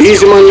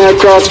 Easy man like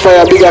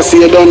Crossfire, big I see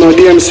you don't know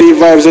DMC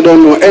vibes, you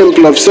don't know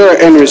Emplov, Sir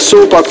Henry,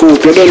 Super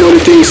Coupe, you don't know the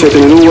things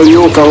setting, you know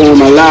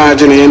Yokohama,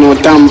 large, and you know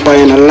Tampa,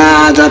 and a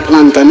large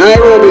Atlanta,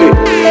 Nairobi.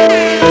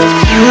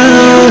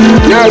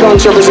 Now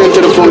don't represent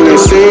to the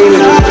fullness scene.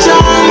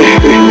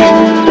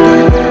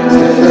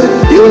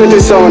 Unity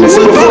sound, it's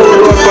before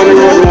we go up on the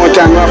road more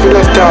time, I have to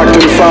just talk to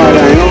the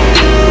Father, you know.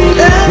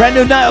 Brand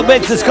new Nile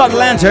Banks is called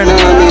Lantern. You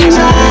know what I mean?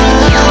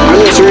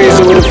 I'm just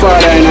raising with the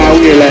Father in our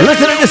way like.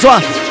 Listen to this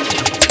one.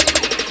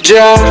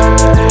 Jah,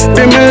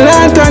 be my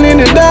lantern in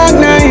the dark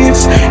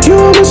nights. You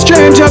are the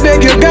stranger,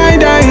 beg your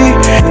guide I.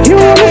 You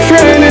are my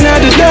friend in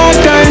the dark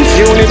times.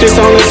 Unity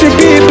sound to see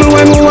people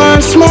when we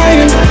want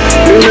smile.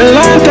 Be my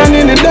lantern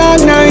in the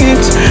dark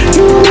nights.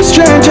 You are the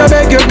stranger,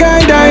 beg your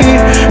guide I.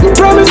 Me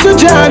promise to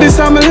Jah, this is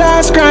my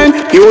last crime.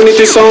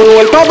 Unity sound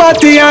all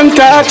poverty and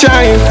touch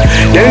time.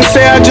 Then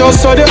say I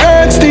just saw the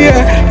earth steer.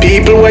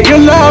 People where you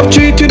love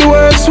treat you the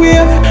worst way.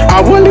 I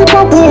want the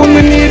pop wound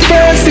we need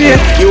first aid.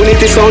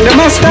 Unity sound them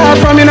a start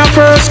from in a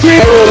first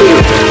grade.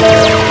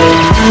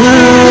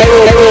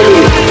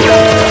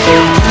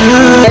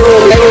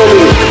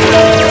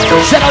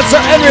 Shout out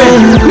Sir Henry.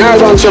 Now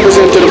don't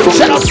represent to the full.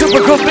 Shout out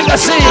Super Cool, big I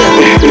see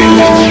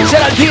you.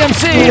 Shout out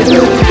DMC.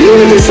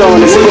 Unity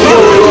sound, it's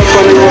before we go up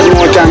on the road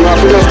more time. We have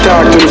to just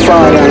talk to the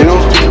Father, you know.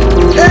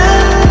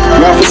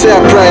 We have to say a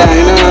prayer,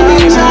 you know what I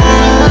mean.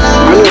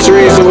 I'm just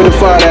raising with the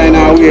Father in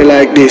our way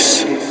like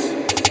this.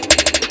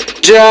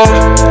 Jah,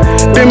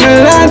 be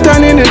my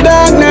lantern in the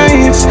dark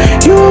nights.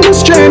 You are the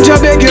stranger,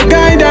 beg your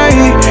guide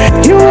I.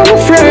 You are my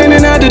friend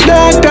in the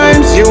dark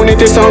times.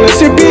 Unity sound to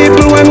see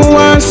people when we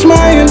want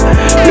smile.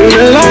 Be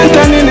my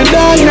lantern in the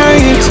dark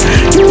nights.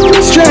 You are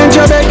the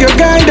stranger, beg your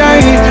guide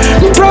I.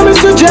 We promise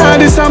to Jah,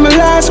 this is my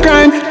last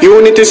crime.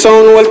 Unity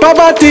sound all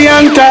poverty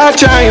and touch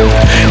time.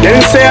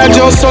 Then say I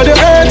just saw the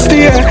earth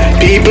steer.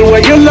 People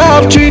where you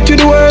love treat you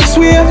the worst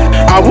way.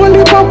 I want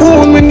the pop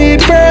wound we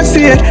need first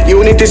aid.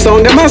 Unity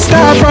sound them a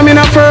start from in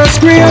a first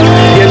grade.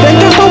 Yeah, then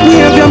type of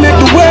wave you make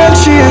the world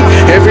shake.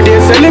 Every day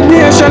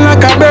celebration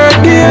like a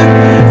birthday.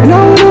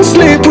 Now we don't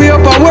sleep, we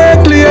up and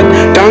work late.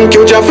 Thank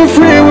you Jah for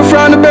free we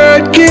from the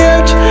bird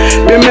cage.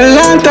 Be my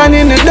lantern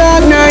in the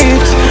dark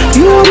nights.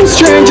 You are my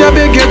stranger,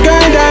 beg your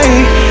guide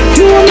I.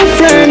 You are my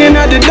friend in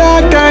the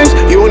dark times.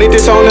 Unity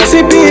sound to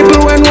see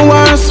people when we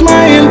want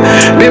smile.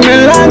 Be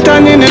my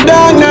lantern in the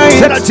dark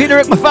nights. Shout out Tina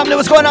Rick, my family,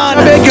 what's going on?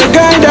 I beg your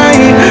guide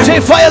I. J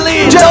Fire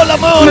Lee, Lola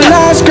Moon, my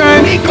last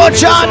crime. Nico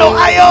Chano,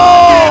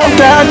 Ayo.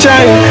 Touch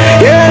time.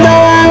 Yeah, now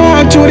I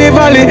walk through the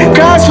valley.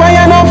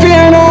 Crossfire, no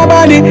fear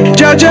nobody.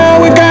 Jah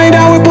we guide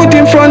and we put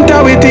in front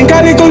of we. Think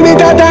a little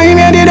bit of time,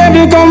 yeah, the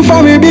devil come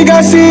for me.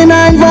 Bigger scene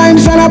and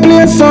vibes and a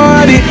place so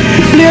hardy.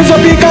 Blaze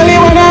up the Cali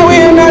when I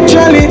win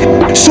naturally.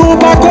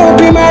 Super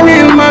Coupe, my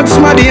real Max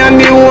Maddy. And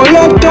the whole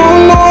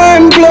uptown, no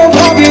Emplov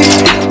of it.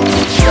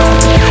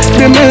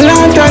 Be my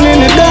lantern in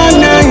the dark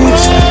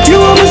nights. You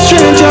are my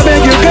stranger,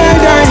 beg your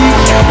guide I.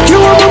 You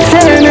are my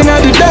friend in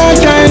the dark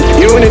time.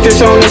 Unity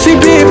sound to see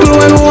people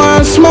when we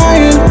want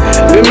smile.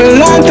 Be my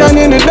lantern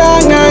in the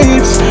dark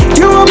nights.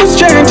 You are my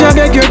stranger,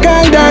 beg your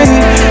guide I.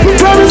 We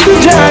promise to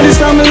Jah, this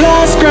is my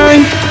last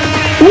crime.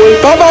 All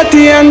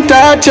poverty and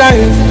touch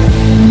time.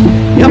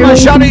 Yeah, man,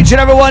 shout out each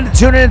and everyone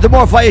tuning in to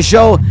More Fire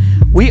Show.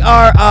 We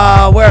are,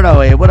 where are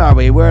we? What are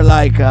we? We're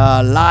like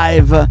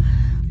live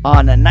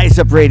on a Nice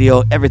Up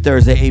Radio every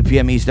Thursday, 8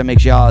 p.m. Eastern.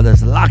 Make sure y'all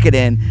just lock it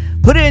in.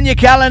 Put it in your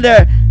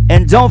calendar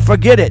and don't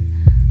forget it.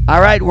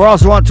 All right, we're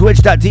also on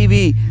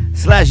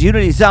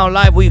twitch.tv/Unity Sound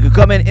Live where you can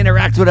come in,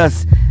 interact with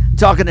us,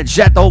 talking and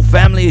chat. The whole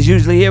family is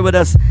usually here with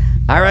us.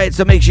 All right,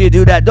 so make sure you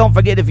do that. Don't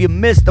forget, if you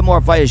missed the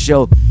More Fire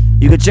Show,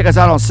 you can check us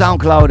out on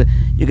SoundCloud.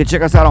 You can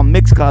check us out on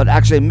Mixcloud.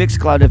 Actually,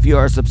 Mixcloud, if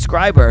you're a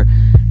subscriber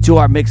to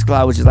our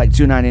Mixcloud, which is like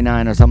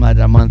 $2.99 or something like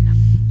that a month,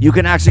 you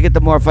can actually get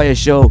the More Fire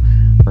Show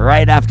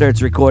right after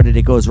it's recorded.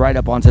 It goes right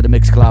up onto the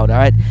Mixcloud, all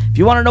right? If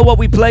you want to know what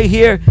we play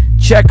here,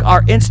 check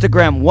our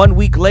Instagram 1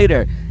 week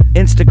later.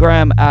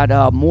 Instagram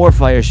at More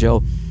Fire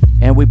Show.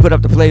 And we put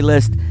up the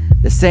playlist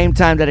the same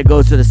time that it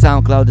goes to the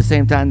SoundCloud, the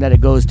same time that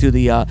it goes to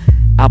the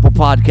Apple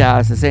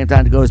Podcasts, the same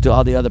time it goes to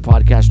all the other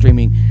podcast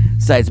streaming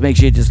sites. Make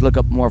sure you just look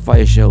up More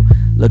Fire Show,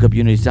 look up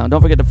Unity Sound.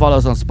 Don't forget to follow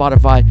us on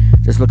Spotify.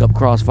 Just look up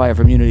Crossfire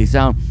from Unity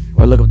Sound.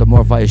 or look up the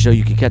More Fire Show.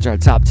 You can catch our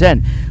top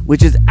 10,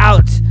 which is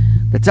out.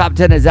 The top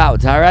 10 is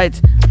out, all right?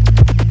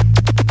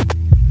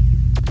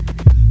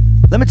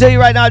 Let me tell you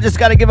right now, I just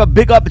got to give a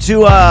big up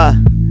to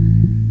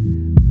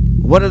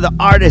one of the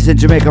artists in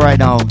Jamaica right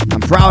now.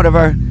 I'm proud of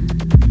her.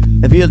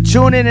 If you're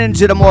tuning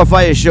into the More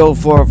Fire Show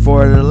for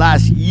the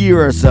last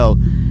year or so,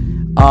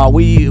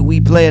 we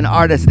play an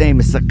artist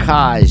named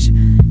Sakaj,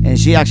 and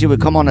she actually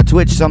would come on the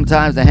Twitch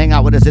sometimes to hang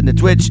out with us in the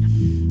Twitch.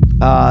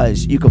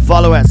 You can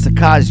follow her at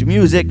Sakaj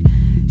Music.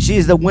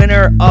 She's the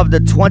winner of the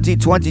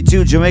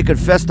 2022 Jamaican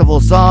Festival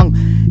song.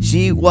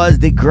 She was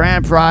the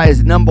grand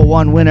prize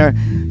 #1 winner.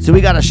 So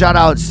we got to shout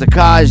out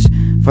Sakaj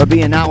for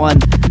being that one,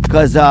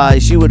 because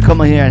she would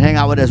come in here and hang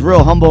out with us.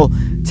 Real humble,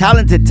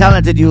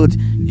 talented youth.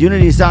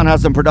 Unity Sound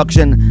has some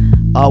production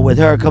with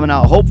her coming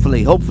out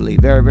hopefully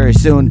very, very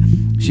soon.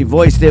 She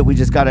voiced it. We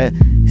just got to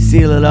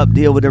seal it up,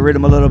 deal with the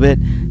rhythm a little bit.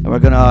 And we're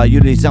going to,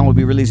 Unity Sound will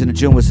be releasing a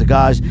tune with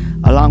Sagaj,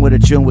 along with a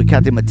tune with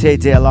Kathy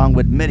Matete, along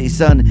with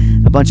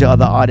Medison, a bunch of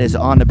other artists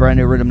on the brand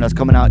new rhythm that's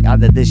coming out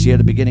either this year,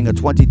 the beginning of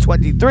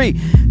 2023.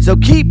 So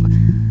keep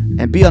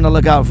and be on the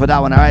lookout for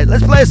that one, all right?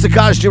 Let's play a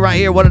Sagaj tune right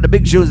here, one of the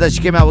big tunes that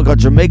she came out with called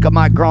Jamaica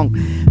My Grong.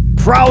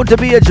 Proud to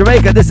be a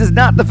Jamaica. This is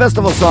not the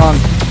festival song,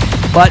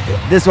 but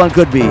this one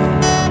could be.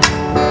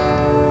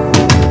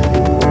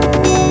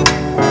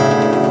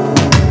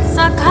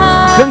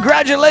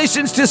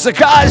 Congratulations to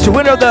Sakaj,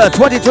 winner of the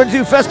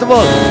 2022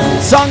 festival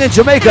song in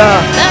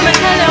Jamaica.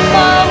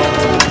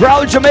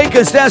 Proud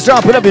Jamaican, stand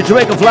strong, put up your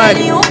Jamaican flag.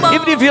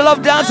 Even if you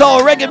love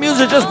dancehall or reggae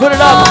music, just put it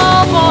up.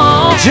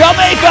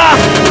 Jamaica!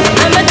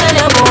 Let me tell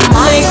you about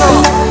my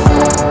girl.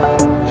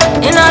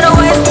 In the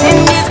West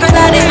Indies,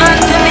 Grenada,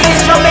 Antilles,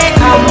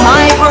 Jamaica,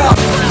 my girl.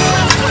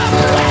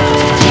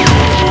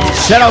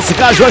 Shout out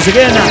Sakaj once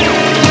again.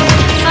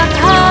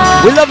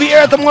 We love you here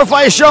at the More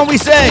Fire Show, and we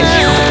say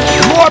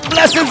more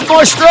blessings,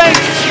 more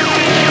strength,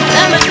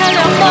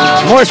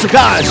 more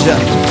Sakaj.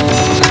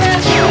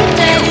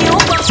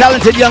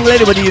 Talented young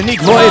lady with a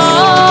unique voice.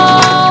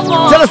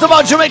 Tell us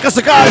about Jamaica,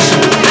 Sakaj.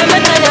 Let me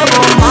tell you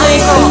about my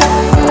girl.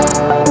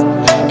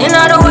 In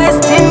the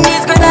West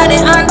Indies, Grenada,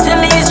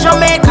 Antilles,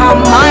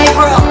 Jamaica, my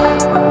girl.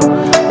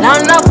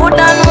 Land of food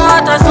and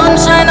water,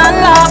 sunshine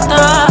and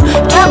laughter.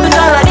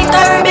 Capital of the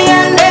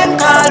Caribbean, them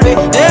call me.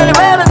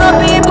 Anywhere we go,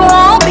 people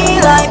won't be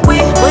like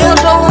we. We'll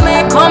show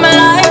me come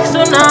like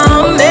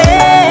tsunami.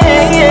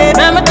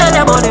 Let me tell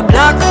you about the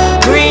black,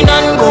 green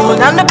and gold.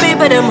 And the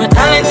people, them were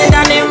talented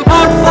and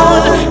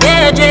impactful.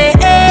 Yeah,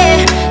 J-A-M-A-I-C-A.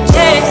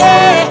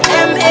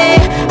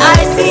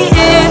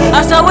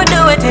 That's how we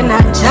do it in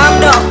that jam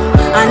though.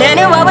 And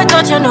anywhere we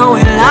touch, you know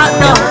we lock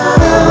down.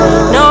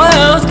 No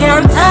else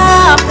can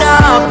top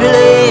the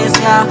place,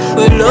 yeah.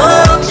 We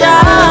love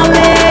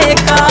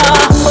Jamaica.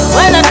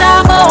 When I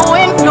talk about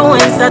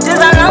influence, that is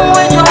a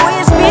language how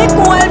we speak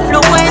well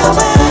fluent.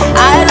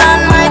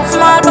 Island might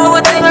small, but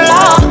we think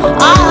loud.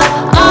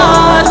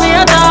 Me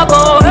a talk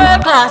about her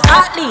class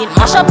athlete,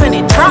 mash up in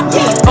the trap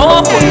beat.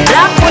 Powerful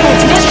black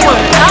queens, this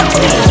world top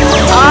seat.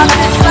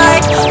 Artists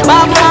like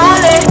Bob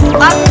Marley,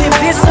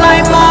 activists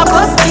like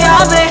Marcus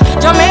Garvey.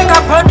 Jamaica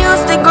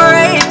produced the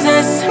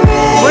greatest,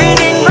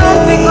 breeding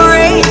ground for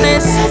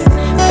greatness.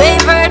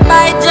 Favored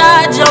by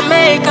Jah,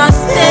 Jamaica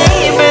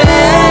stay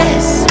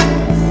blessed.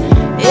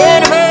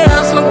 Anywhere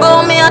else me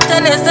go, me I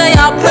tell you say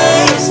I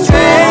play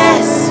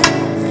stress.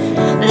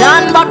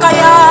 Land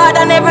backyard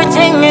and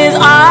everything is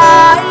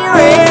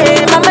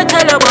irate. Let me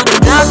tell you about the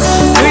black,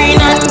 green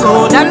and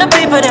gold. And the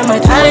people them are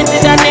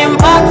talented and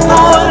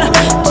impactful.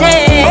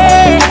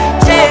 J-A-M-A-I-C-A.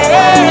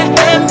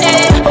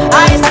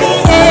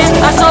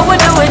 That's how we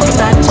do it in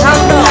that jam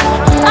though.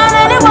 And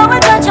anywhere we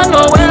touch, you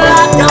know we're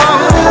locked down.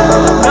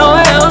 No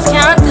else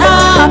can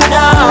top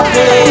the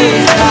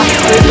place.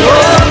 We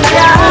love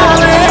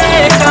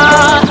Jamaica.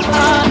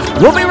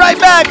 We'll be right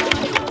back.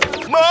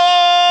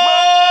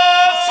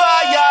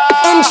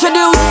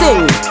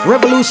 Introducing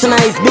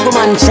revolutionize big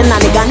man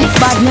shenanigans.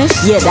 Badness,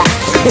 yeah that.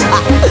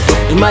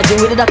 Imagine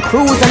we did a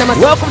cruise and I'm a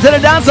welcome to the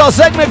dancehall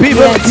segment,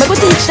 people. Yes, me go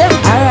teach them.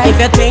 Alright. If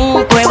you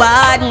think we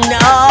bad, no.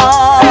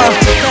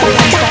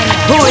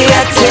 Who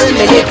you tell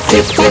me that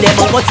 50 them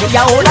but see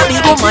ya old a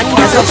big woman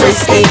that's so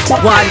frisky.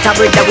 Want a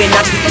bread that we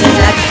not eating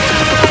like.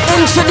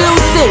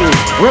 Introducing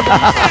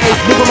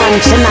revolutionize big man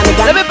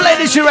shenanigans. Let me play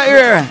this shit right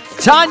here.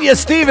 Tanya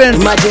Stevens,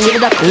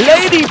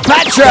 Lady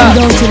Patra.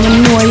 Don't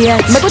even know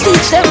yet. Me go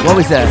teach them. What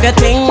was that? If you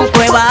think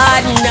we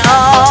bad, no.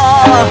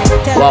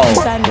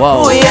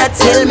 Whoa. Who you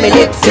tell me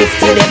that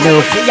 50 them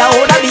Milk. see ya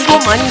old a big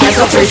woman that's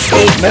so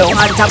frisky.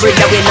 Want a bread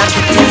that we not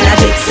eating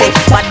like gypsy.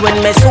 But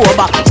when me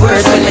sober,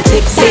 worse when me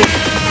tipsy.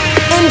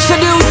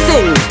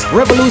 Introducing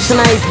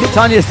revolutionize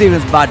Tanya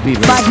Stevens, bad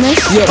people. Badness,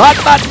 yeah.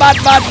 Bad.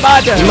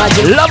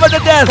 Imagine. Love her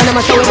to death. And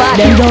I'ma show you bad.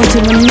 Them don't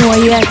even know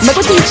yet. Me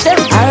go teach them.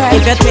 Alright.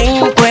 If you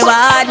think we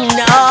bad,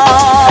 no.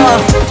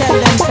 Tell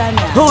them,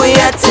 Tanya. Who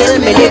you tell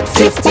me that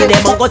 50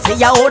 them go see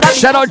ya old a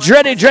Shout out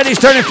Dreddy. Dreddy's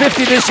turning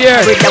 50 this year.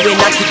 bread that we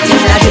not eating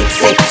like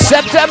gypsy.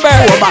 September.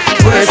 Sober,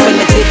 worse when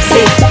me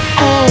tipsy.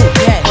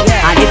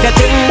 Yeah. And if you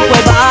think we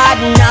bad,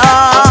 no.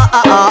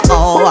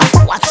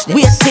 Watch this.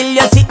 Wait till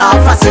you see our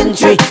half a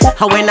century.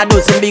 And when I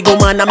do some big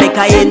woman, I make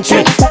a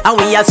entry. And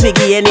we a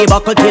swiggy any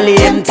buckle till he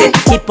empty.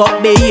 Keep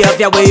up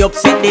behavior, way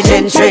upset the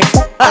gentry.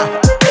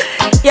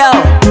 Yo,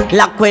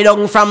 lock we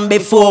down from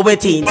before we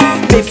teens.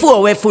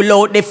 Before we full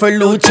out the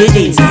Ferlucci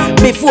jeans.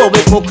 Before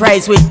we cook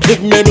rice with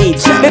kidney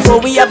beans. Before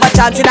we have a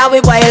chance in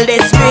our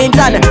wildest dreams.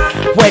 And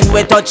when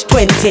we touch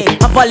 20,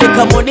 have a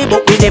little money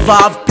but we never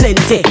have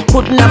plenty.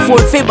 Couldn't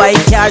afford to buy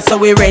car so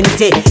we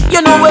rent it.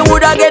 You know we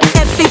woulda get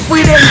F if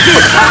we rent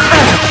it.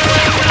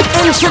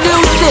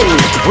 Introducing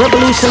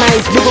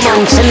revolutionized big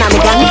man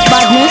shenanigans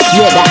badness.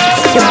 Yeah, that.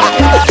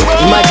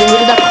 Imagine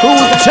with the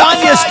cruise.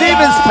 Tanya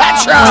Stevens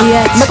Patra. Oh,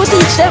 yeah. Me go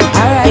teach them.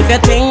 Alright. If you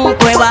think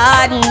we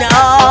bad,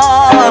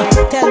 no.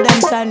 Tell them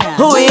Tanya.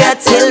 Who you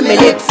tell me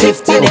live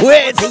 50?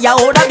 Wait. See you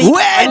older big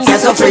and you're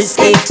so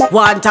frisky.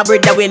 Want a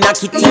bread that we knock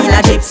it in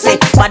a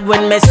gypsy. But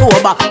when me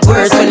sober,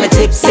 worse when me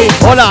tipsy.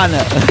 Hold on.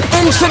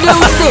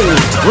 Introducing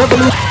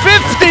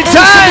 50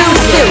 times.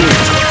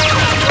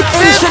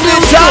 50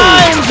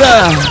 times.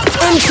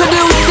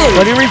 Introducing.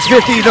 When you reach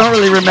 50, you don't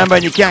really remember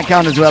and you can't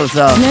count as well,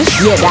 so.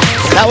 Yeah,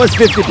 that was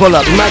 50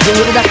 pull-ups. Imagine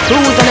with the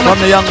cruise and from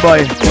the young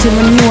boy.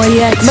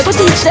 Me go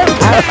teach them.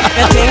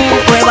 You think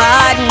we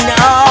bad,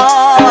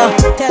 no.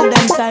 Tell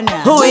them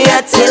Tanya. Who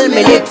you tell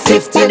me live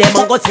 50? Them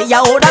go say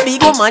you old a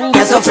big woman,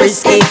 you're so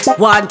frisky.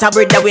 Want a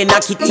bread that we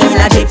knock it in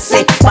a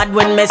gypsy. But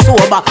when me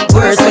sober,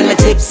 worse when me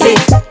tipsy.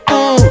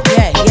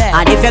 Yeah,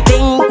 yeah. And if you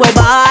think we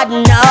bad,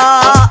 no.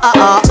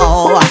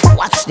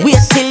 Watch this.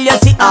 Wait till you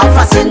see half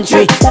a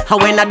century.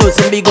 And when I do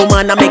some big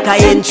woman, I make a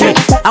entry.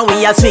 And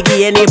we a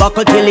swiggy any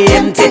buckle till he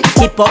empty.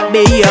 Keep up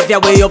behavior,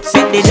 way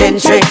upset the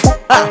gentry.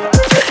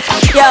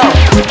 Yo,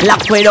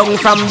 lock we down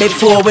from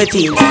before we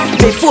teens.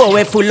 Before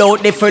we full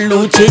out the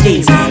Ferlucci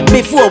jeans.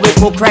 Before we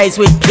cook rice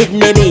with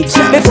kidney beans.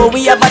 Before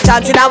we have a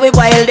chance in our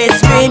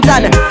wildest dreams.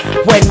 And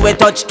when we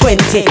touch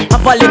 20,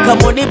 have a little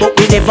money but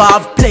we never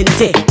have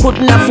plenty.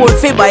 Couldn't afford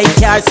to buy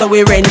car so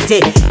we rent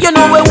it. You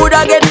know we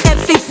woulda get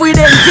F if we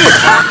rent it.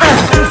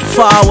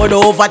 Forward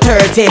over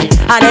 30.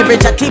 And every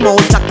chatty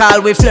mouth a call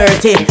we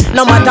flirty.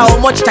 No matter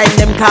how much time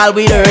them call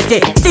we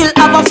dirty. Still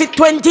have a fit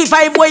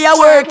 25 where you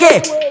work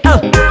it.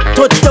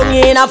 Touch down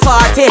in a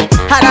 40.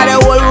 And the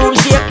whole room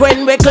shake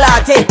when we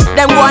clot it.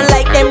 Them one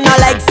like them not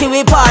like see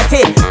we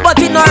party. But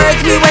it no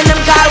hurt me when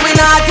them call we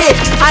naughty.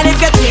 And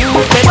if you think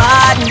we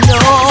bad, no.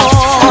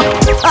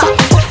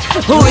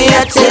 We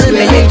are till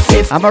we live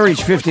 50. I'm gonna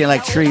reach 50 in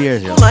like 3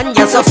 years, yo. Man,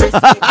 you're so frisky.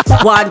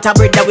 Want a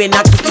bread that we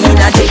knock it in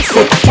a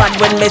gypsy. But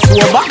when me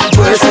sober,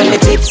 worse when me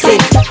tipsy.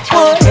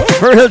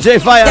 Virgil J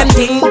Fire. Them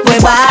think we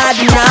bad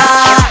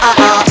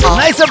now.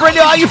 Nice up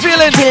radio, how you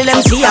feeling? Till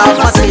them see half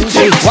a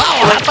century.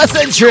 Wow, half a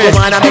century.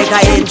 Come on and make a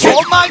entry.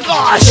 Oh my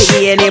gosh.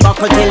 See any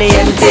buckle till the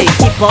empty.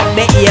 Keep up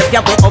the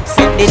behavior, we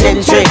upset the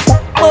gentry.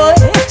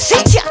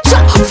 Sit ya,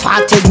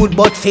 40 good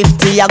but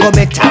 50 I go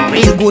better.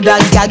 Real good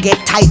and ya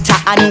get tighter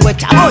and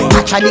wetter.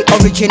 Patra the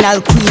original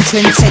queen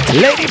trendsetter.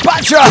 Lady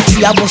Patra. She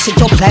a bust it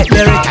up like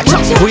Beretta.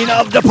 Queen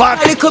of the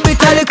park. A little bit.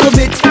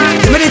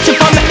 Give me the tip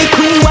and make the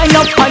queen wind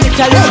up on it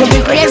a little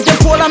bit. Raise the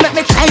pole and make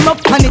me climb up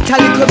on it a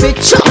little bit.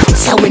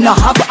 So we no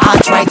have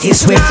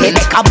arthritis with it.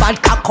 Make a bad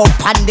cock up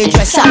on the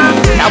dresser.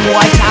 Now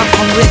boy can't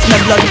come with my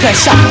blood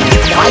pressure.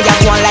 Why you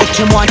go like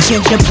him want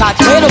change the plot?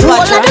 Roll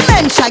of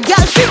dementia,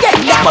 girl forget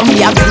that. But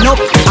we have been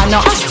up and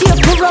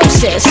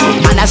osteoporosis.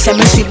 And I say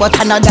me sweet but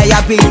I know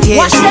diabetes.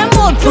 Watch them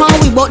out pan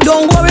we but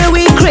don't worry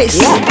we Chris.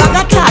 Bag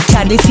a touch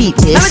and defeat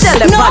this. Let me tell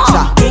them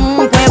Patra.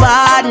 Think we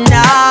bad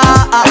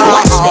now.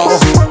 Watch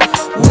this.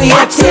 We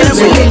are till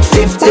we live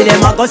 50.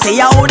 Them a go say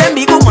how them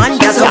big woman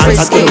get so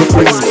frisky.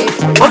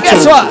 But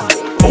guess what?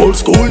 Old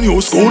school,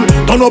 new school,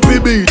 turn up the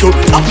beat.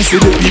 Happy see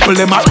the people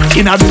them are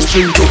in the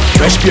street.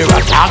 Fresh pair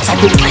of clocks and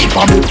the creep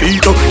on the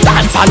feet.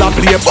 Dance all a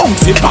play,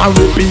 bounce it and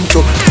repeat.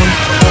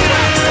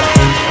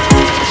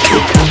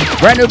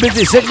 Brand new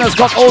busy signals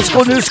called Old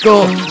School, New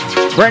School.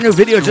 Brand new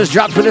video just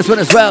dropped for this one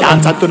as well.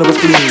 Dance and turn up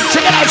the beat.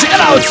 Check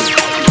it out.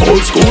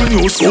 Old school,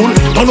 new school,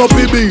 turn up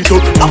the beat.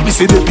 Happy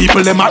see the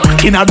people them are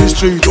in the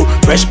street.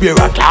 Fresh pair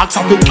of clocks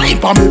and the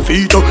creep on the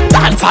feet.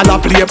 Dance all a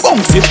play,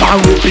 bounce it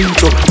and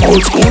repeat. Old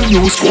school,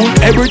 new school,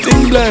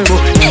 everything blame.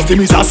 System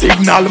is a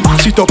signal,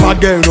 match it up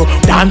again.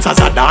 Dance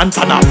as a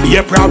dance and a be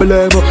a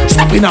problem.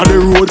 Stepping on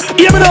the road,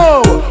 hear me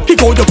now.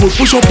 Kick out the foot,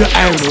 push up your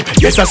hand.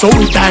 Yes, that's how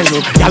we time.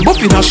 Y'all buff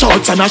in a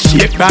shorts and a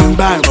shake bang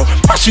bang.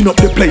 Mashing up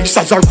the place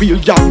as a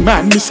real young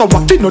man. Miss a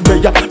what in no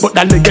day, but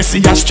the legacy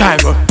has strong.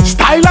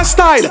 Style a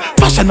style,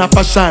 fashion a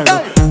fashion.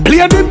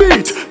 Play the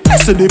beat,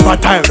 listen the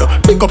pattern.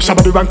 Pick up some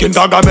of the ranking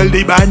dog and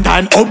melody band.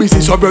 And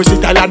obviously so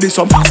versatile and this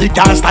some fancy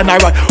can't stand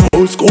around.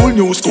 Old school,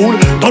 new school,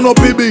 turn up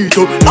the beat.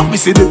 Now we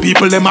see the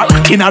people them are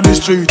rocking on the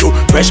street.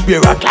 Fresh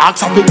pair of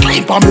clocks and the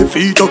clean on the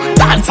feet.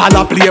 Dance all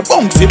a play,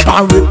 bounce it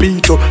and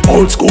repeat.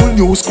 Old school,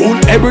 new school,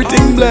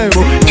 everything blame.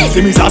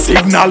 System is a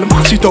signal,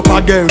 match it up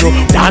again.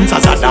 Dance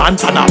as a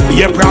dance and a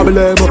be a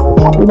problem.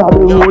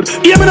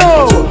 Hear me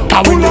now.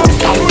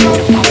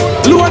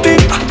 Loading,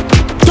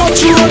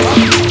 touch road,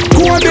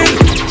 coding.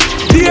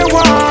 Day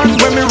one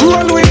when me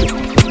roll with.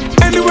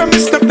 Anywhere me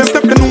step,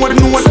 them know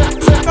what.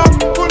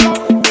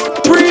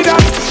 Pre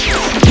that,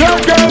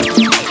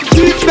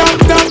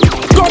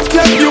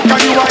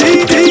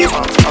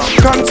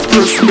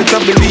 first, you better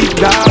believe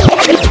that.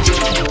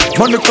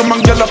 Money come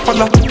and gyal a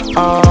follow.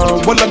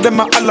 All of them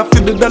a holla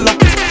for the dollar.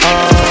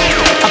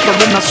 After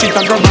when I sit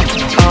and grab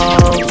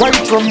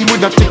white rum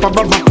with a tip of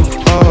rubber.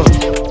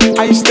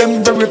 Eyes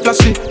them very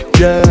flashy,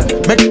 yeah.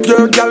 Make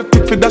your girl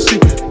quick for that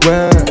shit.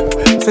 Well,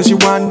 say she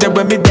want there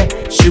when me there.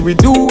 She will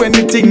do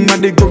anything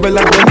when they go well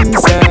again.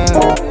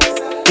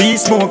 We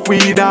smoke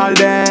weed all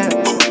day,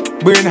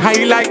 burn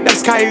high like the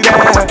sky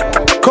there.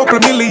 Couple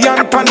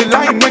million on the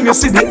line when you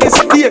see the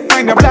estate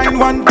kind of blind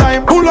one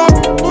time. Pull up,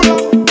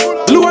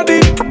 load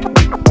it,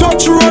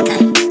 touch road,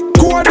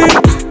 code it.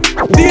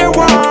 Day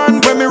one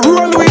when me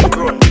roll with.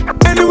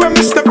 Anywhere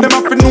me step them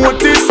have to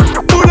notice.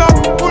 Pull up,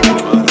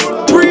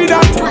 breathe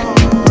that.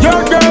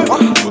 Your girl,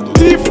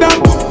 thief that.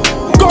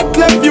 God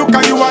left you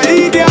cause you a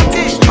idiot.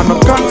 I'm a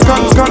guns.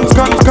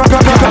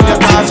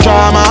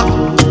 Drama.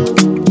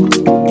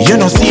 You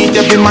know see it,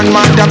 every man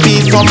want to be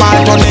some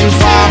turning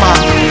farmer.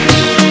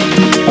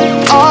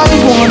 I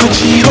wanna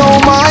cheat on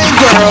my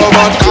girl,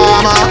 but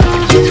karma.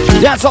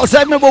 That's all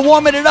segment, we're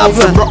warming it up.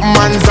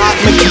 Man's out,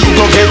 me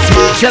ego gets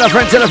smashed. Tell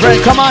a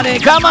friend, come on in.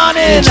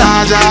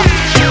 Charger.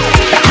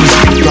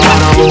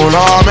 Gotta hold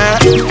on me.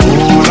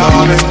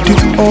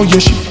 Oh, you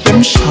shift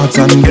them shots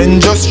and then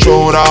just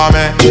throw it on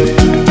me.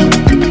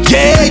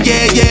 Yeah.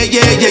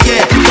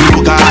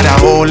 You gotta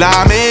hold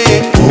on me.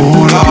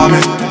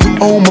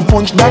 Oh, my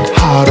punch that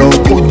hard, oh,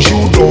 put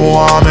you don't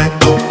want me.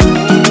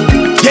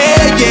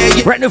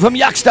 Yeah. Brand new from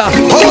Yaksta.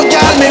 Oh,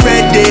 girl, me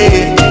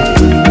ready.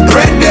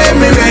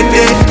 Me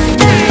ready.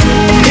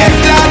 Yes,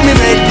 Lord, me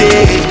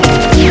ready.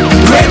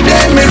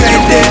 Me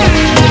ready.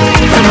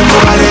 I'm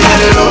gonna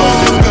let it off.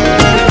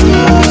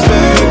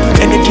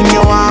 Anything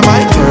you want,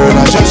 my girl,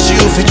 I just you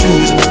for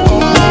choose.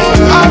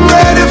 I'm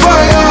ready for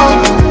you.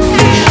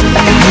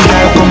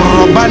 Girl, come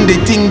rub and the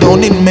thing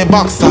down in me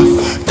boxer.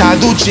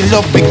 Taduchi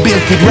love big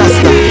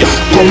rasta.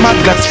 Come at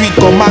Glad Street,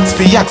 come Max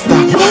for Yaksta.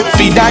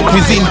 Feed that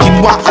cuisine,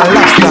 quinoa and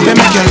lobster. They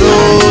make you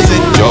lose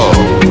it,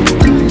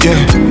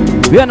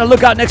 yeah. Be on the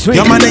lookout next week.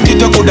 Your manager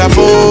could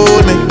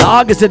afford me. The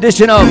August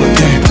edition of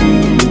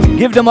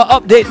Give Them an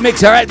Update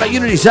mix, alright, by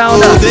Unity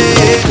Sound.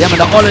 Yeah, man,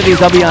 the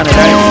holidays I'll be on it,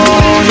 alright?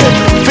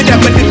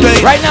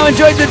 Right now,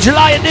 enjoy the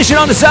July edition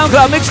on the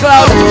SoundCloud,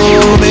 Mixcloud.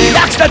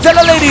 Yaksta, tell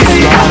the ladies.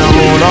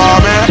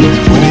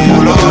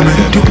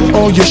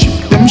 Oh, you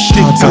shift them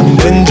shots and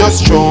then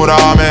just throw it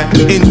on me.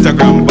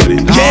 Instagram,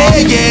 buddy. Yeah.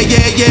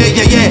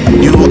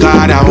 You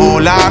gotta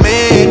hold on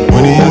me.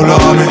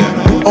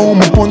 Oh,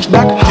 my punch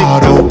that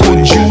hard, oh, put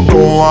you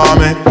don't want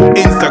me.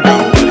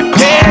 Instagram,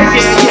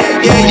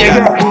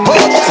 yeah. Oh,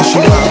 so she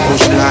want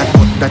push lad,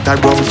 but that I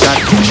wrong chat.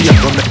 She a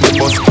gonna make me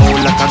bust out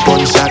like a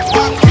gunshot.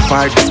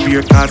 Fire the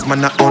spear cause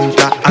man a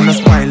hunter. And a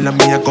smile and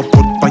me a go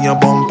put on your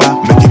bumper.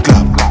 Make it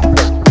clap.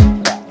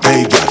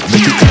 Hey girl,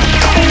 make it clap.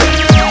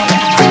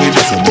 Bring it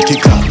this and make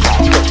it clap.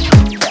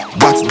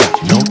 What's that?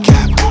 No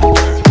cap.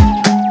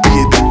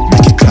 Baby,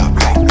 make it clap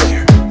right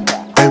there.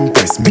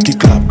 Empress, make it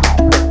clap.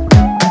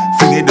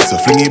 Fling it this or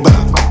fling it back.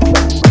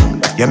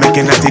 You're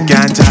making that you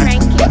can't jack.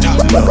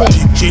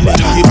 Chillin'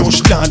 the bush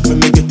land when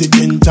me get the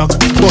intact.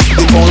 Bust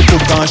the phone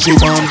cook and she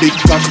want big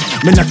cock.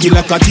 Me knock it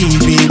like a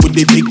TV with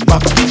the big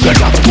back.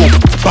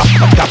 Back.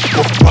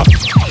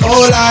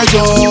 All I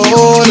do,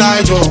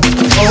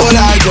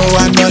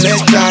 and no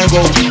let her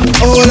go.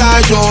 All I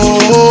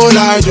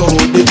do,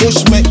 the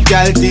bush make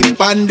gal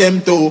tip on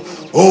them too.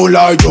 All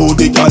I do,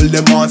 the gal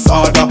them on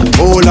soda.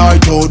 All I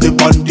do, the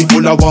panty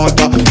full of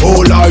water.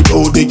 All I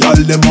do, the gal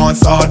them on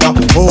soda.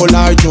 All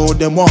I do,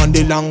 them want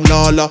the long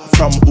lala.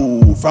 From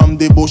who? From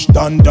the bush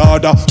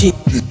dandada. Tick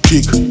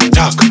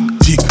tock.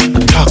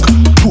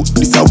 Put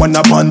this a one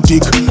up on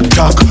tick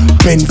tock.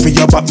 Bend for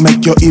your back,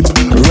 make your hip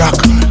rock.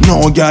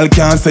 No girl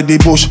can say the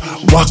bush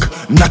whack.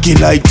 Knock it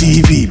like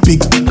TV, big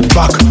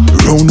back.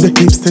 Round the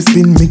hips, they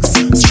spin mix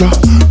straw.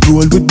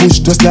 Roll with bush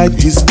just like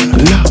his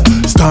la.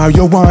 Star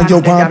you want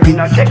big.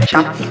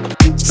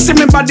 See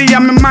me body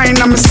and me mind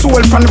and me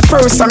soul. From the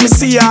first time me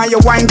see how you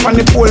wine from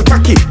the pole.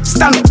 Cocky,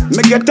 stand up,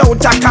 me get out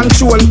of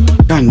control.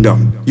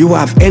 Random, you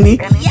have any?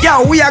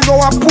 Yo, we a go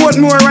a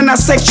Portmore and a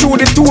sex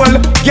through the tool.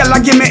 Girl a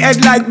give me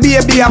head like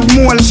baby have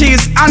mole.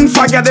 She's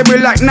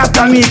unforgettable like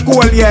Natalie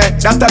Cole, yeah.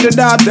 That a the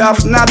daughter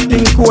of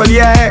Notting Cole,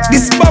 yeah.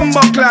 This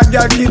bumbo clad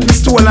girl keep me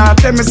stolen.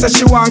 Tell me say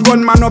she want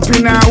gunman up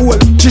in her hole.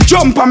 She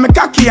jump on me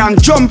cocky and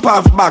jump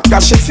off back.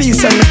 Cause she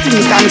feels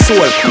anything and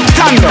soul.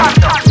 Stand up.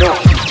 No,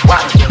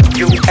 what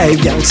you? Hey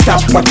girl,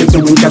 stop what you're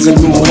doing cause you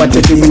know what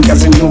you're doing.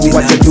 Cause you know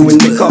what you're doing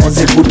because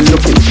you're good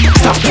looking.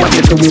 Stop what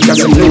you're doing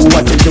cause you know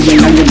what you're doing.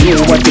 And you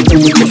know what you're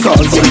doing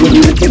because you're good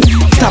looking.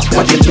 Stop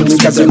what you're doing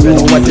cause you know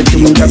what you're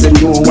doing. Cause you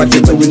know what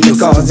you're doing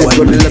because you're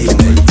good looking.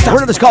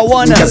 What is this called?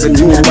 One. Cause you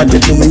know what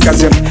you're doing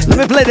cause you're. Let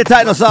me play the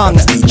title song.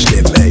 Teach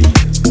them, hey.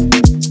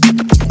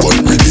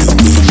 One rhythm,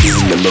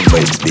 me my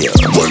vibes there.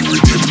 One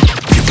rhythm.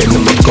 You can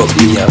never cut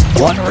me up.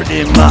 One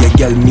rhythm. Yeah,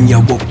 girl, me a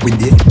walk with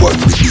it. One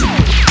rhythm.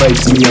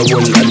 Vibes me a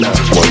wall and a.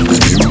 One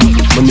rhythm.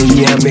 Money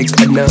me a make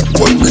and a.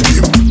 One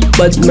rhythm.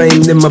 Bad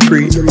mind them a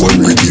pray. One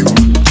rhythm.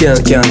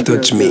 Can't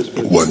touch me.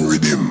 One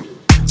rhythm.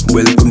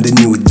 Welcome the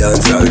new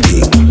dancehall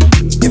king.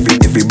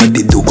 Everybody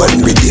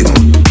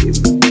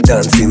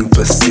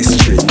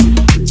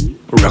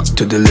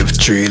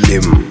trail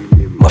him.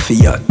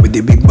 Mafia with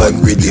the big band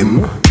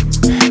rhythm.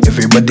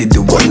 Everybody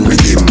do one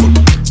rhythm.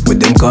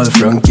 With them call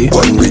Frankie,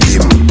 one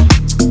rhythm.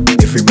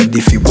 Everybody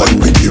feel one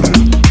rhythm.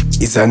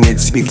 It's a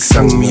next big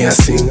song me a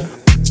sing.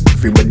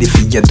 Everybody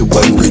feel do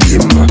one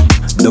rhythm.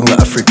 Down to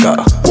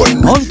Africa, one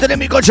rhythm. On to the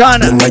Miko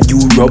John. Down to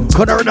Europe,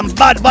 gonna rhythm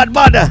bad.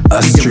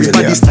 Australia,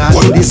 everybody start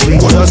with this swing,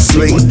 just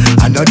swing.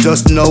 And not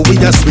just know we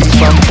just swing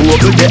from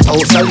over the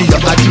house and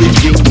you're at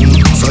drinking.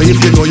 So if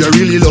you know you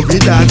really love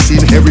it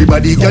dancing,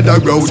 everybody gather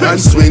round and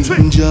swing.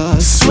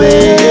 Just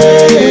swing.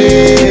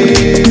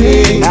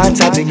 Dance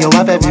having you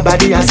have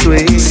everybody a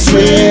swing.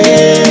 Swing.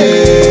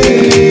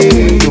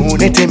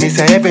 Unity me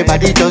say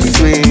everybody just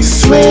swing.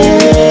 Swing.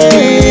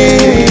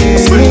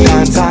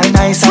 Dance all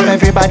nice and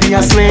everybody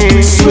a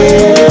swing. Swing.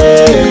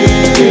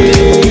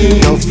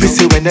 Love to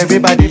see when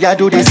everybody a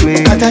do this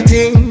swing. What a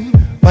thing,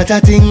 what a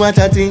thing, what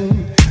a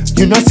thing.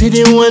 You know see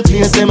the whole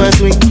place them a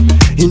swing.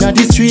 Inna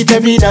the street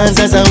every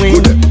dancer's a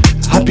win.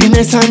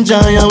 Happiness and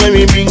joy are where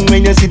we bring.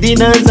 When you see the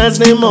dancers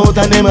them out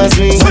and them a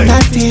swing. What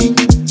a thing,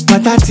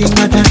 what a thing,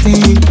 what a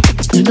thing.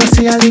 You know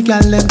see all the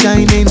girl them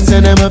join in. So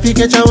them a fi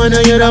catch a one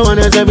and you the one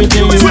that's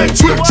everything.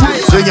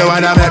 Swing you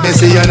wanna make me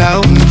see you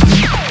now.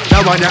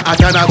 Now when you're at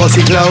and I go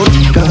see cloud.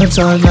 Dance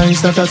all nice,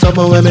 that's a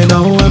summer when me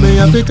know. And me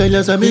have to tell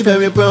you so me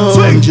very proud.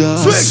 Swing,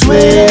 swing.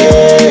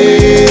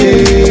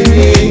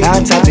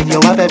 Dance having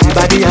you have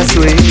everybody a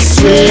swing.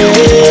 Swing.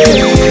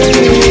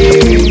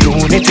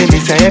 Unity me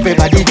say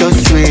everybody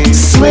just swing.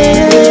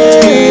 Swing.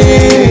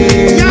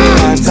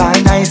 Dance all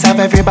nice, have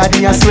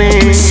everybody a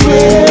swing. Swing.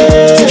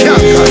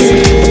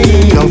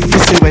 Love to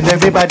see when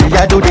everybody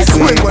a do this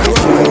swing.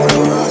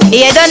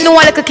 Yeah, don't know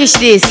what I could kiss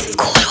this.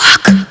 School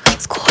walk.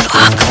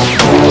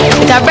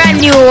 It's a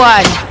brand new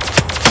one.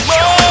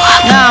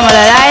 No, I'm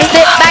lie.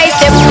 Step by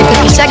step, the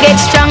kiss I get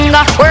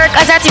stronger. Work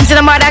as a team, so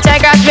no matter try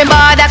cross me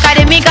border.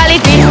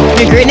 Academically fit,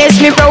 me greatness,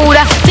 me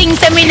prouder.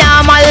 Things say me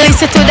normal,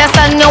 listen to the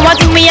song. You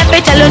want to me up,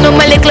 tell you no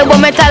my little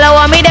but me tell you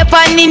want me dep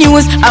on the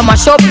news. I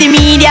mash up the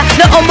media,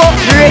 no humble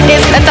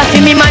greatness. Let us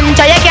see me man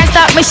try, you can't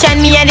stop me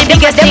shine me. And the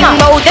biggest thing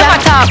about them a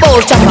talk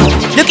about chopper.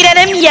 Looking at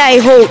them, yeah,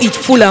 how it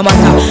full of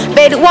matter.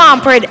 Bed one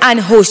bread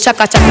and house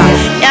chaka chaka.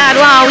 Yard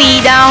one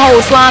weed and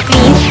house one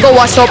clean. Go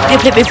wash up the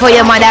plate before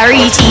your mother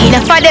reach in.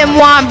 If for them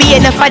one be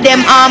enough for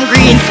them arm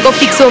green. Go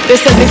fix up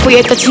yourself before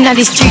you touching on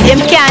the street.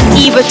 Them can't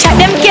even chat,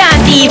 them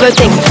can't even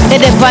text. They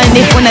depend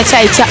if wanna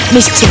try chat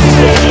mischief.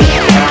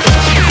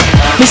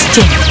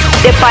 Mischief.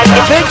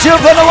 Big chill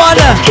for the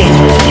water.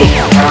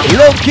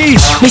 Low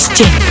Quiche.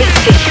 Mischief.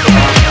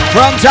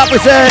 From top we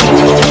say.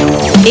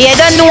 Yeah,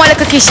 don't know what I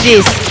could kiss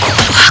this.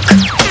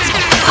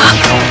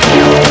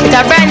 It's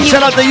a brand new.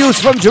 Shout out the youth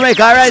from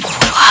Jamaica, alright?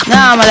 No,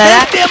 I'm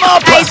like them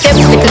up. I step,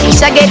 the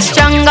cookies I get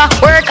stronger.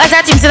 Work as a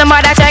team, so no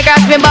matter try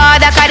cross me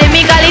border.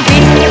 Academically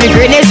fit, me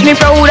greatness, me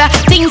prouder.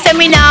 Things say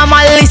me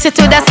normal, listen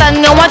to the song.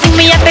 You want to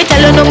me up,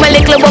 tell you no my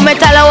little but me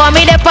tell you want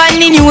me dep on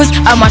the news.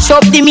 I mash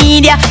up the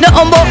media, no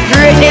humble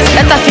greatness.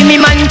 Let us see me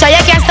man try,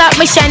 you can't stop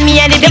me shine me.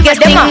 And the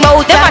biggest thing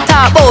about them a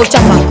talk about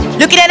chopper.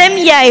 Looking at them,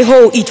 yeah,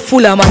 how it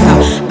full of matter.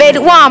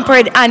 Bed one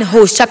bread and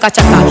house chaka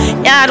chaka.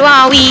 Yard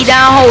one weed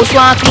and house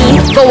one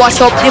clean. Go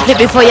wash up the plate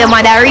before your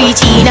mother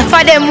reach in. If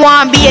for them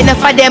one be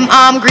enough for them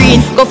arm green.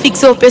 Go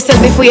fix up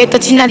yourself before you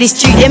touching on the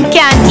street. Them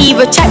can't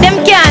even chat,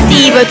 them can't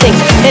even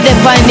text. They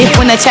depend if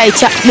wanna try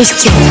chat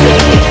mischief.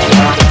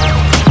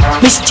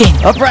 Mischief.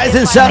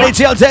 Uprising Saudi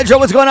Jail Tedro,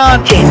 what's going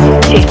on?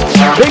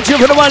 Big tune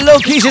for the one Low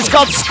Quiche, it's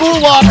called School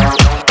Walk.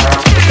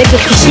 They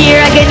took the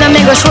share again, I'm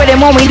gonna show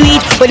them how we do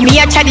it. But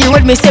me a chatty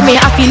with me, say me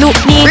happy look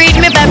neat. Read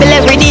me Bible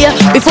every day,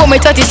 before me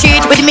touch the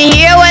street. With me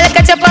here while I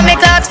catch up on my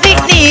clocks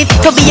fit neat.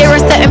 To be a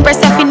rasta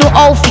empress, if you know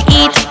how to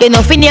eat. You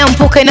know, finny and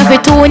poke, enough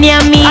for two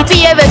near me.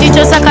 Happy ever, you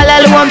just a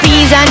calalu and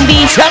peas and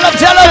beef. Tell them.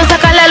 Just a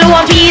calalu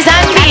and peas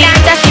and beef. A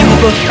dance a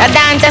simple, a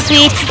dance a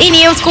sweet. In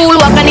your school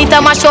walk and it a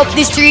mash up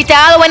the street.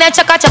 All when I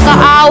chaka chaka,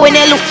 all when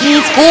I look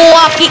neat. School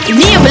walk it,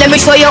 name, let me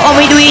show you how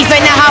we do it.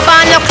 When I have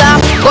on the clock,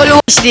 go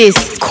watch this.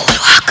 School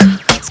walk.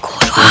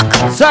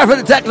 Sorry for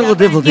the technical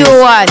difficulties.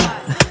 You won.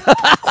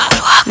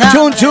 The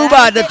tune too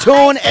bad. The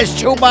tune is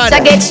too bad.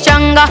 I get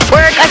stronger.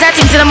 Work as a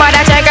team, so no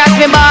matter try cross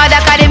me border.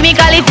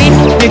 Academically fit,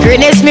 me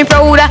greatness, me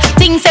prouder.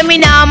 Things say me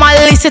normal,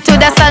 listen to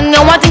the song.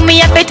 You want to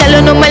me up, tell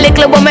you no my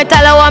little but me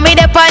tell you want me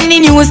dep on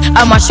the news.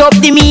 I mash up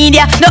the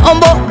media, no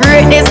humble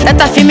greatness. That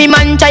a fi me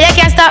man try, you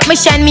can't stop me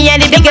shine me.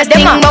 And the biggest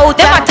thing about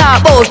them a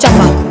talk about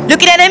chopper.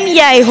 Looking at them,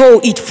 yeah, how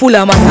it full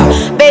of matter.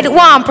 Bed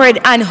one bread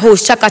and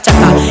house chaka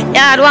chaka.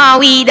 Yard one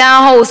weed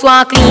and house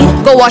one clean.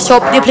 Go wash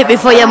up the plate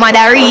before your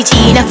mother reach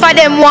in. If for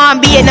them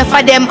one be enough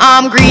for them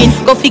arm green.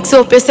 Go fix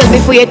up yourself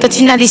before you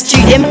touching on the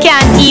street. Them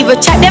can't even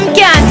chat, them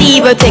can't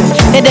even text.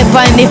 They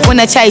depend if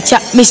wanna try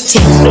chat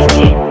mischief.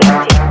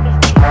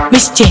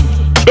 Mischief.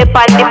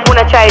 Depend if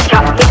wanna try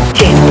chat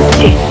mischief.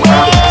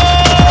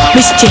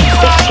 Mischief.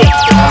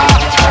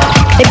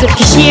 They took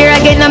the share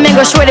again, I'm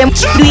gonna show them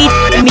do it.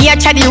 Me a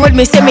chatty with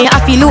me, say me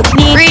happy look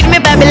neat. Read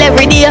me Bible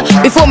every day,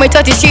 before me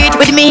touch the street.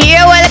 With me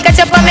here while I catch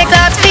up on my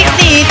clocks fit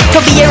neat. To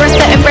be a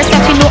rasta empress,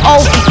 if you know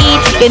how to eat.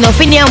 You know,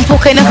 for name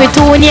poke, enough for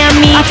Tony and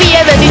me. I feel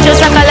every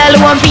just like a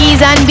little one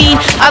peas and bean.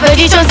 I bet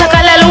just like a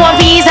little one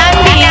peas and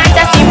bean.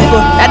 Dance simple,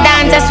 the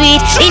dance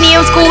sweet. In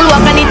your school,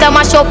 walk and it a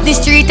mash up the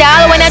street.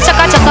 All when I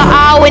chaka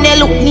when I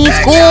look neat,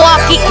 go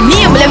walk it.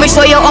 Name, let me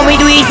show you how we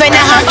do it when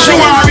I have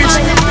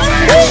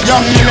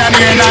young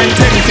millionaire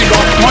 910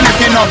 figure, money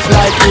enough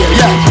like here,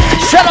 yeah.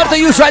 Shout out to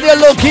you right there,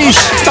 low key.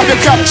 Stop your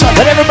capture.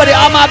 But everybody,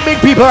 all my big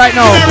people right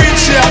now. Very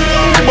rich, yeah.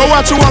 But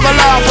watch you have a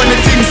laugh when the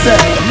thing said.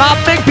 My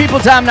big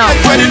people time now.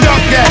 When the dog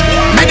get,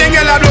 me the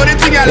girl I blow the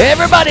thing.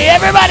 Everybody.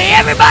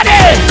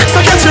 So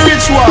catch your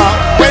rich walk.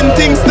 When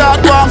things start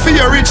going for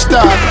your rich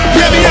talk.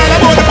 Yeah, me all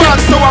about the bag,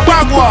 so I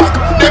bag walk.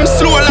 Them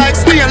slow like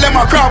snail, them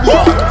a crab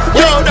walk.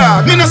 Yo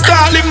dog, me no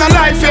start living a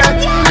life yet.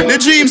 The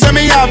dreams that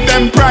me have,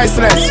 them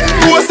priceless.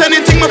 Post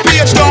anything my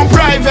page down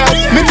private.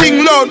 Me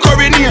think loud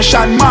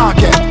coronation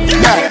market.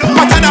 Yeah,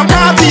 but at a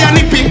party and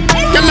nippy,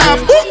 you laugh,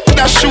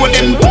 that show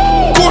them.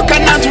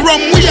 Coconut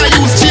rum, we a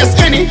use chase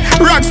any.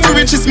 Rags to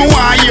riches, me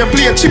want here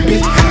play chippy.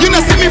 You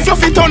know see me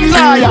fluffy ton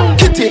liar,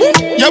 kitty.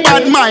 Your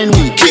bad mind,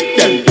 we kick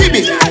them,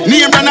 baby.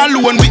 Name run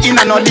alone, we in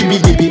a no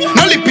dibby.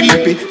 No lippy,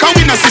 can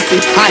we no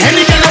sissy. And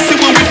any girl I see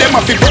we with them,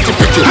 I feel pretty.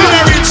 Me no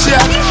rich,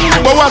 yeah,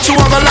 but watch you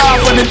have a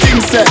laugh when the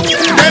thing set.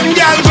 Them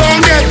girl gon'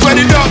 get where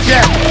the dog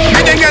get.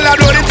 Me the girl I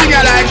do the thing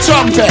I like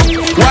trumpet.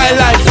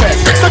 Wildlife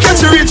fest, so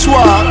catch your rich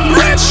walk.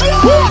 Rich,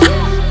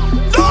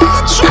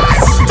 don't try,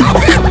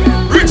 stop it.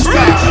 Rich,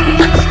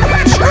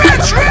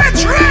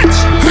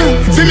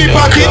 Feel me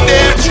pocket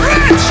there.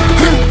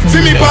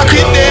 Feel me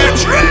pocket there.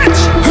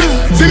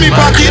 Feel me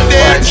pocket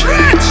there.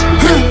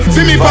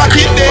 Feel me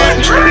pocket there.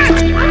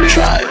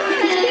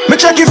 Me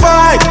check your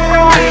vibe.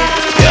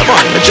 Yeah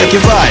man, me check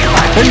your vibe.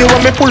 Anyway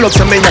me pull up,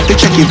 so me have to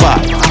check your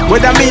vibe.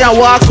 Whether me a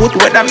walk foot,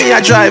 whether me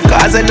a drive,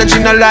 cause energy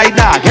no lie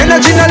dog.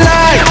 Energy no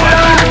lie.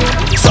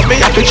 So me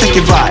have to check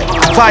your vibe.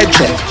 Vibe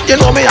check. You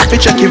know me have to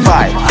check your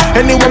vibe.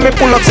 Anyway me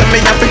pull up, so me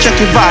have to check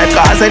your vibe.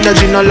 Cause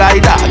energy no lie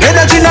dog.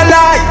 Energy no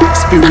lie.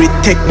 Spirit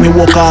take me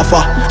walk off.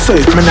 So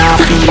if me nah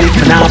feel it,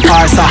 me nah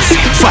pass.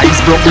 Vibes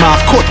broke my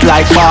cut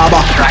like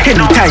barber.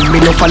 Anytime me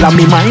no follow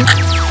me mind,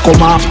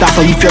 come after.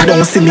 So if you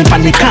don't see me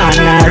pan the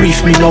corner,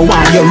 if me no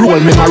want you roll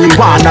me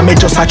marijuana, me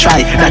just a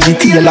try dodge the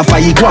tail of a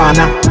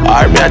iguana.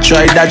 Or me a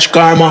try dodge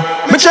karma.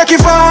 Me check your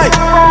vibe.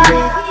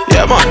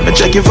 Yeah man, me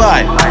check your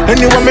vibe.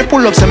 Anyway me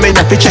pull up, so me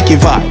have to check your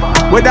vibe.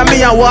 Whether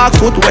me a walk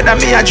foot, whether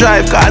me a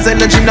drive, cause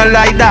energy no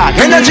lie dog.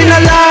 Energy no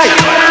lie.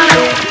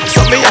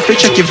 So me have to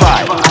check your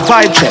vibe.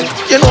 Vibe check.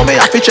 You know me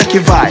have to check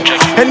your vibe.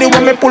 Anyway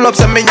me pull up,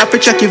 so me have to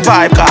check your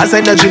vibe. Cause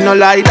energy no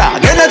lie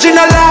dog. Energy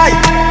no lie.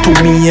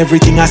 To me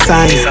everything a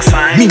sign.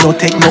 Me no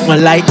take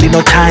nothing lightly,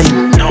 no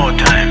time.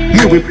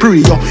 Me will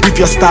pray yo. If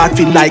you start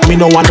feel like me,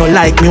 no one no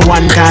like me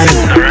one time.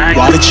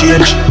 Wanna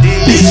change?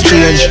 This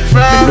strange.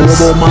 Me know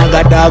about my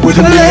god dog with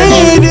a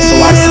range. So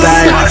what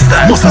style?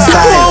 Must a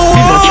style.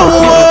 Me no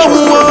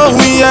trust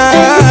me.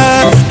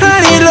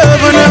 I need love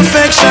and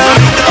affection.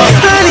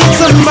 I need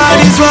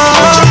somebody's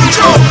love.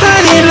 I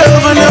need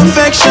love and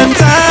affection.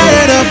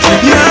 Tired of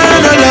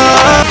none of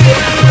love.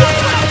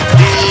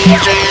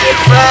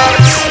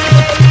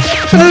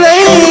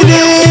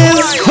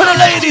 Ladies, for the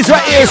ladies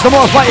right here, it's the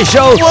More Fire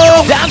Show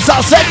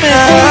dancehall segment.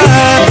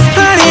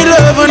 I need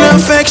love and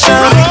affection.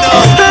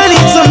 I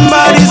need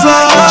somebody's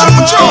love.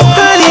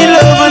 I need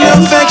love and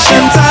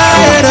affection.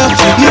 Tired of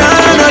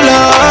none of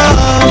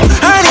love.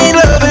 I need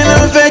love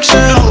and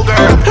affection.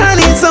 I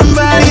need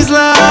somebody's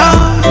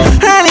love.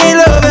 I need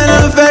love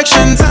and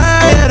affection.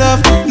 Tired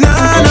of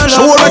none of love.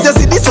 Show us you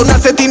see the sun a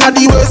setting at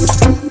the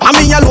west. I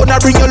mean alone I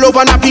bring your love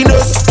and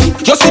happiness.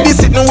 You see the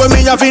sitting where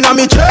me have in a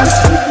me chest.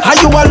 Are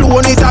you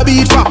alone it a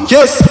beat for?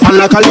 Yes. And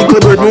like a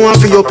little bird me want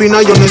feel up in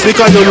a your nest.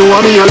 Because you know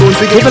I'm me alone.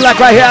 Keep it locked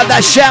right here.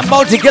 That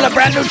Shambo to get a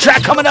brand new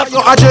track coming up.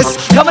 Your address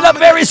coming up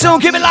very soon.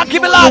 Keep it locked.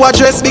 Keep it locked. You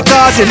address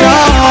because you know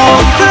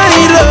I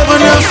need love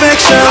and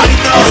affection.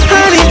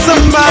 I need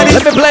somebody.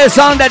 Let me play a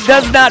song that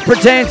does not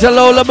pertain to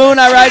Lola Moon.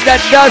 Alright,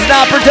 that does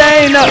not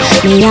pertain.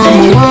 Me and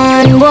my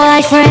one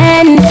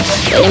boyfriend.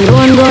 With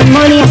him good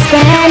money I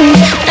spend.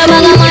 No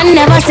bag man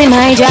never see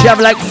my job. She have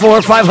like 4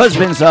 or 5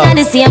 husbands, so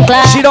the same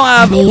class. She don't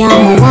have. Me and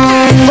my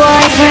one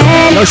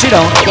boyfriend. No, she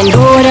don't. With him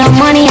good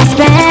money I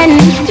spend.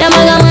 No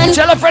bag man.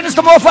 Tell a friend it's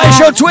the More Fire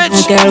Show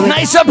Twitch.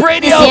 Nice Up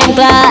Radio. Same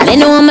class. They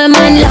know my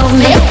man love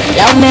me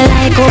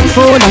like cook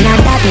food and I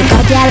got me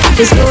cut girl.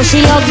 This girl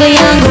she ugly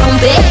and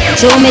grumpy.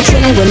 Show me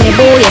chillin' with me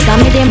boy. Yes I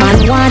me the man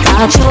want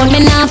talk. Show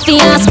me not fi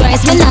ask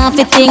Christ. Me not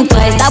fi think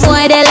twice. That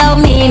boy they love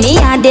me. Me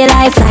had the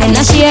lifeline.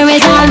 Now share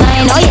is all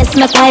mine. Oh yes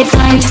me quite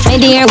fine. My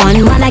dear one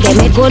man I get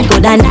me good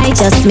and I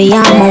just me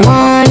and my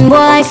one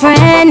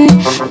boyfriend.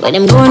 With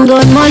him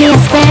good money I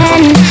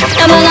spend.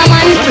 No bag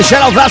man.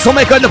 Shout out Vassal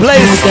Maker in the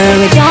place.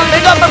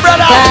 Big up my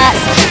brother.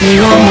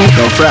 Me and my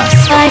boyfriend.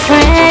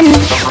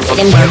 With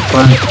him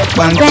good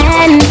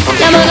spend.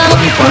 No bag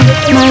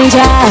man. My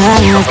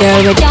jazz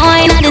girl we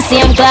join at the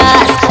same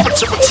class.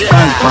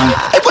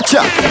 Hey, watch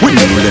out. We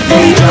know that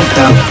we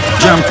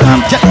jump down,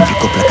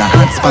 pick up like a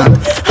hot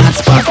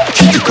spot,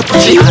 kick up on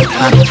the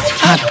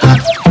hot.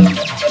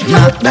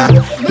 Knock that.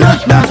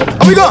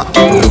 How we go?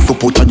 Look for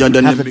put on your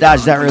have to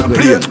dodge that real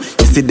quick.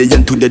 You see the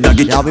end to the dog.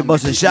 Y'all be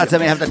busting shots at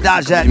me, have to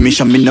dodge that.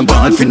 Mission me number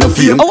one for no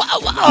fame.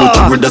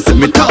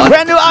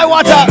 Brand new I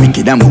water. Make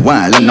it them a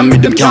while and I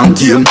made them can't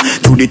tame.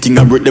 Do the thing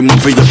I brought them up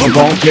for your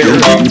pump.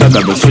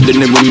 Dagger so the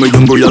name when me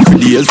young boy for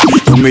days.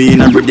 You me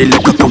in a ready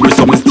like a cover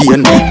so me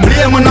stain.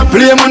 Play man a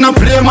play.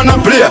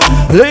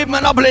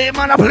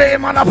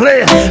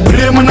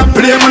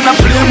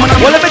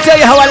 Well, let me tell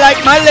you how I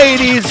like my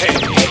ladies.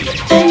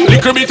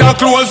 Little bit of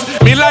clothes.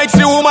 Me like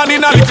see woman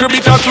in a little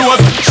bit of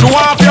clothes. Show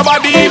off your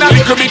body in a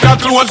little bit of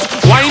clothes.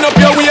 Wind up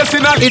your waist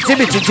in a little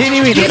bit of clothes.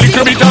 Me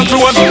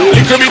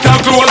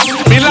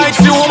like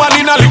see woman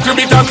in a little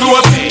bit of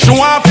clothes. Show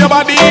off your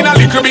body in a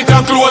little bit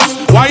of clothes.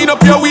 Wind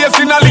up your waist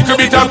in a little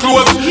bit of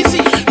clothes.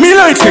 Me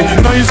like say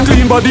nice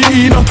clean body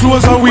in a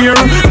clothes I wear.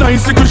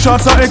 Nice little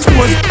shots are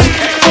exposed.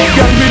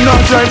 Girl me not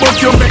dry but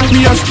you make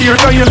me a steer.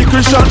 Cause your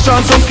little shots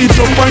so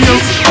stitch up on you.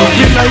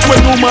 Me like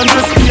when woman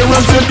just here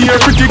and say dear.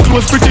 Pretty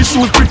clothes, pretty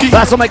shoes, pretty.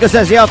 That's what Michael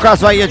says. Yo,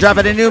 Crossfire, you're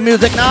dropping the new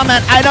music. Nah,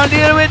 man, I don't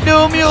deal with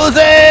new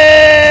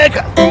music.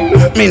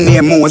 Me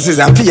name Moses,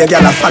 a pay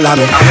girl a follow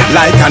me.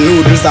 Like a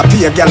noodles, a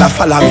pay girl a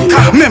follow me.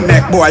 Me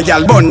make boy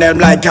girl burn them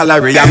like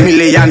calorie. A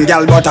million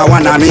girl but I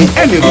wanna me.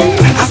 Anyway,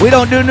 we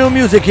don't do new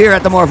music here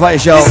at the More Fire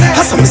Show.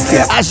 That's a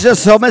mistake. That's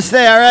just so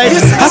mistake, right?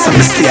 That's a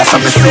mistake.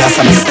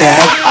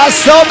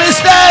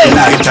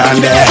 Night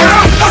and day.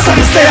 That's a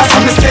mistake.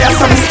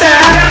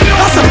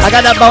 I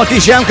got that bounty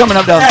jam coming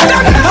up though.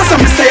 That's a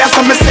mistake.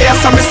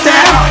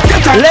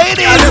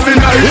 Ladies. When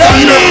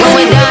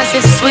we dance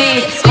it's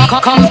sweet,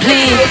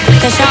 complete.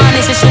 Tashawn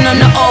is she know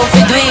how to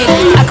do it.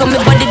 I come me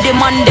body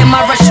demand them a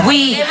rush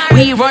we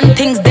run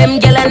things them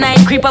gyal and I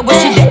creep up with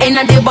shit the end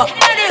of the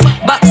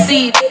back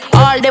seat.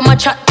 All them a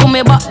chat to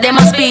me but them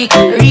a speak.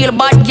 Real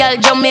bad gyal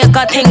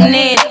Jamaica thing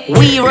need.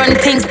 We run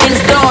things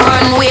don't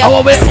run we up.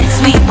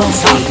 Sweet bum.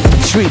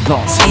 Sweet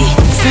bum.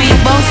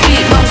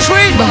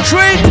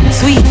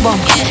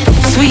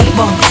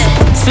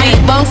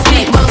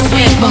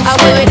 I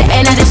wear it at the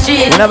end of the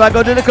street. Whenever I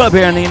go to the club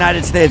here in the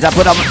United States, I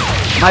put on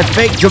my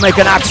fake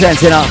Jamaican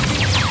accent, you know.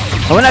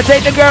 And when I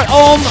take the girl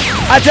home,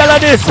 I tell her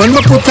this. When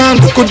we put on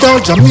the good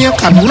old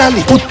Jamaican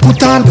lolly,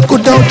 put on the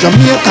good old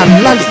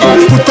Jamaican lolly,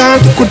 put on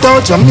the good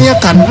old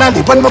Jamaican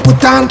lolly. When we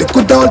put on the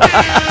good old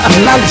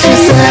lolly, she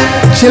said,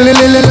 she la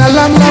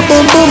la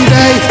boom boom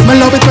day. Me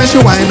love it when she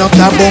wind up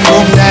that boom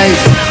boom day.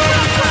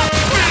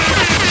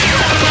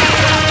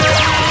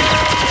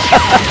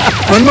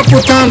 When we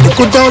put on the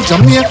good old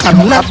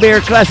Jamaican lolly,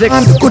 Beer Classics,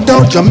 and the good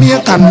old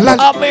Jamaican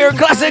lolly, Beer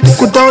Classics,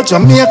 good old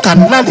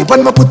Jamaican lolly.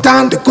 When we put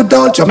on the good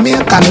old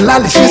Jamaican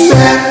lolly, she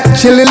said,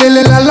 chilly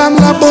lily la lang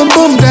la boom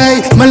boom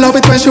day. Me love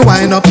it when she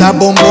wind up that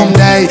boom boom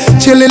day.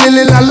 Chilly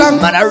lily la lang,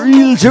 man, a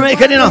real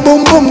Jamaican, you know.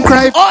 Boom boom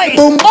cry,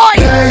 boom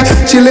day.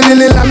 Chilly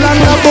lily la lang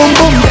la boom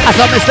boom. I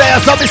saw me stay.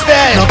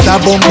 Up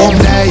that boom boom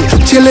day.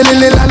 Chilly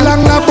lily la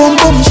lang la boom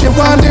boom. She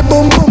want the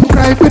boom boom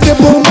cry with the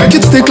boom. Make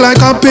it stick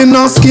like a pin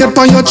or skate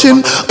on your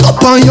chin.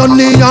 Up on your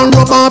knee and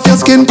rub off your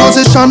skin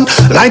position.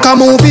 Like a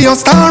movie you're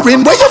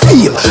starring. Where you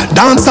feel?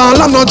 Dance all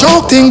I'm no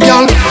joke thing,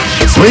 girl.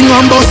 Swing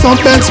and bust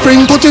up bed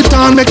spring. Put it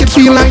on, make it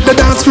feel like the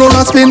dance floor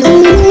a spin.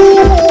 Ooh,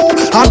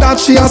 how that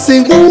she a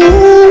sing.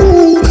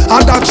 Ooh,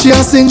 how that she a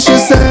sing. She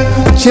say,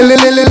 chilly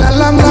lily la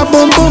lang la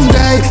boom boom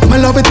day. Me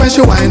love it when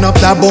she wind up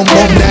that boom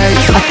boom day.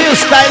 I feel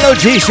Stylo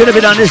G should have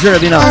been on this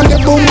herb, you know. And the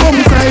boom boom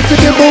cry for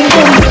the boom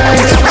boom day.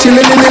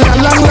 Chilly lily la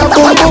lang la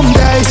boom boom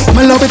day.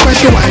 Me love it when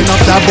she wind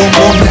up that boom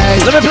boom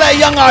day. Let me play a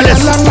young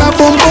artist. La lang la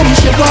boom boom.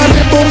 She want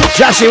the boom.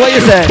 Joshy, what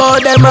you say?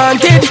 But them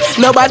wanted,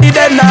 nobody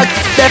them not.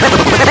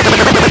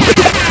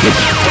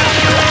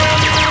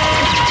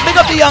 Big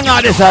up the young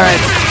artist,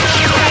 alright.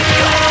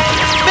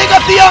 Big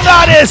up the young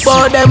artist.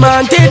 But them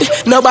wanted,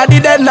 nobody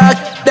them not.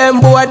 Them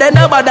boy they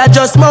nobody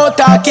just mouth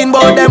talking.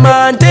 But them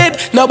wanted,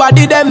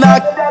 nobody them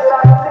not.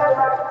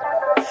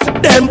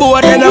 Them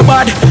boy they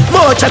nobody.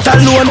 More chat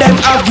alone them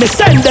have me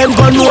send them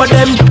go know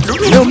them.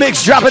 New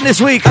mix dropping this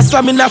week. That's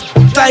why me not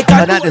like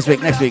a not this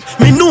week, next week.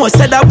 Me know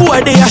said that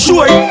boy they are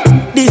sure.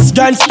 This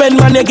grand spend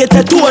man they get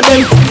a two of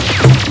them.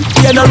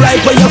 You know right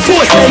where you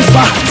force them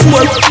for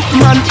 4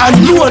 man and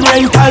no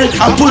rental.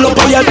 I pull up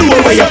on your door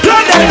where you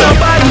plan them no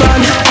bad man.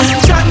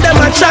 Chat them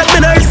and chat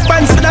me no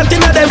response to that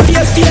thing of them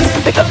face.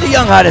 Pick up the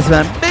young artists,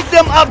 man. Big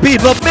them up,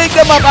 people. Big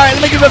them up. Alright,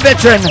 let me give a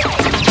veteran.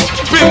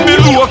 Big me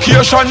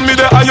location, me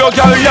the a your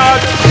girl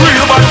yard.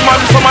 Real bad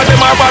man, some of them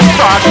are bad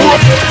fat.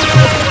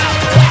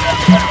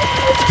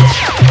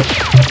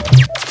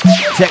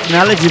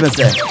 Technology,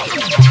 Mr.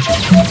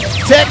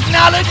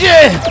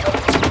 Technology.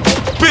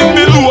 Pin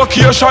me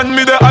location,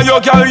 me the a your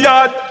girl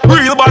yard.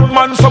 Real bad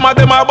man, some of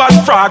them are bad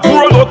frag.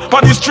 Roll out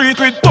on the street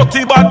with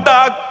 30 bad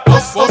dog.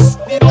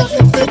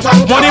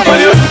 Money for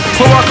you,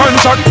 so I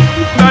contract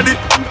daddy.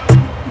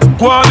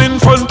 Go on in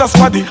front of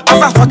squaddy. As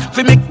a fuck,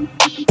 fi make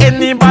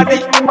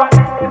anybody.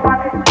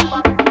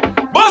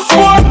 Boss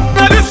boy,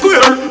 ready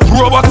square.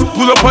 Robots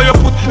pull up on your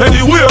foot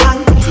anywhere.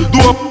 Do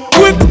up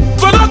quick,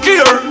 so no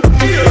care.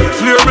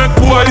 Flare make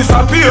boy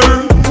disappear.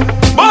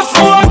 Boss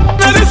boy,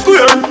 ready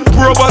square.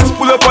 Robots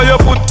pull up on for your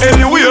foot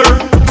anywhere.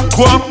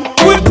 Go on,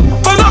 quick,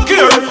 I don't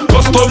care.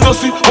 Custom no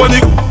see when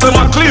it them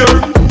a clear.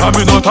 I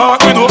me no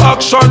talk, me no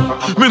action.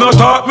 Me no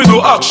talk, me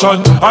no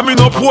action. I me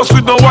no post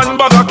with no one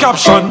bag of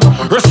caption.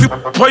 Receipt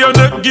for your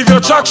neck, give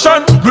you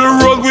traction. Me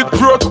roll with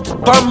pro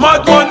and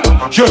madman.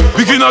 Yeah,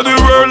 begin of the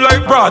world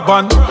like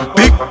broadband.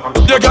 Big,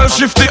 the girl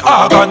shift the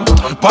organ.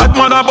 Bad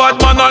man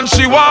and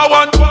she want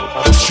one.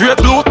 Straight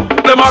blue,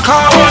 them a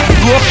car one.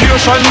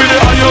 Location with the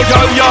iron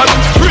girl yard.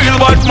 Real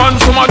bad man,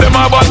 some of them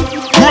a bad.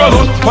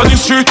 Roll out on the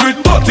street with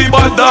 30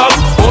 bad dog.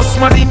 Boss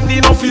man,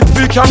 it no fit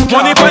fi cam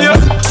money for you.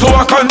 So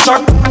I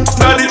contract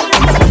daddy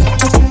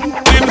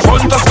in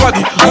front of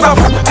squaddy. As a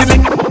fact, to me,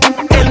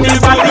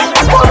 anybody.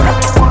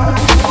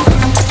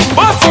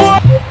 Boss boy.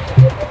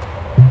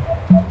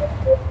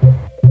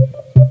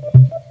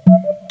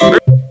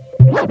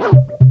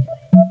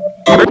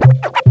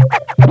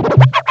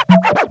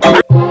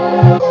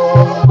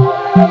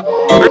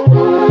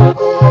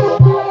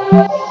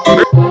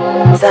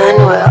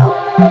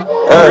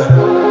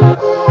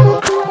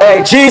 Hey,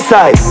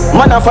 G-side,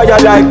 man a fire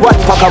like one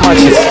pack of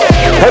matches.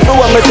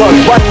 Everyone me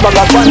turn, one bag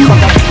of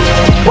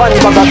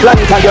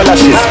plant and your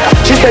lashes.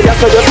 She said you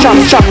saw your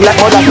strong like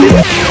molasses.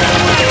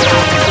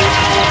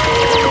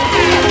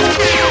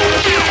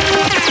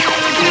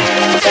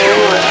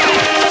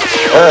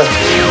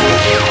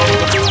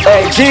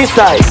 Hey,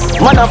 G-side,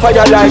 man a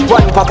fire like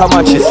one pack of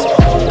matches.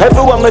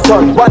 Everyone me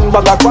turn, one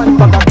bag of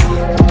plant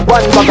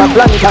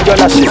and your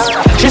lashes.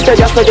 She said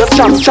you saw your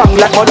strong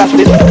like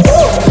molasses.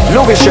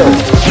 Louis shirt,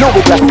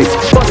 Louis glasses,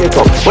 turn it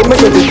up, when me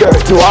do the dirt,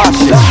 no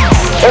ashes.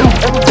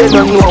 They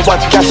don't know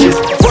what cash is.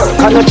 Work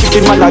and a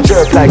chicken man a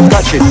jerk like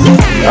scratches.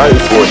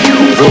 iPhone,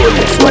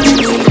 Rolex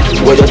watches.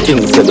 Where your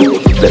things say,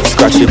 let's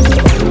scratch it.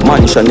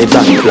 Mansion, a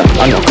bank plan,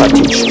 and a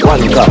cottage.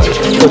 One car,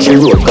 touch the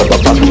road, cover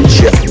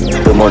package, yeah.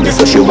 The money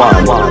so she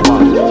want.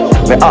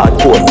 Me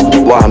hardcore,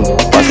 warm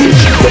passage.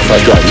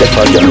 Left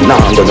a girl,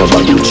 now I'm gonna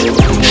baggage.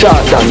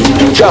 Short and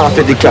jar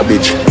for the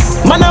cabbage.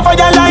 Man a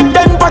fire like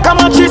 10 pack of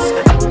matches.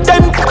 10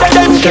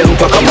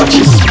 pack of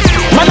matches.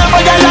 Man a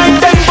fire like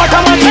 10 pack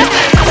of matches.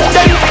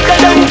 10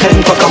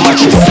 pack of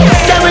matches.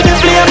 Carry the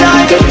flame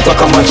like 10 pack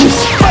of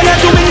matches. Fire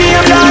to me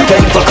name like 10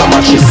 pack of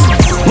matches.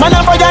 Man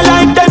a fire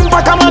like 10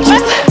 pack of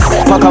matches.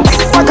 Pack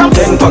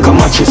 10 pack of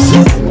matches.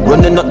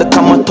 Running up the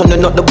camera,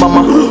 turning up the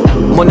bomber.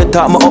 Money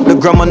talk me up the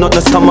grammar, not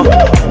the stammer.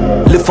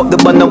 Lift up the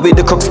banner with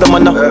the crux the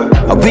manner.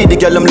 I read the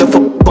girl, I'm lift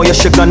up on your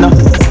shigana.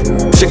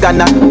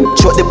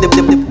 Show the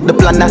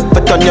planner.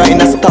 But turn you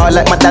in a star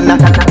like Madonna.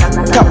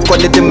 Top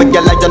quality, me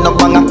girl like you no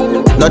banger.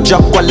 No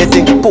drop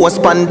quality,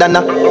 post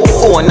bandana.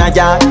 Own a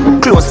yard,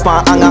 close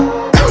pan hanger.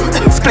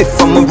 Split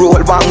from a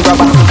roll, one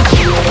grabber.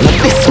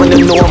 Now this one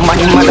you know man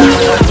mother.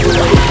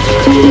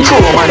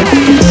 True man.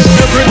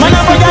 Man a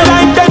fire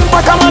like 10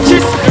 pack of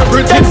matches. 10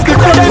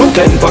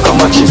 pack of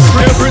matches.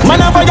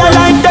 Man a fire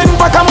like 10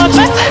 pack of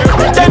matches.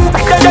 10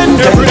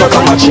 pack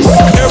of matches.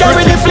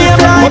 Carry the flame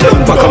like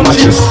 10 pack of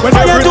matches.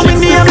 Fire to me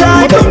name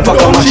like 10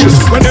 pack of matches.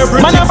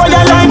 Man a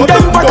fire like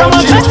 10 pack of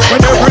matches.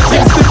 When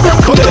everything's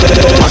different,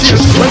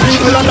 when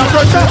people under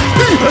pressure,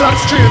 people act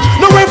strange.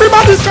 Now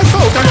everybody's stressed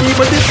out and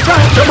people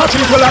distract. Them a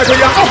people like we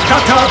are off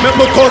that talk, make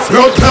me cuss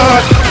blood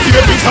clot.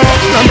 Here we talk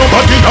and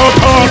nobody not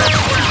talk.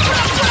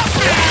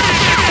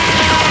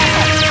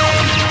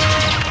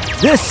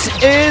 This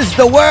is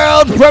the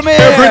world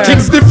premiere.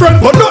 Everything's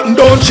different, but nothing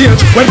don't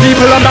change. When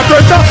people under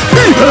pressure,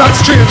 people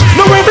act strange.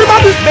 Now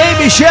everybody,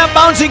 baby, sham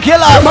bouncing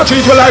killer.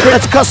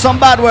 Let's cuss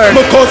some bad words.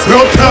 Me cuss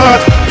blood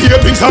clot.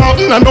 Here things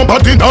happen and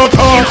nobody not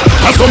talk.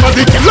 And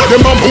somebody killer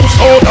them a move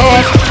so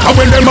dark. And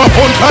when them a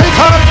hunt like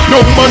that,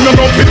 no man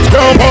no fit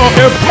can walk.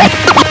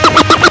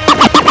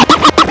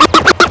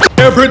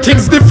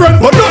 Everything's different,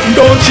 but nothing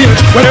don't change.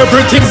 When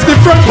everything's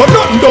different, but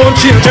nothing don't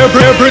change.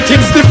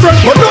 Everything's different,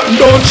 but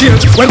nothing don't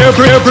change. When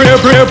everything's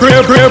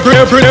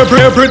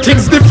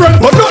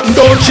different, but nothing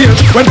don't change.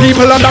 When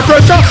people under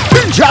pressure,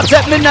 drops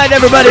at midnight,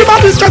 everybody.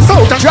 Everybody's stressed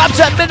out. Drops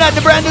at midnight,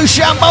 the brand new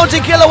Sham Bounty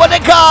Killer. What they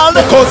called?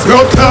 Cause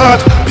blood clot.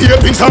 Here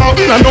things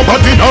happen and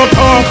nobody not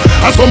talk.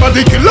 And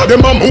somebody killer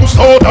them a move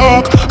so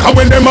dark. And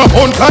when them a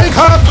hunt like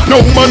that, no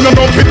man no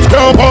fit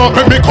can walk.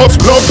 Because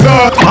blood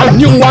clot. A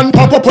new one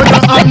pop up when I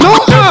have no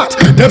heart.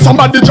 Then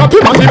somebody drop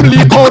him and him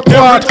leak out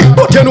part.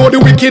 But you know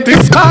the wicked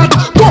is hard.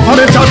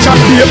 Government and chat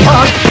be a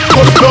part.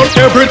 Cause blood,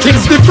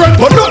 everything's different,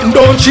 but nothing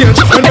don't change.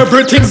 When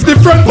everything's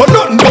different, but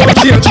nothing don't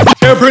change.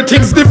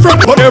 Everything's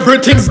different, but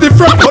everything's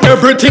different. But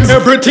everything's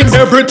different,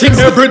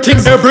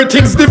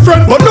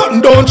 but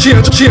nothing don't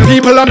change.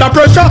 People under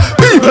pressure,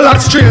 people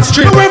act strange.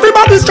 Now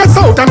everybody's stressed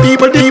out and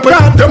people deep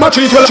down. Them a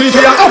treat you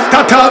off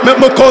that talk, make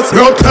me cuss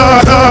blood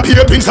clot.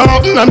 Here things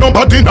happen and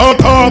nobody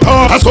not talk.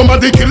 And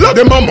somebody killer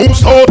them a move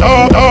so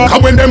dark. And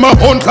when them a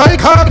hunt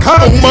like hard,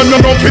 no man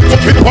no fit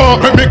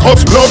walk, make me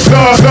cuss blood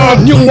clot.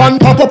 New one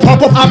pop up,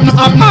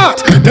 I'm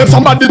hot. Then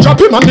somebody drop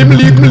him and him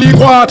leak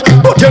quart.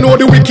 But you know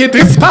the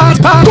wickedest part.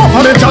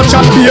 Government a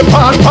chat be a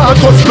part.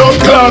 Cause blood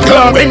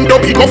clot. When the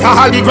people for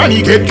Holly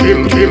Granny get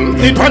killed.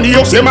 It when the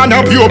ox man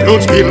a pure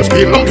blood spill.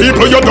 Some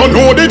people you don't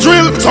know the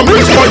drill. Some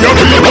rich for your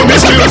real on the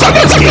skills and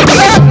it's skill.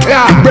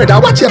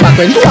 Brother, watch your back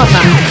when you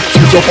attack.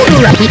 Switch up on the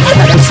rapid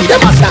and them see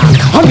them attack.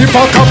 And if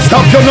a cop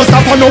stop, you no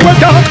stop on no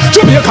weather.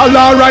 Jamaica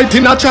law right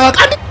in a chalk.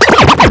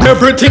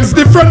 Everything's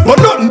different,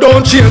 but nothing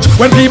don't change.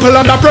 When people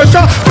under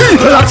pressure,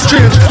 people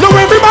exchange. Now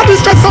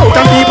everybody's stressed out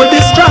and people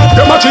distract.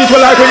 Them a treat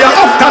you like we are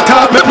after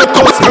talk. Make me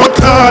cuss not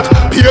hard.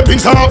 Here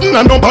things happen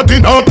and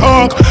nobody not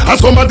talk. And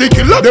somebody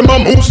killer them a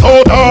move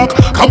so dark.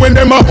 Cause when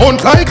them a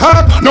hunt like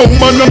hawk, no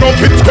man no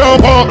kids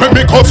can walk. Make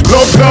me cuss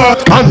blood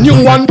clot. A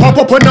new one pop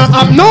up when I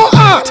have no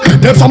heart.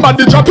 Then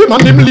somebody drop him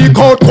and him leak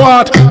out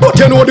quart. But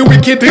you know the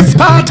wickedest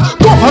part.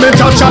 Government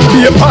a chat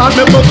be a part.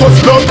 Make me cuss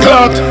blood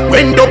clot.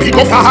 When the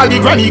people for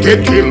Holly Granny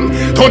get killed.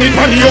 Turn it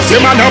on the ox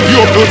man have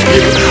your blood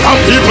spill. And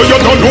people you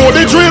don't know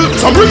the drill.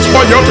 Some rich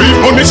for your real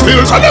money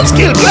stills and them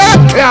skill.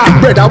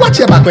 Brother, watch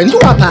your back when you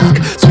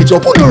attack. Switch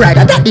up on the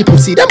rider that the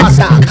pussy them a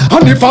sack.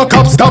 And if a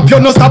cop stop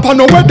you no stop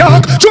on no way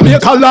dark.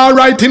 Jamaica law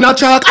right in a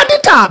chalk. And the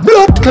top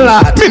blood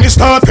clot.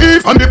 Minister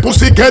thief and the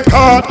pussy get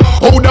caught.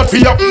 How that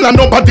fear and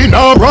nobody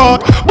now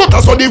rot. But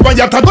as so the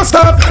riot a go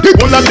start. The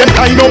whole of them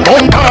kind of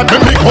one part.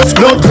 Them because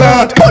blood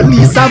clot.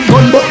 Police have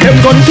gun but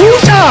them gun too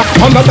sharp.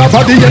 Another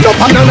body end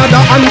up on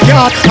another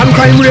handcart. And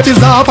crime rate is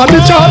off at the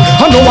chart.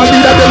 And no one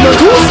did that them no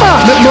too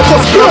smart. Let me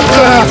cause blood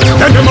clot.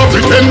 Then them a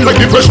pretend like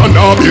the pressure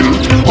now bill.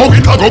 How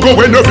it a go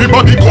when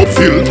everybody cup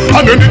fill.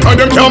 And anytime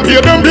them can't pay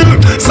them bill.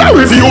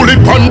 Sorry if you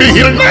live on the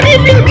hill. Now they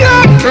feel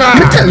blood clot.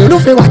 Me tell you no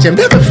fi watch them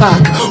devil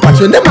fuck.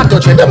 Watch when them a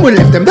touch when them will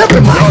left them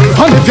devil mark.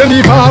 And if you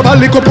leave have a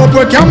lick up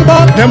where can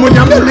back. Them when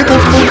you belly go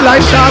food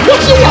like shark.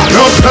 What you want?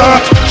 Blood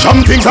clot.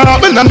 Some things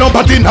happen and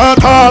nobody not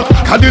talk.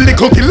 Cause the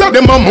little killer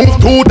them a move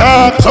too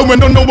dark. So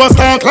when don't know what's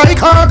talk like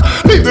hawk.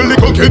 Leave the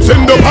little kids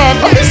in the park.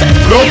 And they say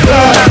blood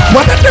clot.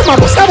 What of them a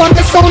bust I want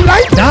to sound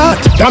like that.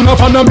 Damn off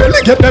on a belly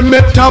get them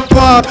met top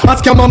part.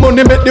 Ask your mama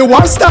money make the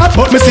war start.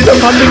 But me see them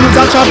on the news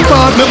a chat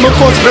part. Make me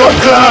cause blood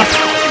clot.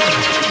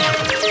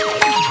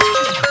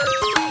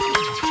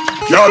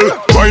 Y'all,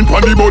 wine pon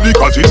the body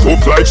cause it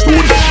tough like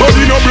stone.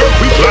 Body no broke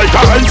quick like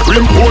a ice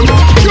cream cone.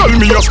 Y'all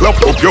me a slap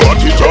up your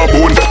heart it a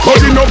bone.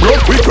 Body no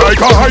broke quick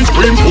like a ice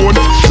cream cone.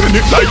 Send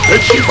it like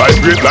that she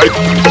vibrate like.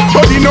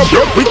 Body no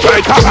broke quick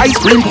like a ice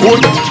cream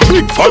cone.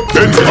 Big fat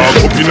dance arm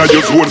up in a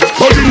your zone.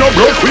 Body no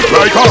broke quick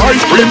like a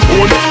ice cream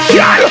cone.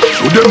 Y'all,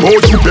 show them how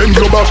you bend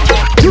your back.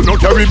 You no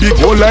carry big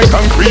hole like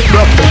concrete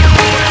block.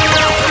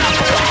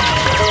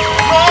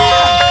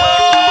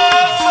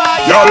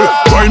 Y'all,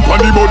 wine pon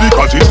the body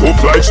cause it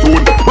tough like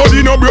stone.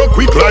 Body no broke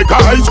quick like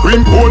a ice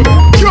cream cone.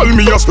 Y'all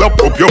me a slap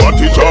up your heart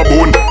it a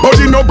bone.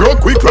 Body no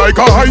broke quick like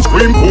a ice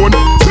cream cone.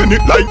 Send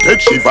it like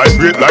that she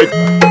vibrate like.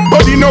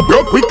 Body no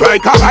broke quick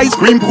like a ice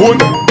cream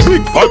cone.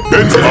 Big fat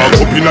Benz park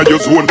up in a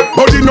your zone.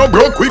 Body no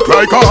broke quick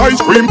like a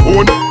ice cream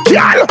cone.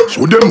 Y'all,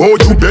 show them how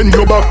you bend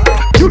your back.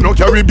 You no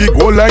carry big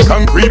hole like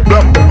concrete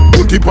block.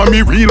 Put it on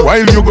me real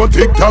while you go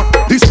TikTok.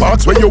 This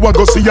parts where you a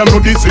go see I know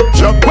this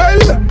picture.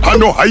 Well, I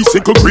no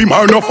icicle cream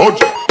or no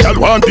fudge. Y'all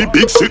want the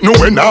big sit no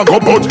when I go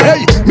but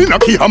hey, me no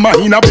key hammer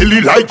in a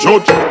belly like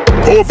judge.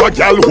 Over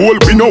y'all hole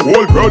we no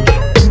hold grudge.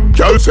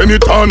 Y'all send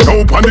it on now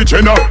on the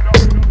chenna.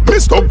 Me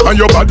stuck on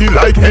your body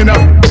like henna.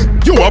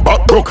 You a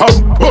back broke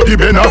up, body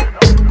bender.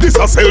 This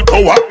a cell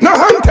tower, no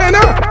antenna.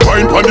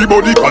 Wine pon the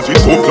body cause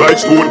it tough like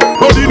stone.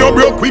 Body no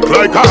broke quick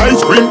like a ice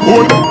cream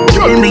cone.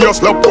 Y'all me a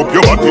slap up your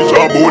body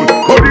jawbone.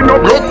 Body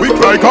no broke quick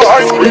like a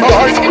ice cream.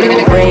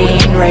 Rain,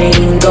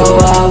 rain, go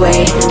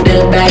away.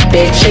 Little bad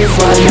bitches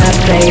wanna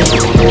play.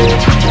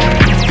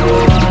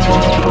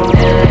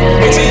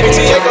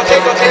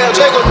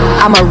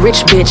 I'm a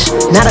rich bitch,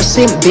 not a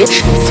simp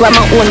bitch. Swipe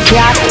my own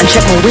car and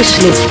check my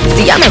wish list.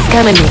 See, I'm a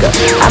scammer nigga,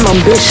 I'm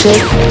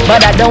ambitious,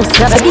 but I don't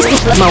sell. This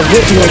is my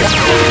witness.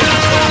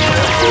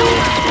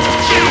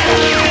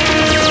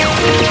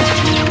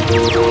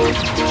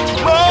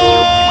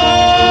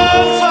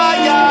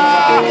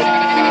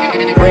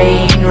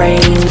 Rain,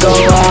 rain, go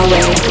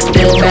away.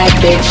 Little bad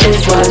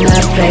bitches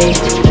wanna play.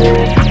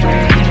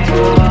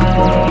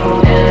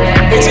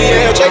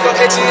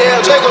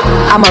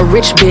 I'm a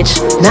rich bitch,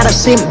 not a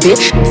simp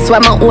bitch.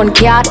 Swipe my own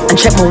card and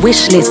check my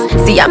wish list.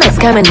 See, I'm a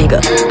scammer nigga,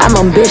 I'm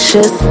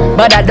ambitious,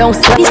 but I don't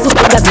sell. These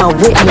that's my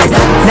witness.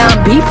 Now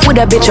I'm beef with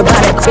a bitch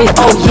about a quit.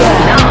 Oh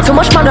yeah, too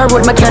much money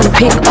road my can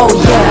pick. Oh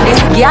yeah,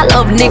 this girl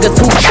love niggas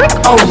who trick.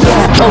 Oh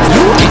yeah, oh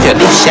you. If you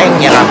this shang,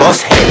 you're a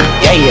boss head.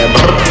 Yeah, yeah,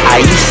 bro.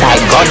 I east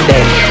side gun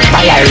them.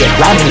 My area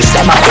running,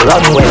 them off the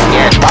runway.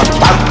 Yeah, pop,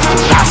 pop.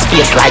 Last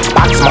face like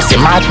box, must be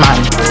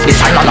madman.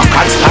 This ain't no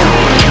cat span.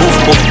 Move,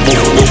 move,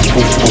 move, move, move,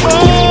 move,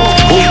 move.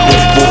 Move,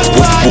 move, move,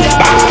 move, move,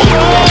 back.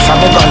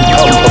 Some gun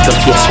come up your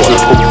face,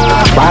 swallow up.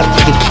 Bad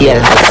to the kill,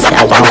 like say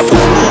I want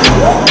food.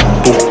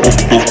 Move,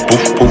 move, move,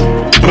 move, move.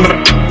 Move,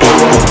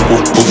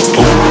 move, move,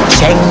 move.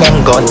 Shang them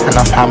gun and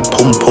a fan,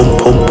 pum, pum,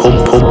 pum, pum,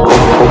 pum, pum,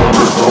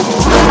 pum.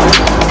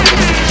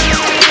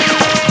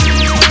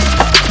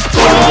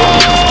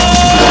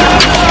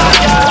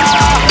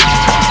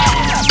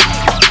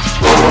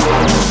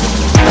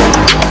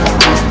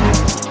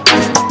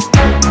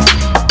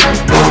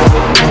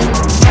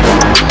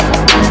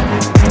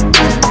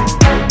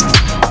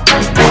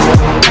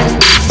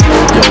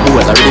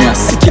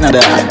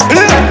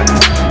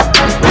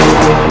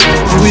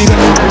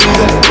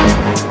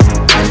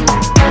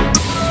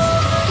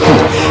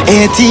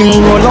 team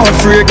roll out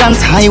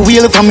fragrance, high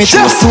wheel for me.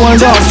 Show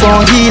sold out so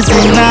easy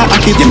now. I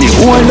keep me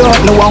hold out,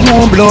 no I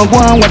won't blow. Go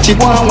and watch it,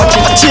 go and watch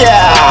it.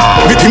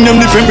 Yeah. We think them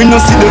different, we no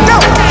see them.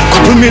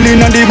 Couple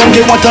million and they won't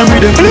get what I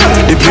read them.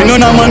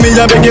 Depending on man, me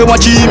I beg you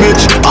watch the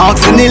image.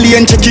 Ask an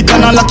alien, check it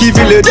on a lucky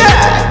village.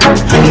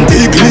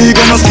 Big league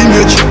on a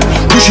skimmage.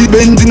 Pushy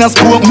bends in a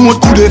sport mode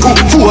today.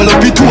 Fall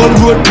up it all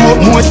road, port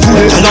mode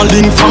today. Tell a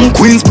link from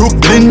Queens,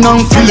 Brooklyn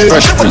and Philly.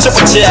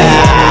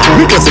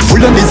 We cause it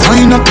full of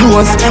designer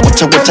clothes.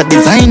 Watch a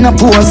designer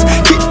pose.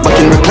 Kick back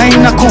in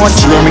recliner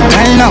coach. You're me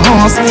kind of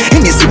horse.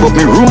 And you see about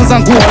me rose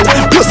and gold.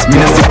 Plus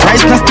me no see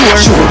price na store.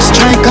 Show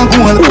strike and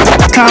goal.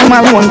 Call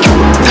my own.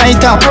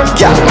 Tight up,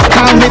 yeah.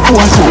 Call me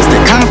phone. Close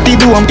the coffee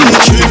dome.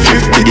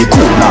 350 the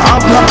cool. Now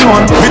up not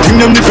one. We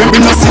think them different,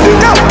 we no see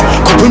them.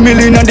 Couple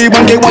million and they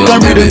won't get what I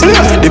read it.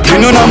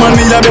 Depending on a man,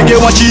 me I beg you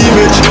watch the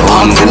image.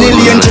 Arms an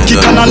alien, check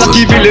it on a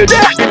lucky village.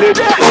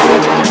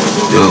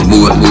 Yo,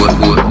 boy.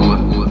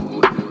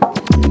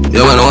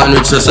 Yo, man, I want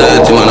rich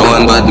society, man, I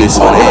want badness,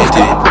 man, I hate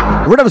it.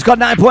 Rhythm is called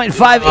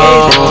 9.58.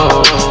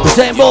 The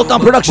same bolt on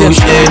production.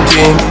 Push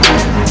 18.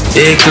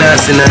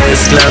 A-class in a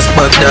S-class,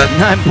 but that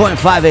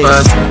 9.58.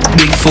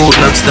 Big food,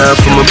 not star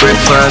for my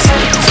breakfast.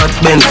 Fat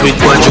Benz with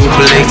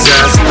quadruple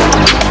exhaust.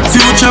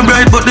 Future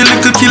bright, but the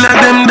little killer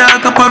them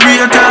dark.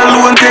 Operator,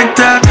 alone take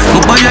talk.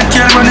 My buy a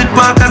car, run it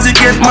park as it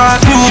get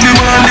marked. You be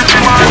one, if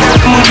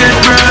I'ma get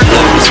bright.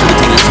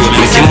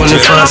 Making money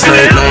fast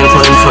like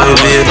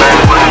 9.58.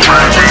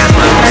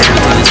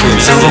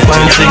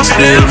 7.6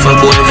 bill for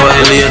boy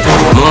violate.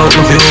 More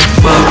to be up,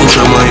 back push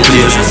on my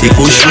place. He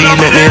push weed,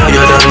 make me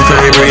higher than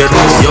vibrate.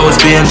 Yo,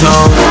 it's being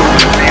town.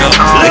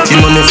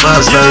 Making money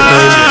fast like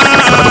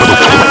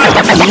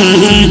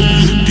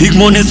big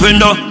money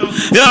spender.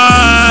 Yeah,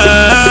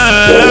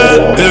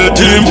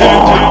 team,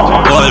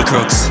 wild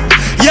crooks.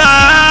 Yeah,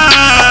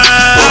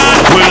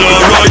 well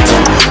alright.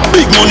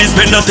 Big money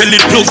spender, tell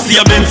it plug.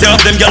 See a Benz, have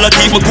them gyal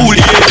keep me cool.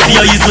 Yeah, see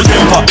a ease the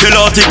temper. Tell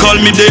her to call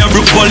me there,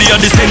 Brook Valley at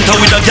the center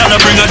with a gyal.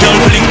 Bring a gyal,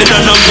 fling the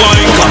dan and go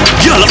anchor.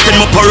 Gyal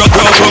send me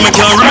paragraph where me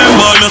can't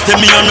remember. And I say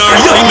me and her,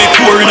 yeah, make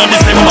tour in a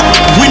December.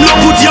 We no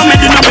put your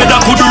med in a bed, I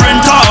could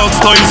rent a house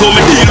time. So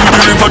me deal with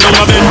the river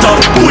down a benter.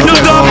 We no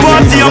go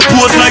party and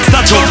pose like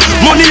statue.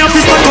 Money have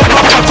to stack up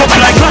and pack up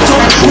like lotto.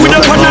 We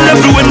up on the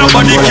level when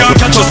nobody can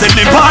catch us. In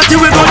the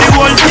party we got the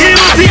whole scheme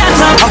of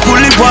theater. I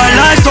fully wild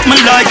life,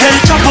 something like El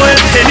Chapo.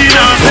 Any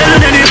now sell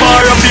any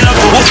bar of the lock.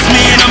 What's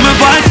me and my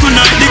vibes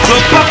tonight, the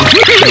club pop.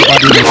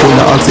 Nobody they full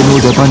of oxen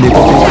who's up on the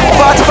coffee.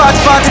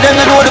 40, them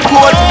they know the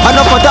code.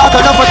 Enough for talk,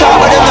 but them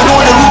they know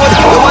the road.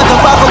 They want to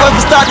back up when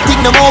we start to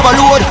think them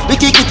overload. We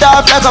kick it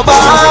off like a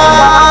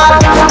bar.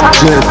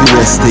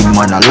 JPS thing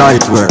man, a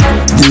light work.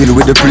 Deal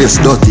with the place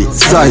dirty,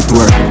 sight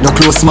work. No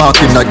close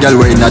marking that girl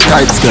wearing a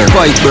tight skirt.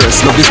 Fight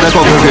burst, love this like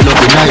how we love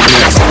the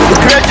nightmares. The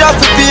great job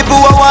for people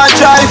who want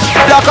drive.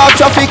 Block off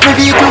traffic with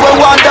vehicle who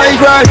want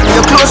divert.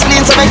 Your close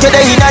lanes so make you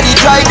day in the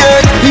dry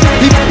dirt.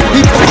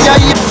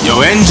 Yo,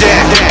 NJ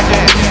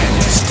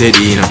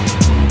steady, you know.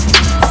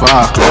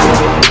 Fuck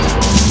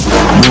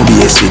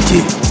Movie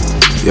City.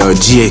 Yo,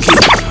 JK.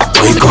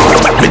 Oh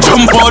God. Me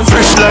jump out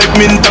fresh like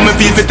mint and me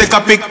feel fi take a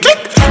pic.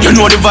 You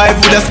know the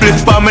vibe with a split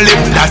palm lip.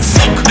 That's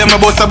sick. Them a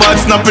bust a bad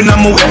snapping on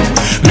my whip.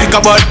 Make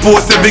a bad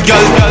pose every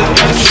girl.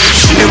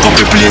 She a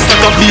couple place that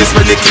a place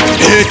when they kick.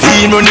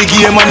 18 run the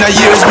game and a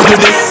years we do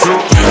this.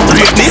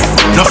 Greatness,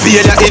 no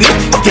fear that in it.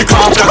 Take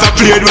off like a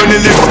blade when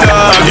they lift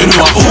up. You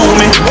know who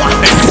me?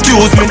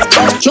 Excuse me.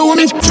 Show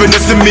me. When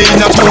you see me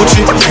in a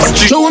Gucci.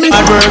 Show me.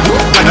 I work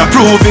and I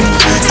prove it.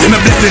 See my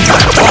blessings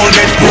and all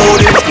get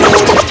molded.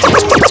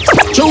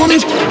 Show me.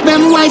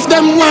 Them wife,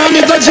 them want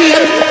me go jail.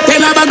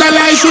 Tell a bag of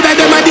lies, should I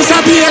them a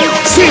disappear.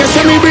 Swear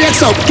so me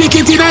breaks up, kick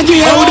it in a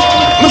gear.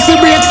 Must the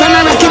breaks and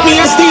I keep me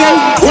a steal.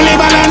 Only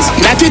balance,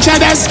 not each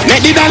others.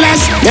 Make the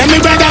dollars, let me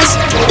brothers.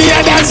 The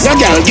others, your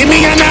girl, give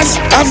me honors.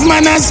 Have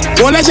manners,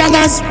 all the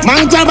jaggers,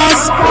 man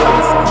grabbers.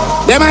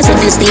 Them a say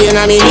fi stay in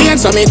a me lane,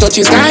 so me touch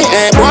the sky.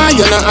 Boy,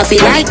 you know I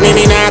feel like me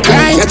not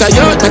cry. Get a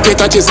youth, make we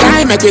touch the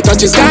sky, make we touch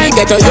the sky.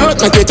 Get a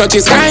youth, make we touch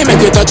the sky, make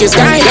we touch the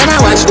sky. Them a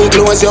watch the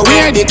clothes you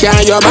wear, the car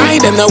you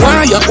buy. Them no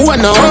want you own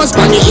no house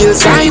on the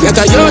hillside. Get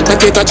a youth, make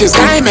we touch the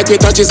sky, make we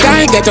touch the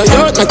sky. Get a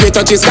youth, make we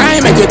touch the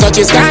sky, make we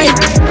touch the sky.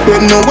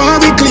 Them no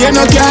want we clear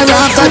no car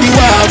off of the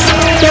wharf.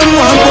 Them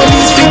want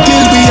police fi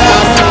kill we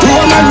off.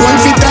 Roll alone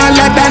fi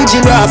taller than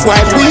giraffe,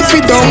 while we fi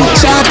down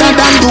shorter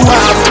than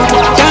dwarf.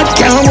 That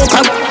can't walk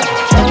up.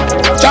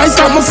 Try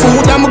some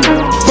food, I'm a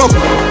cup.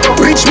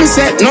 Rich me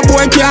set, no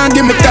boy can't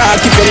give me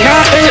talk. If you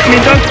not hate me,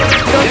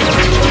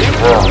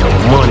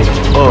 money,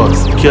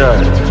 horse,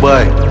 car,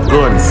 bike,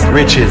 guns,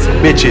 riches,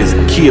 bitches,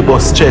 key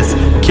bust chest,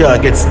 car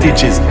get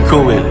stitches,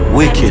 cruel,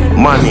 wicked,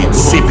 money,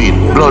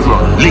 sipping, blood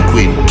run,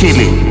 liquid,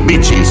 killing,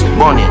 bitches,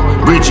 money,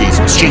 bridges,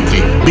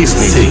 strictly,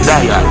 business,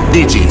 dial,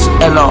 digits,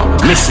 hello,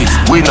 misses,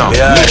 winner,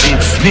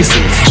 legends, this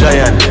is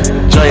giant,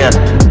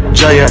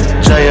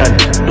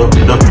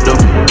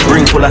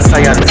 ring full of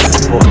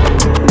science,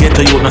 get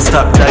to you, no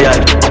stop dial.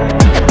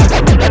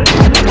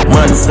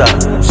 Monster,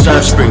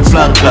 Sand Spring,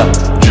 flank clap,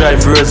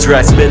 drive Rolls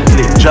Royce,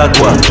 Bentley,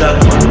 Jaguar.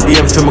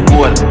 Aim for my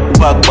goal,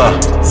 Pogba,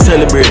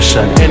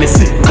 celebration,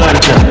 NSC,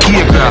 ganja.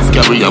 Aircraft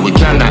carrier, we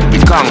cannot be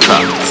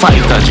conquered.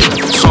 Fighter jet,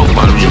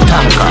 submarine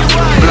tanker,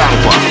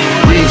 Blanqua,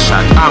 real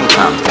shot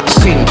anchor,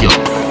 sink you,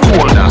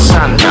 cold and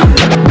Santa,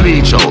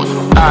 bleach out,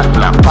 hard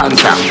black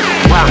panther,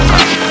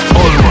 wanker,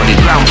 old money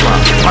grandpa,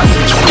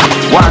 passage,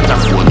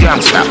 waterfall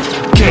gangster,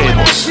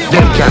 cables,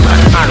 them cannot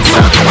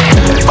answer.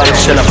 Bad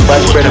shell,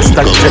 bad bread,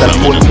 stack cheddar,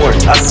 Portmore,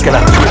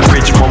 Askella,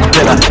 Bridge,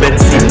 Montella,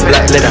 Benzine,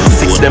 black leather,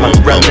 6 them and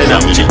brand leather,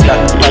 chip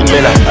black,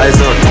 Pamela, eyes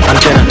on,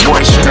 antenna.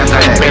 Boy, shit, I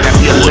got better,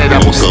 feel better,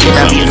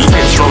 mosquito, be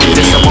fetch from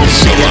this about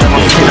shit, I'm a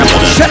finna.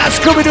 Shout out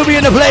Scooby-Dooby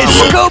in the place,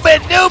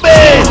 Scooby-Dooby!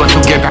 Go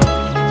together.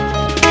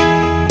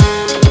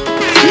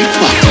 Big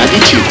pack and the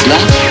chip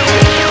black.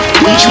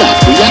 Rich lad,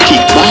 we a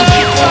kick back.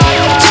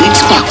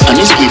 6 pack and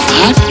the spliff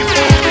hard.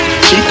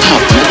 Chick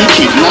hop and the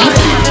kid lad.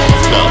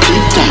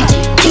 Tick tock,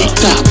 tick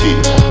tock, tick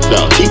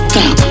tock, tick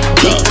tock,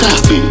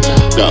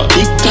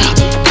 tick tock,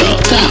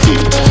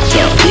 tick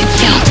tock, tick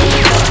tock.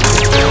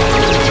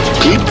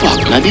 Clip pack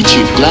and the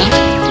chip black.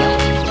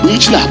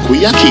 Rich lad,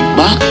 we a kick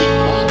back.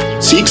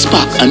 6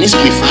 pack and the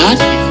spliff hard.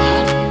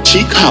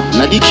 Chick hop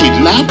and the kid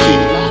lad.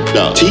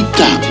 Tick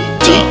tock,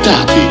 tick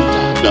tock.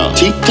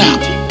 Tick tock,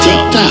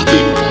 tick tock,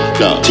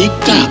 tick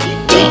tock,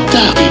 tick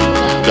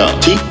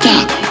tock, tick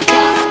tock.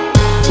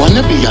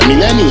 Wanna be a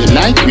millionaire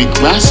like Rick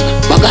Ross?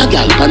 Bag a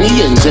gal pan the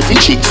ends if it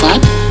chick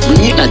fat.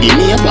 Bring it at the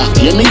near back,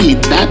 let me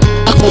hit that.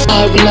 I go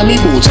hard in my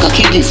boots,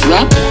 cocky gift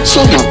wrap.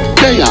 Summer,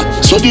 player,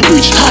 so the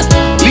bridge hot.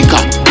 Liquor,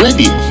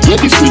 ready, get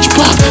the fridge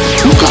pack.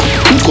 Hook up,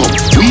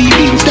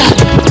 wheeling that.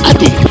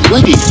 Addy,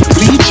 ready,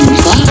 bleach you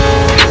fat.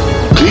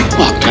 Click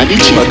back, now the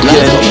chick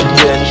glad up.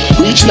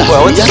 Reach like,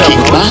 we a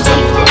kick back.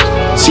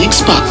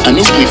 6 pack and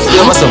it's split.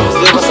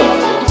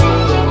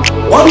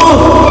 One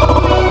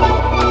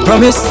move.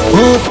 Promise,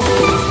 move.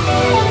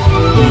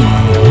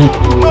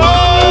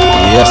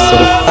 Yes,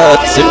 sir.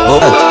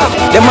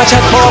 Them a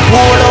chat about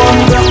polo.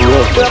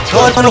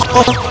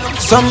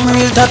 Some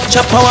real top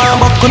chopper want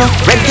buck no.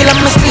 Regular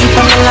me sleep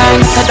on the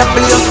line to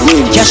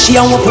W. Cashy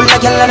and full of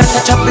gyal and a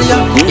touch up you.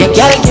 Yeah,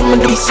 gyal give me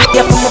the beat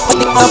yeah for me for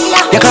the up.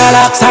 You call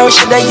her sorry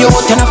she the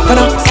youth enough for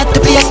no. Set the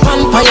place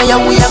on fire yeah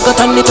we a go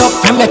turn it up.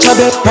 From your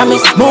trouble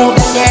promise move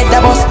the near the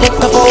bus take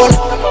a fall.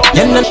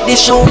 You know the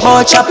show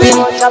ball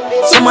chopping.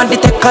 Somebody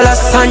take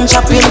colors and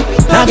chopping.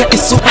 Now get the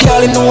soup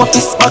girl in the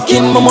office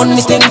bucking. My money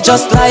sting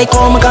just like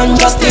oh my gun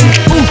Justin.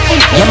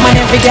 Yeah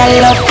man every girl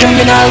love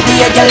criminal.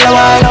 Be a girl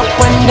wild up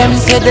when them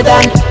say the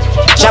dance.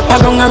 Chop a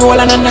gun and roll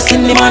and a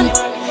cinnamon.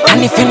 And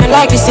if you don't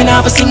like this, you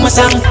never sing my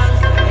song.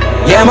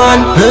 Yeah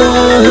man,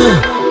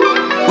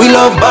 we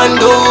love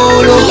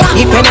bandolo.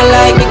 If you don't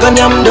like me, gun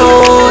yam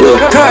dodo.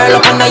 Curl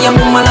up under your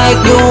mama like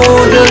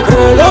doodle.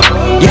 Curl up,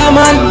 yeah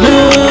man,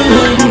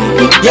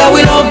 yeah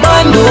we love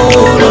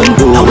bandolo.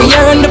 And we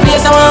are in the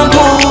place I want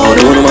to.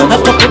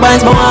 Have couple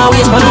bands, but I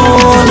waste my no.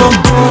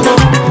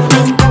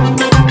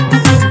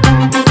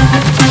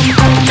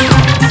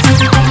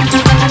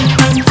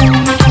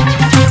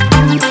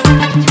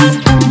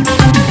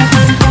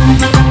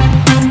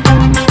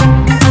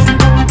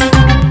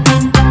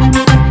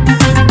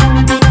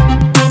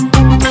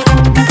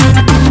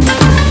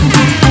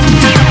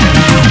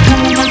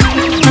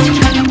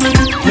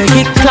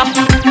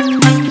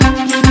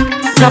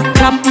 Clap,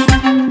 clap,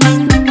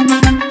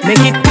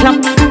 make it clap.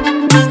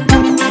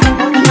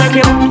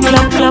 Make it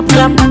clap, clap,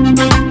 clap.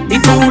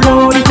 It's too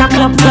loud, it's a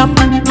clap, clap.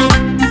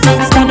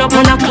 Stand up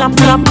and a clap,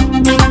 clap.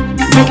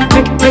 Make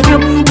it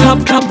clap,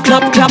 clap,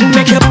 clap, clap.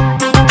 Make it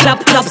clap,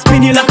 clap,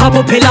 spin it like a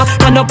propeller.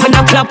 Stand up and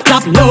a clap,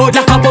 clap, load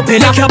like a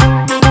propeller.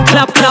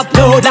 Clap, clap,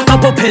 load like a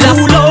propeller.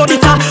 Too loud,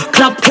 it's a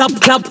clap, clap,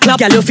 clap, clap.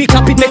 Girl, you fi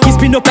clap it, make it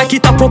spin up like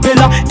it a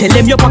propeller. Tell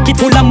them your pocket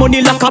full of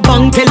money like a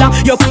bank teller.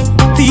 Your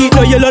teeth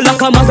no yellow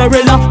like a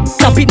mozzarella.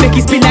 Clap it, make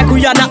it spin like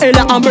Rihanna,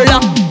 Ella, Umbrella.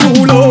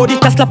 Too loud,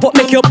 it a slap up,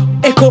 make you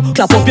echo.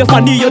 Clap up your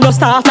fanny, you no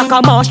start like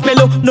a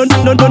marshmallow. No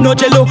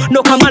jello,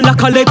 no come on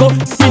like a Lego.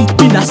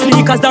 In a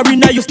sneakers, the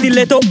arena you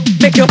stiletto.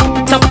 Make you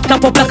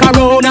clap up like a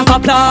round of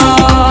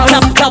applause.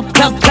 Clap, clap,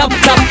 clap, clap,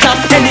 clap, clap.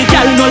 Any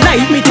girl no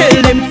like me,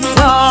 tell them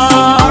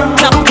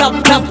clap, clap,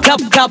 clap,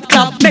 clap, clap,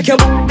 clap. Make you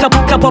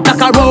clap up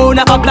like a round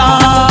of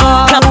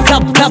applause. Clap,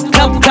 clap, clap,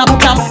 clap, clap,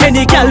 clap.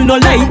 Any girl no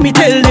like me,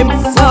 tell them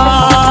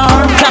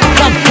clap,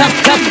 clap, clap,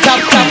 clap, clap,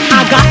 clap.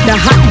 I got the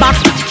hot box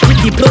with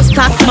the plus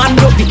tax, man.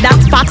 Love it, that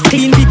fax,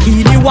 clean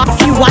bikini wax.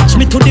 You watch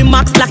me to the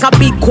max like a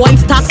big coin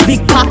stacks,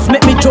 big packs.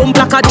 Make me jump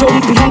like a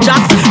jumping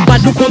jacks.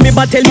 Bad look on me,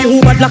 but tell me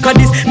who bad like a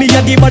this. Me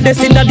a the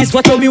baddest in this,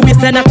 what me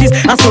waistline at this.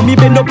 I saw me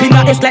bend up in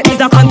a S like he's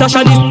a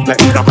contortionist.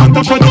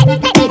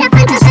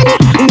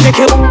 Make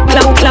you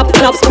clap, clap,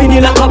 clap, spin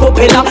it like a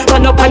propeller.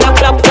 Stand up and a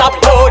clap, clap,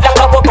 load like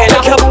a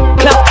propeller.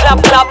 Clap, clap,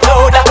 clap,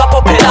 load like a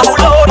propeller.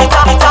 Load it,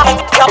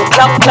 clap,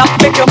 clap, clap,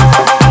 make you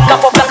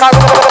clap up like a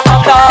roller.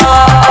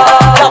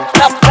 Clap,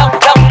 clap, clap,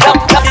 clap, clap,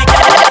 clap. The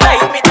girl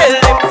like me tell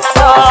them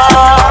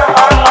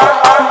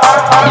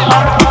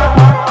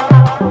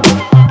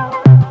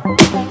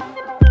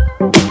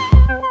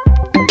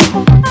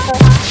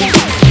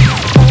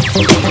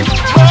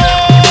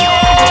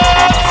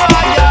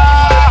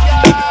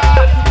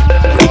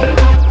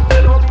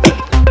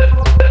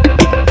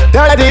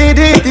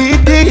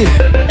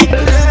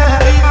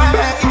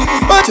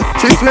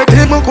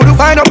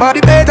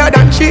nobody better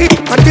than she.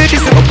 Until she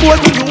say my poor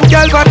to you,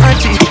 girl, got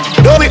and she.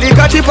 Don't be the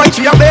catchy fight,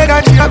 she a beg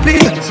and she a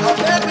plead.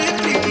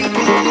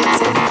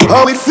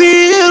 How it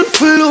feel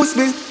to lose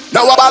me?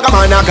 Now a bag of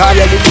man a call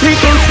you, you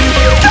people see.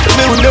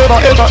 Me will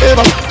never, ever,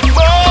 ever.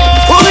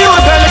 Only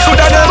one time I should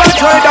have never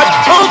tried that.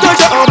 How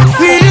does you how it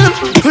feel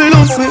to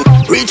lose me?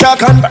 Reach a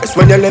converse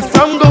when you left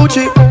from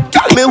Gucci.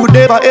 Tell me would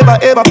never, ever,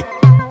 ever.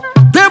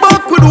 They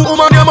back with the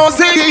woman, you must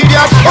say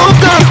idiot. Oh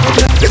God,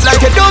 it's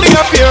like you don't need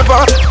a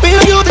favor. Me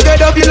and you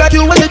together feel like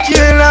you was a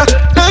killer.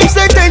 9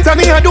 seconds and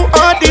me I do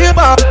all day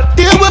back.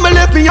 Dear when me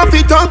left me your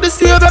feet on the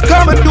savior.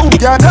 Come and do.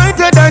 You're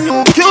tighter than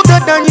you,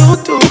 cuter than you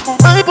too.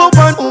 I pop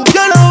on who,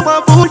 girl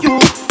over for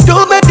you.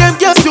 Don't make them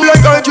guess you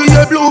like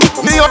RGA Blue.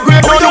 Me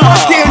upgrade now, you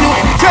must kill you.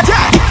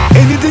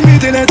 Anything me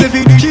tell her to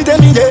finish, she tell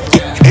me yeah.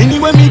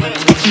 Anyway me,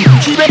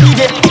 she ready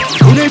yeah.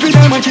 When every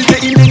time when she say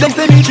in the next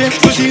day me change.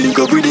 So she link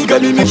up with the girl,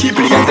 me make she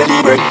play and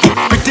celebrate.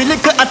 Pretty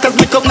little actors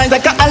make up nice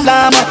like a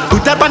alarm.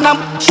 Put up on them,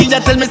 she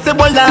a tell me say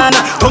Bolana.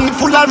 Tongue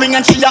full of ring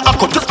and she a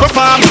go just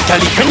perform. Tell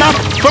it finna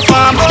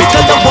perform,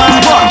 because the one.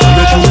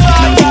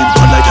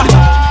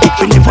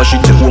 Whenever she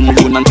take home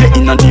alone and take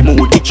in a the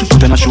mood, she put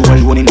on a show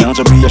alone in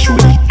lingerie, a show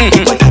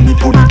it. By time me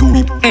pull it do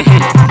it.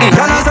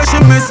 Girl I say she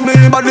miss me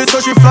badly,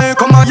 so she fly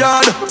come my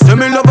yard. Say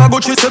me love her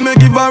good, she say me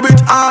give her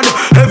it hard.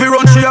 Every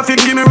run she a fi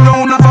give me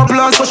round of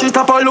applause, so she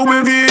tap a Louis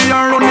V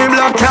and run the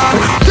black card.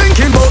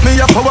 Thinking about me,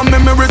 a power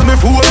memories me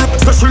fool.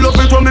 So she love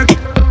it when me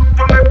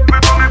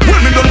when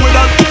me done with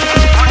that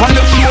on the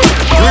floor.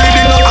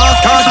 Reading no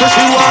ask her, so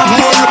she want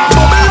more.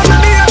 Bubble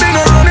on me, I been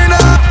running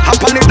her.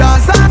 Up on the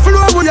dance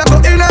floor, where you go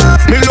in her.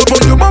 Me love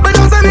on you, bubble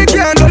on me,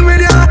 can't done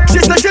with ya. She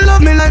say she love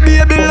me like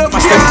baby love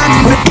can.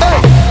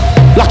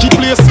 Lucky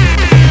place,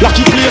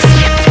 lucky place,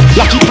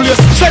 lucky place.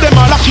 Say them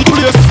a lucky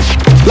place,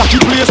 lucky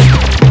place,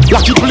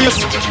 lucky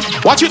place.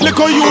 Watch it,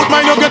 little youth,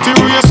 mind you get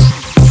erased.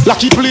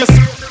 Lucky place,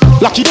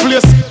 lucky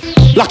place,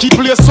 lucky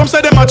place. Some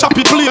say them a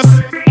choppy place.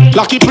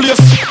 Lucky place,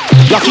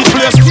 lucky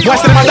place. Why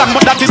say them a damn,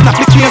 but that is not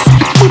the case.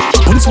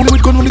 Police only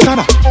with gun on the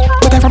corner.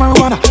 But I from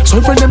marijuana. So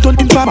in friend them turn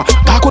informer.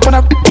 Back out on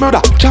a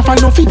murder. Can't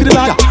find no feet to the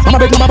liar. Mama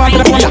beg, mama bad for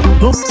the fire.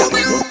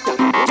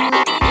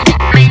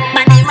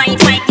 Body right,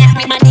 right, yes,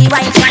 me body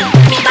right, right.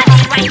 Me body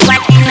right,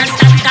 right, in a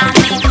stop down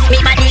me. Me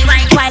body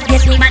right, right,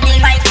 yes, me body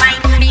right, right.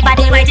 Me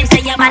body right, you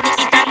say your body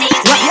it a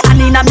taste. I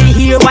mean, I me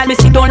here while me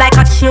sit down like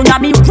a chair. Now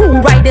me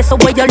room right there,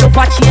 so where you love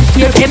a change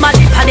here. Them a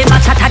dip and them a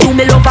chat, I do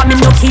me love and me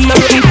no care.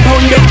 It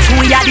down them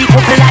two, ya the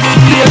couple of the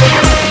year.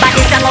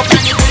 Body strong up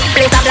and it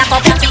blaze a black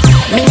up.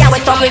 Me a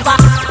wet up river,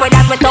 spread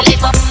as wet up.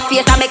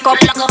 Face a make up,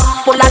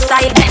 full of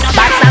style.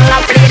 Bad song a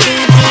play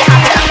DJ.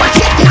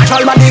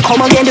 Natural body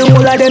come again, the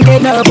whole of them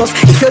get nervous.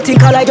 If you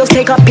think I just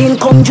take a pin,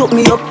 come juke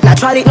me up.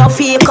 Natural it not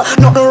fake,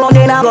 nothing wrong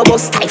in a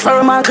bus. Tight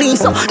firm and clean,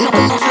 so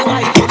nothing no feel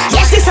like.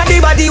 Yes, this a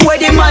the body where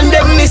the man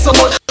them miss so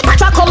much.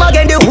 Natural come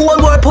again, the whole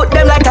world put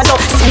them like a so.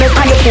 See me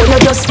on your phone, you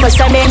just press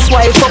and then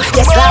swipe up.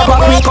 Yes, love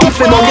what we come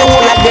from on the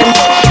whole of them.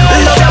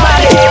 Love your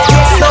body,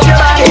 yes, love your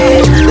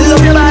body,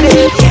 love your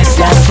body. Yes,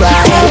 that's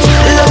right.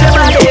 Love your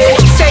body,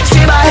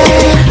 sexy body,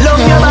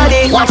 love your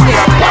body. Watch this,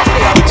 watch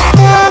this.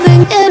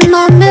 Staring in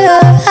my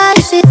mirror, I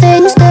see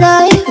things that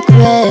I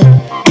regret.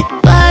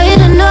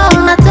 Biting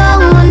on my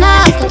tongue when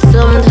I've got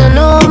something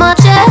on my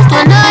chest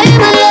when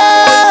I'm alone.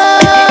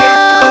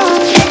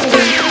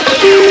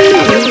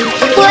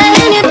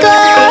 When you go,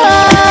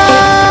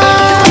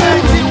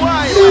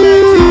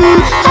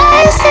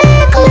 I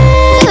see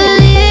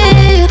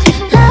clearly.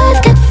 Life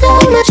gets so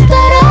much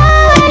better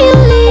when you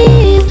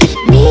leave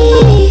me.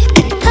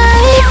 I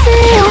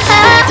feel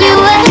happy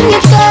when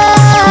you're gone.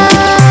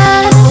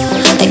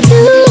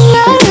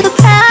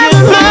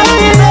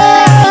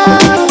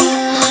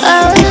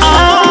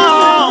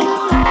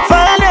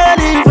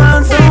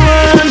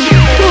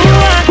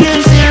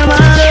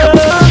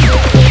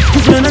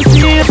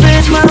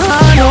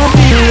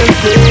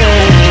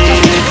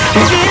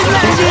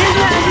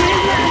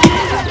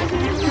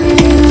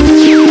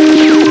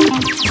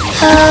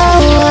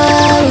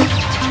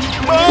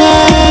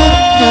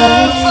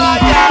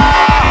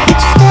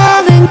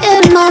 Staring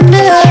in my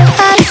mirror,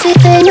 I see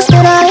things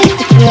that I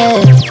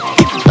regret.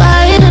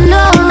 Biting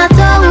on my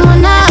tongue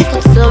when I've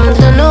got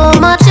something on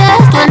my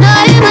chest when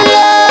I'm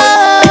alone.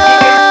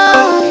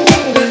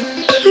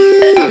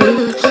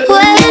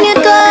 When you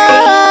go,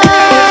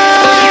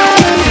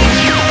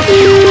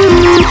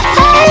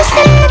 I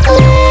see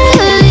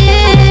clearly.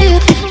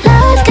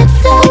 Life gets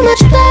so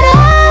much better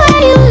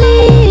when you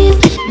leave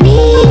me.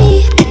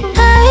 I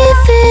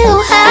feel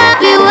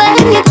happy when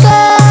you're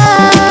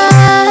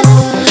gone.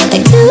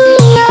 Like you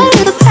are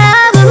the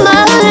problem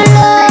all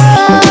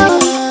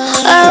alone,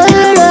 all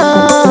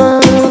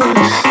alone.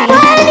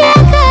 When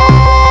you're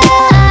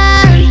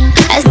gone,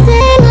 I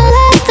sing all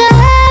of the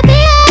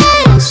happy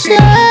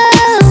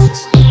songs.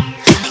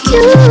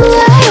 You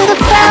are the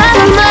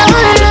problem all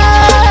alone,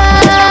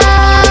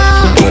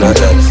 When I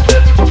dance,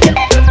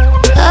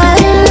 all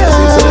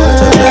alone.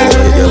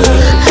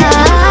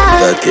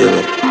 that kill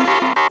me.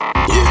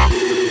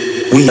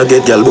 We a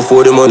get gal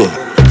before the money.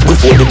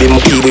 Before the bim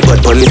key with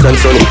bad punish and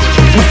sunny.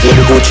 Before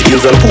the Gucci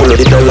jeans and polo,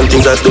 the diamond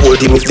things, that's the whole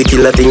team. If the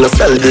killer thing, no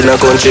sell in a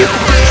country.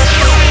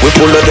 We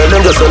full of girl,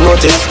 them just a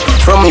notice.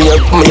 From me a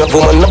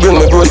woman, no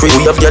bring me grocery.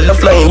 We have girl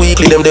flying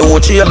weekly, them they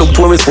watch here. Look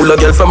tourists, full of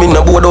girl from in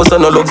a boathouse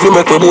and a luxury,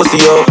 make me bossy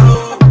out.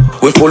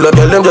 We full of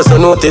girl, them just a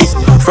notice.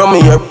 From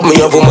me a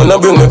woman, no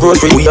bring me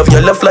grocery. We have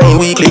girl flying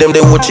weekly, them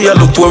they watch here.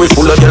 Look tourists,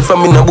 full of girl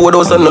from in a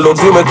boathouse and a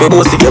luxury, make me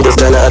bossy. Them just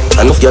kinda hot.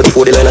 Enough girl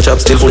before the line of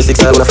chop. Still 46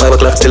 hours and a 5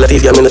 o'clock. Still a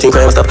thief, yeah, me nothing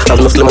crime stop. Have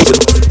enough slim and with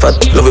fat.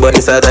 Love you bad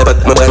inside, I pack.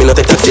 My boy, me no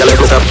take taxi, I like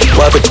me stop.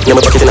 Walk it, yeah,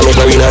 my pocket in a make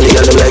marina. And the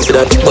girl, them like see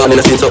that. Born in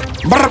a scene, so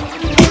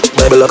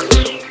Bible lock.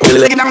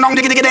 Diggy dang dong,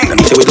 diggy diggy dang.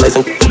 Say with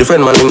license, the friend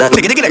man in that.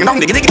 Diggy diggy dang dong,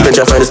 diggy diggy. Friend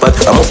try find the spot.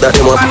 I must start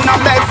him off. I'm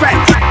not that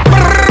friend.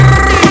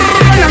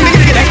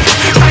 Diggy diggy dang.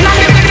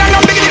 Diggy diggy dang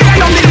dong, diggy diggy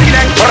dang dong, diggy diggy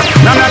dang.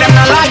 None of them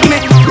not like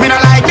me, me not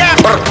like them.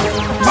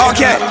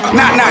 Okay,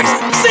 not nice.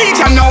 See it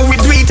and now we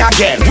do it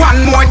again.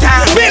 One more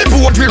time.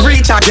 Billboard we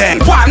reach again.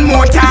 One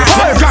more time.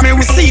 Grammy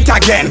we see it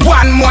again.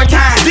 One more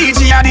time.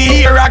 DJ at the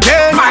ear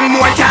again. One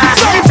more time.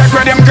 So me take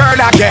with them girl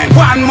again.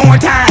 One more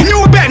time.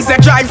 New Benz they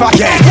drive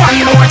again. One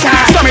more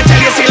time. So me tell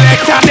you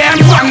selector them.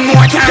 One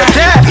more time.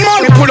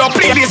 Money pull up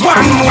ladies.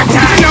 One more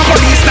time. No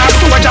police now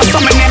soldiers. So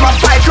me never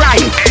fight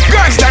crime.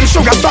 Girls them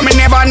sugar. So me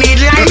never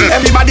need line.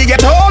 Everybody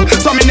get home.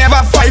 So me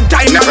never fight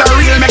time. Not a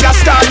real mega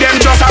star. Them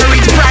just a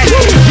rich pride.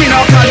 Me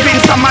no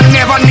convince someone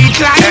never need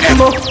line.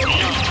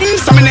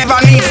 So me never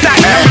need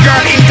that. Every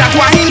girl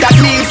intertwine. That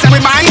means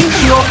everybody.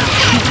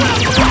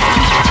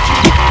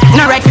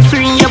 No right to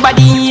free your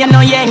body, you know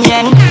yang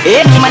yang.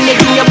 Any man they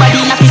in your body,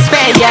 not to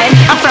spare yang.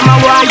 I'm from a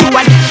war, you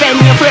want to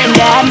defend your friend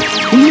them.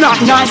 Not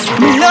nice,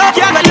 me love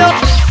you, I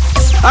love.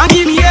 And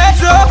give me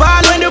heads up,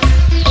 and when the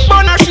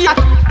boner shit,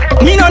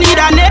 me no need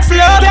a next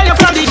love. Tell you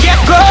from the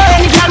get go,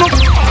 any girl move.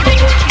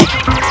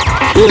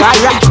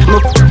 Alright,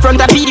 from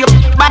the video,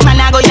 bad man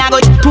I go to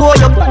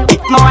you.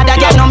 My other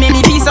girl no make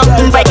me peace up.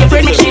 Invite your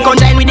friend, make she come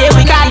join with them,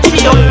 we call it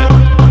video.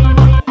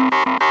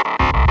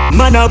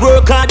 Man I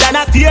work hard and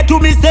I fear to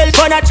myself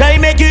and I try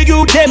make you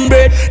them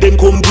bread. Them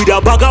come with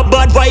a bag of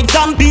bad vibes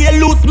and be a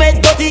loose mess.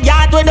 Dirty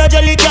yard when the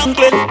jelly can't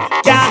clean.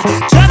 Yeah,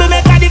 trouble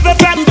make a different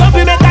from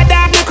dopey, make a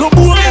dark, make a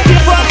boom,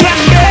 different from them.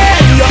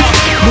 Yeah,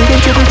 move them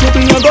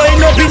trouble, you're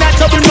going up in a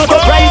trouble. No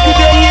surprise if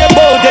they hear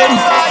about them.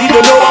 See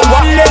they know I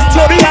want less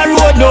trouble a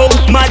road now.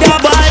 Mother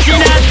boys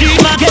in a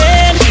stream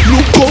again.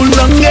 Look how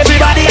long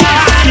everybody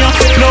around you.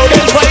 Now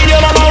them find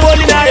your mama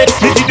holding her head.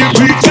 This is the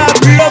preacher,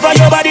 pray over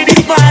your body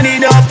this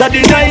morning. After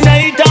the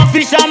night of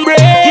fish and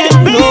bread.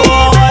 No,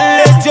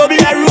 unless you be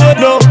a road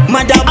now.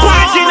 Mother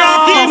boys in a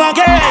stream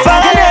again.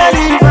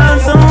 Finally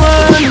found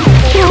someone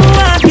who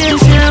I can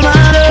share my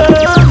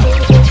love.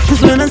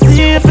 'Cause when I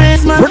see your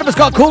face, my Rhythm is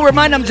called Cool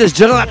Remind. I'm just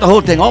jilling out the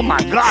whole thing. Oh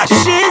my gosh.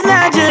 She's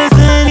not just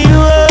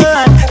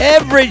anyone.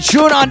 Every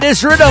tune on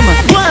this rhythm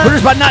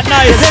produced by Not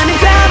Nice.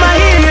 Anytime I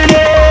hear your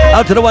name,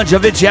 out to the one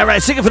Javinci.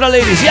 Alright, sing it for the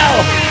ladies. Yo.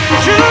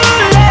 true love.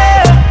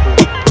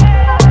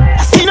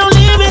 I see no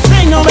limits,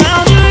 ain't no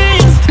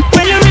boundaries.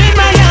 When you read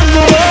my hands,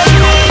 no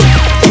worries.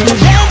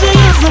 That's where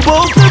you're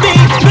supposed to be,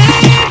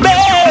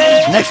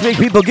 baby. Next week,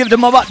 people, give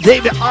them about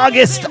David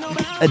August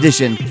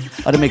edition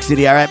of the Mix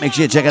City. Alright, make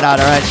sure you check it out.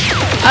 Alright,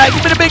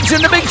 give me the big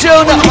tune, the big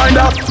tune.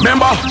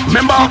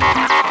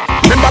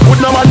 Remember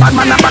good no man, bad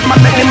man,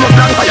 make him look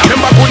down fire.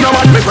 Remember good no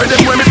man, me friend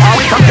them when me power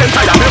we come ten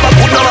tire. Remember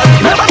good no man,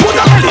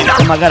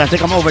 oh my god, I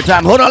think I'm over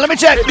time. Hold on, let me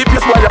check. The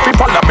place where the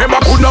people are. Remember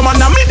good no man,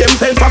 now me them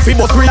send for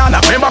bus Rihanna.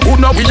 Remember good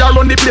no, we all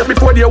run the place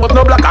before there was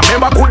no black.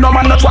 Remember good no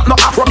man, not what no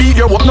Afrobeat,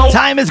 there was no.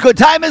 Time is good,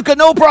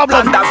 no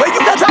problem. And that's why you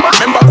get trouble.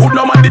 Remember good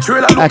no man, the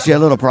trailer. Actually, a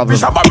little problem.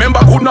 Remember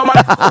good no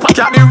man,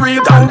 can't be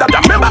real and that.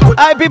 Remember good.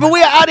 Alright, people,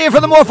 we are out here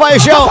for the More Fire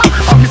Show.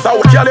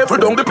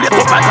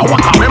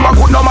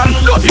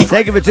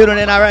 Thank you for tuning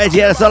in. Alright,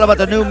 yeah, it's all about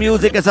the new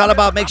music. It's all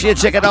about, make sure you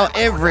check it out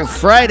every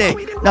Friday.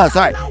 No,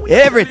 sorry,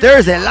 every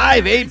Thursday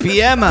live, 8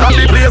 p.m. That's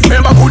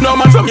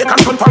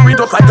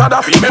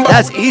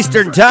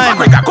Eastern time.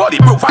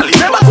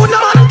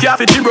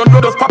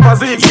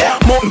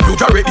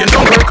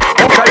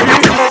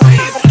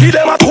 Give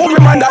them a cool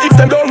reminder if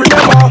them don't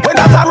remember. When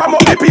that alarm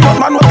up the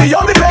peanut man was the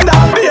only vendor.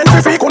 The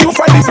entry fee could you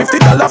find the $50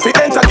 fee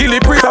enter kill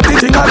the priest of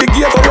teaching all the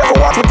gates so we can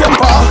watch with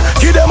temper.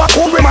 Give them a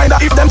cool reminder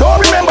if them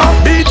don't remember.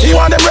 BT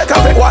want them record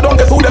pick, why don't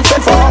they who them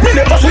send for? Me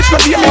never switch no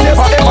team, me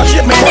never ever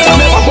shake me touch,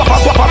 never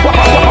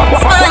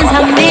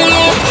Sponsor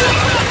me.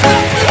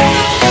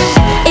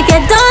 If you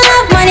don't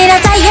have money,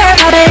 that's a your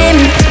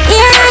problem.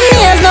 Ear and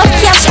nails, no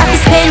cash off the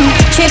spend.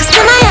 Trips to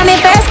Miami,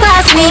 first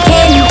class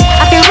weekend.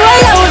 I feel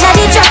roll out of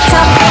the drop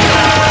top.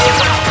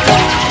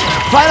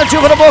 Final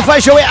tune for the More Fire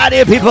Show. We're out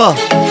here, people.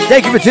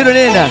 Thank you for tuning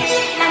in.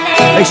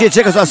 Make sure you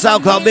check us on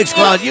SoundCloud,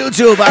 Mixcloud,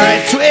 YouTube,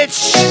 alright,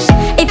 Twitch.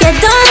 If you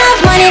don't have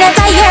money, that's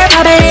a your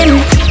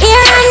problem.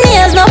 Ear and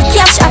nails, no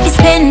cash off the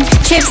spend.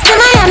 Trips to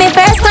Miami,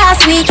 first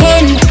class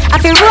weekend. I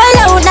feel roll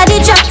out of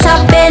the drop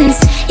top Benz.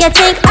 You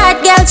think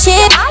hot girl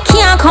cheap,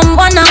 can't come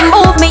on and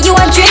move me, you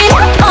a dream.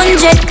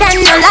 100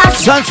 grand no last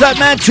Sunset,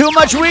 man, too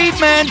much weed,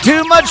 man,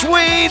 too much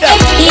weed.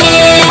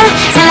 Yeah,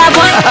 tell a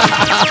boy,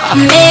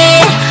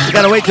 me. You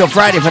gotta wait till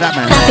Friday for that,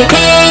 man.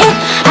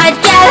 Hot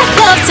girl,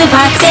 love to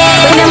party.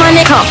 Bring the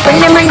money come,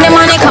 bring the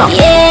money come.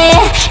 Yeah,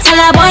 tell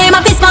a boy,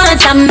 my fist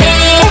sponsor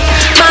me.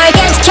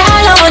 Mortgage car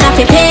loan, I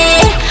fi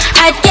pay.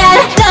 Hot girl,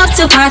 love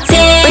to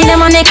party. Bring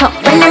the money come,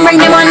 bring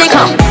the money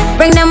come.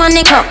 Bring the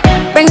money come,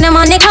 bring the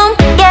money come.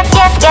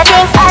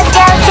 Getting hot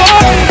girl shit.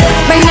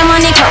 Bring the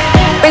money come,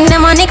 bring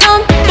the money come.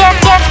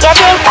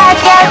 Getting hot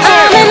girl shit.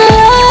 I'm in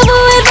love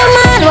with a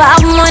man who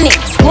have money.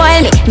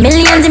 Spoil me,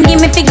 millions him give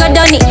me figure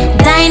done it.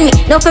 Dine me,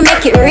 don't for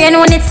make it rain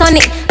when it's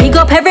sunny. Big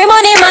up every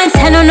money man,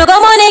 send on no go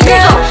money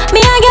girl. Me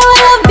I get what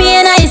love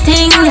being nice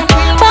things.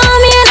 For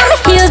me and I'm a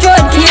heels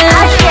road kill.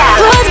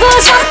 Rose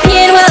gold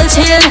champagne well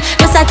chill.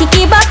 Just like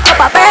keep up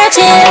a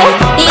purchase.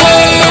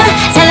 Yeah,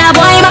 tell a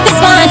boy my fist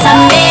sponsor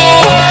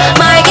me.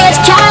 Mortgage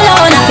car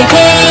loan I fi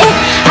pay.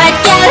 Hot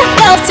girl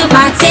love to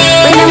party.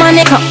 Bring the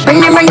money come, bring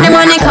the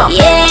money come.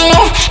 Yeah,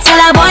 tell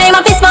a boy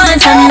my fist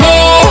sponsor me.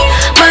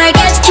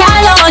 Mortgage car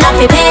loan I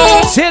fi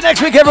pay. See you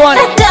next week, everyone.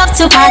 Love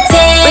to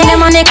party. Bring the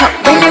money come,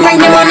 bring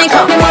the money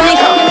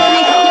come.